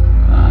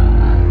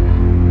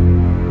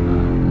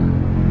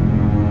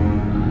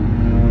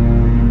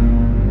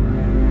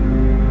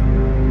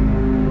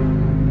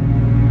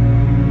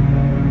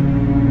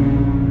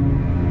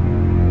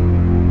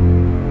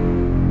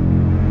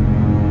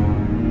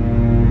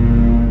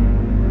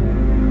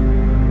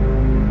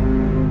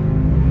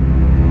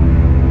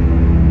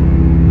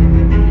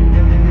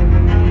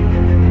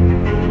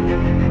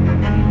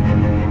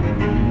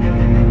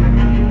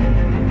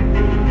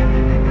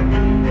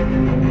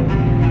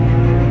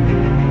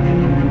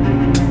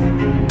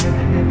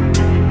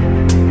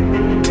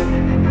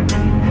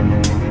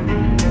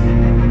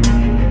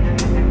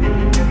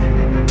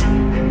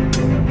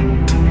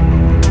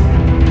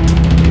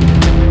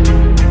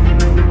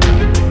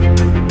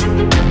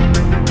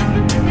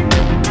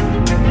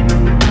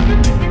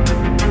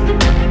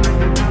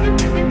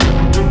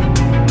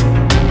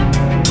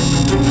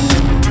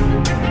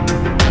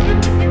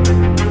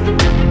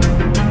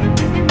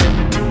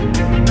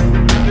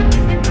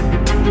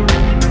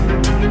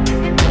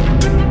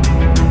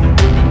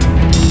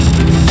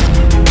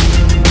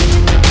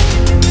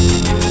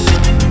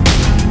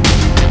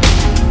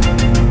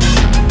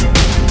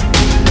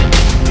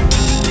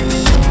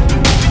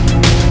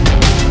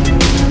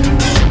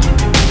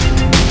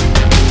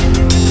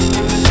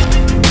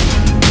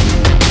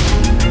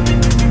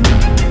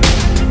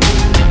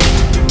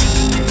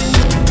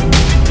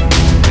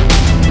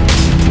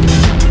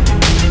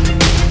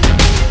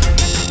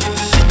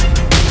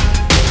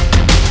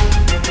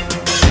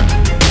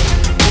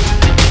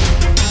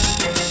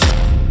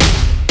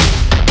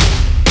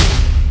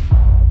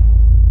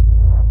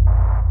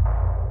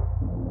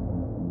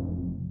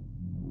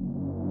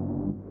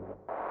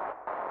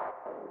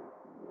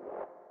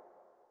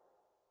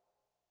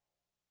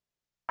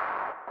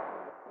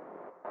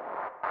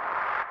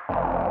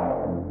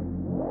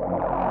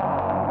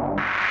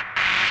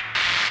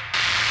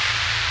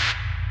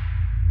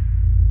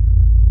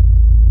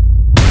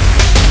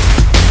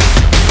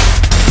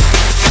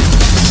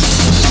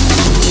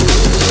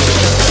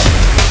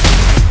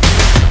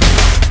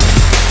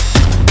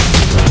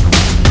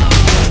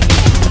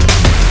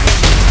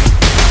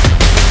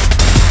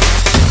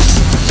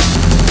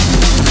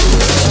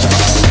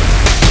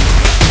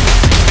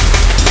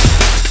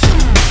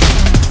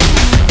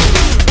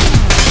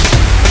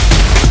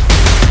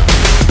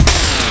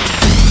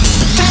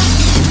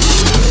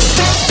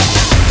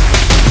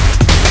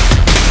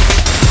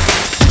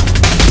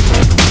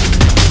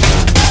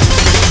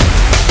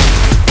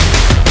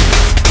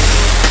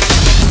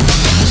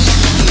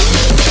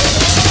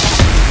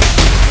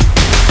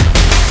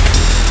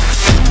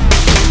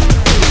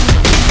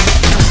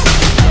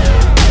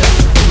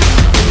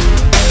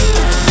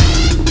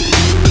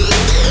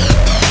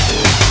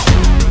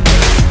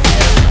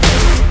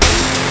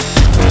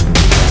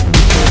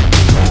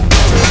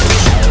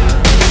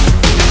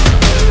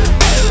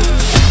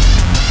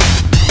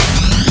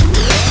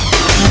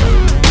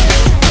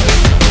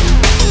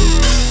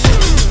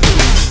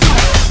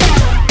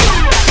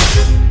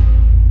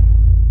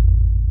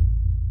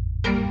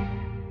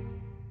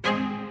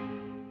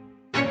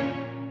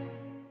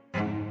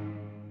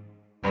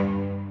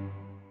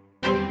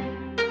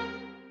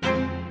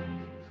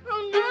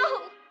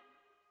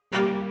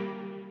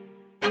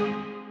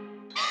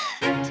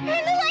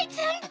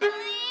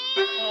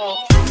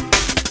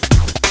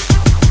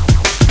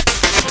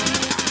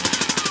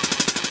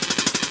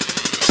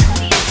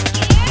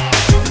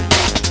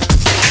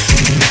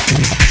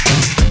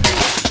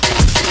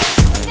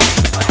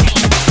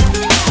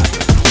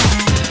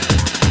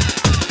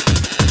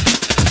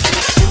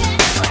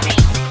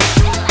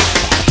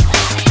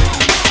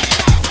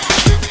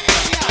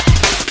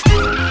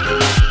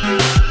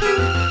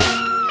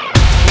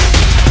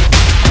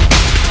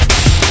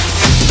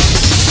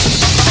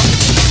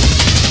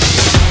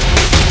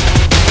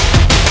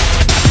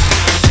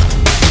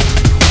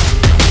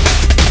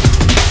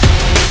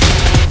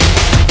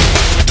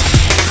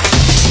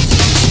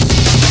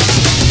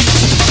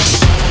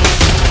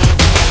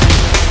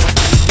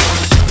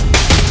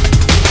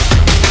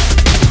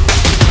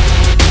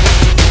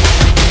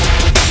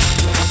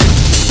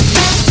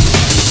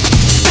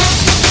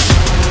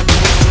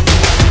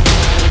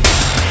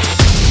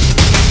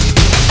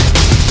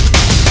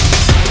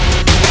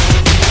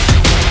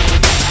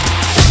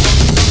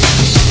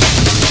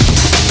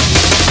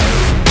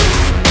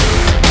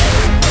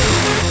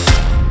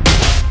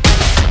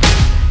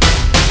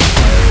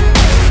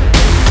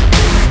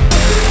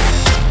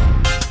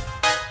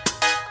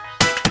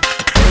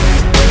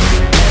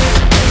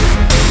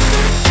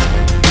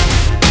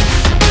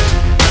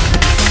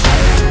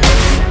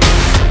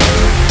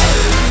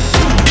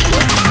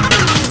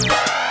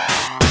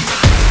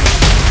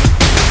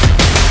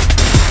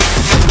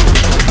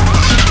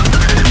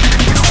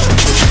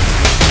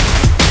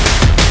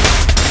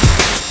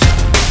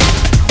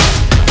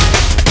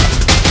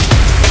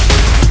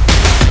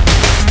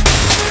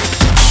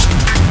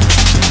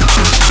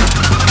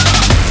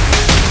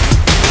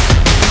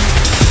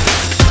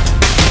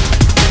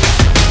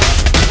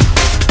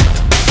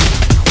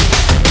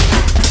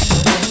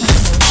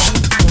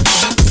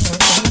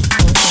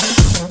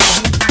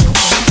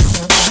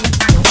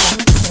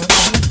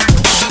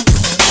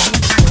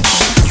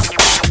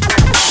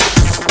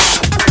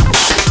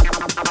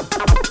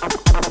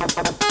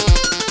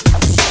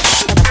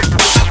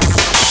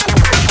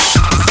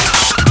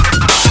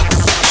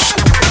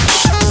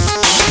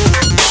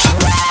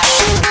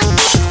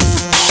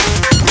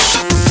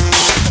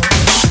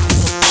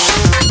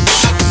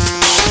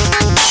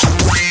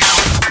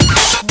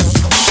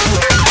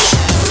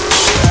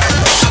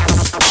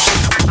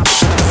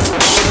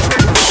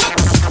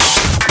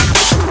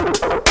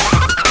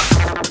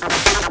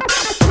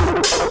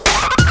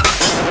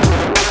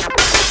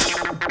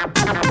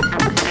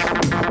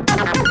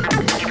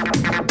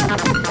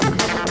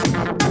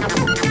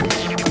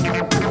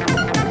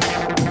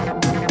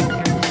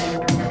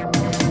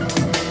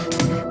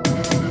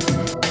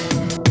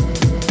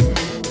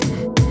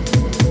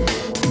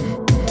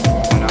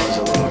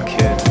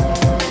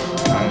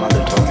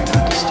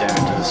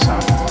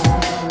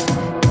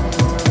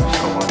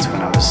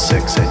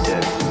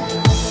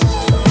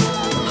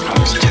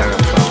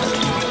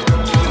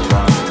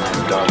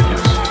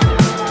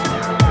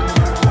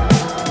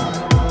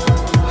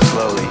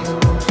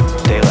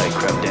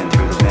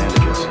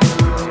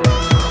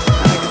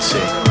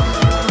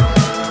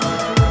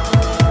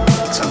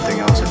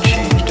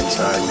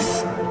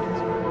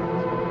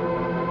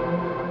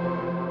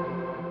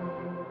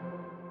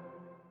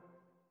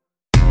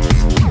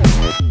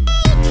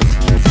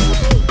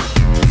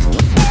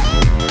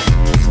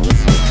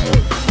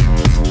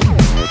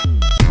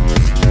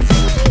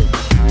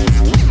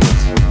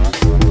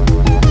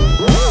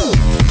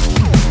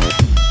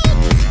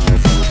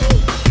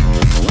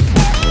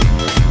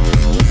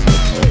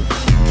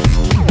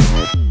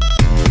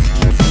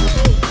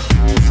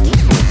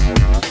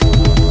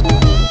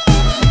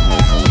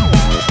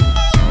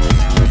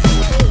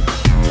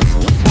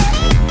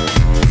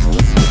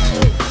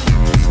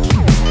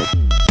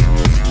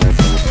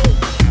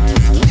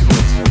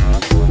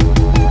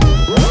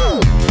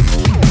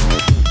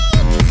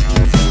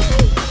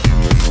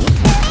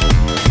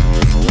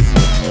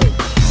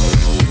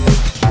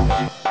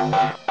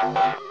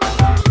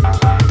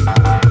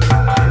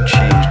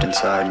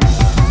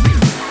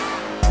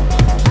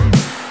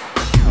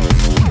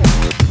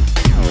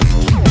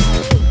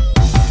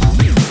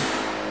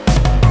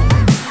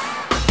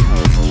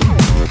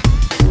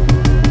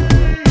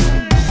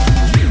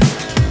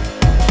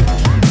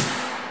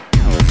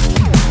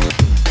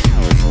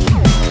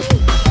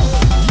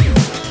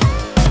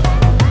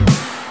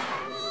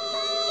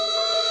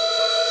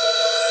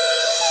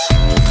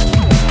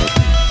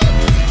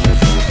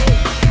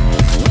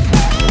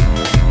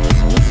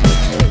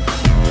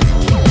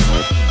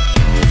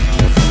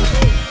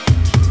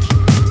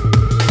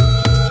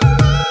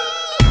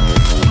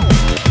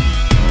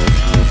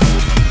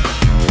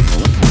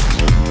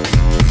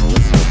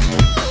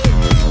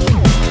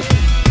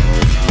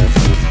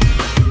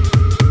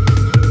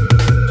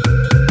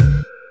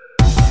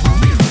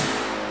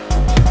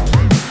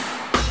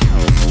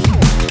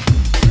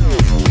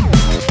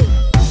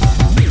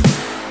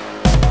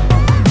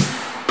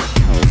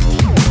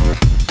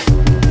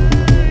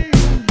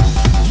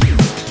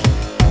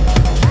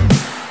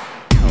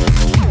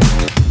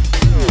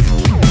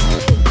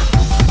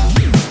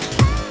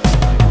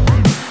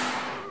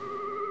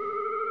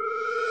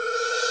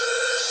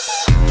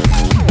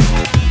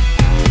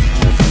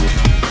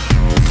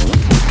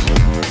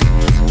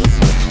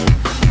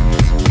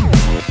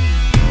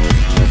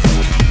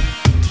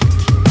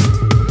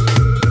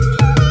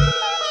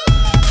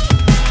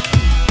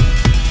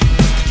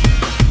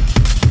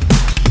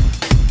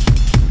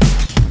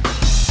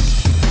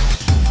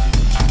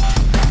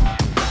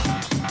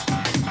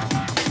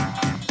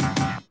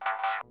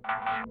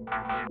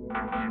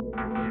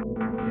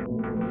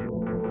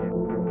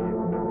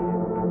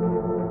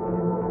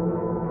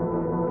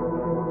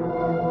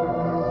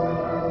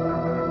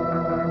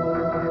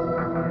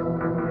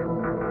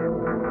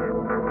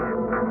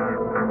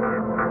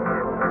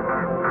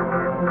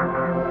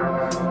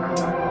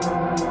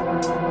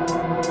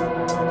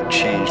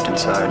 changed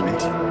inside me.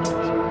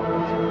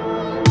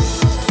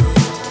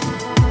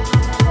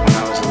 When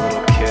I was a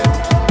little kid,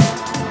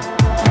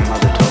 my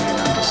mother told me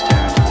not to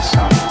stare into the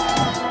sun.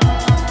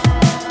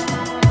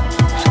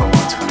 So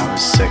once when I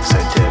was 6, I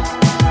did.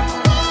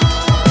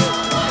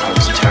 I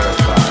was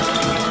terrified,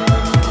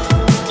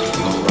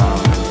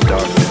 alone in the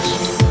darkness.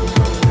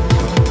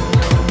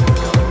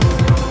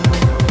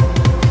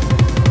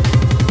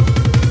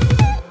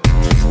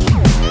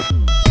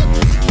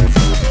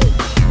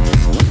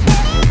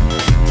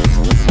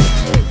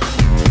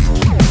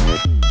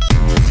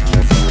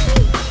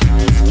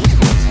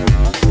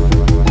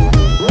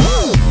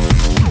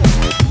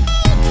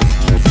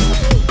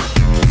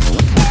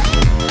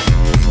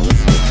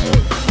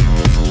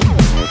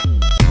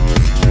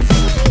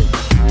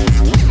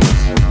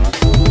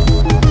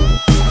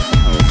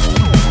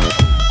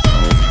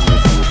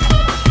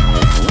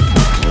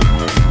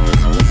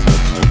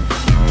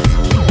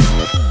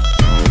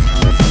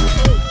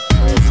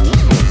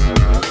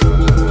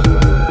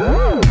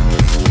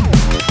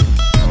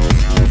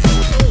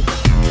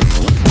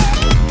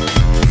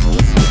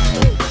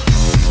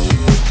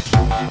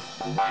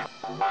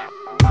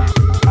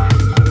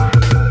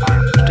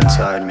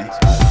 Inside me.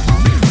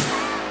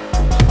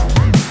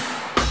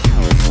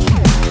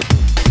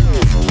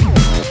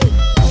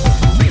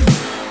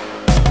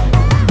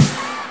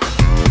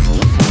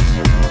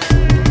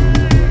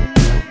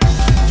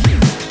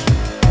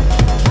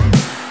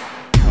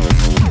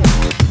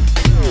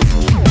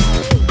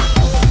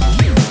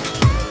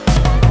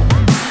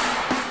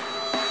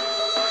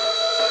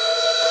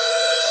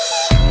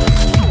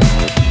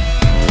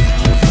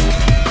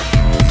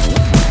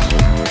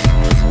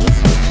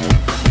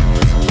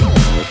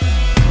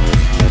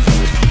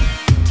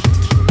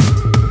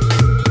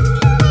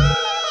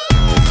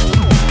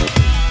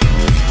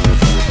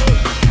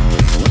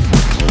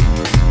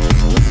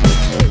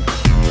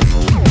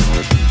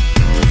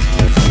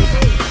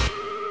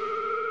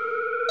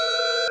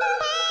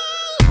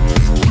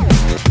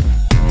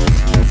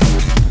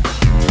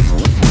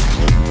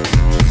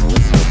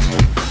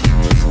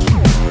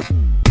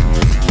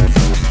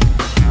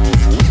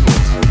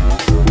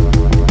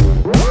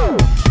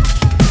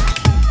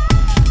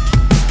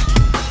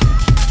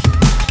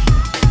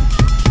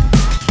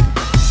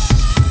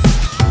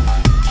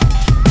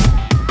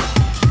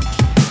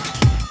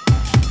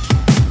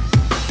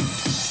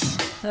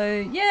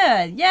 So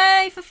yeah,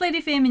 yay for Fleet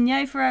FM and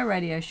yay for our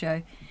radio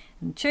show.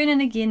 And tune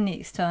in again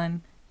next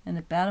time in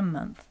about a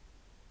month.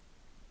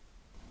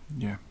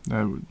 Yeah.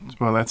 No,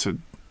 well, that's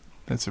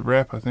a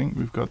wrap. I think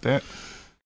we've got that.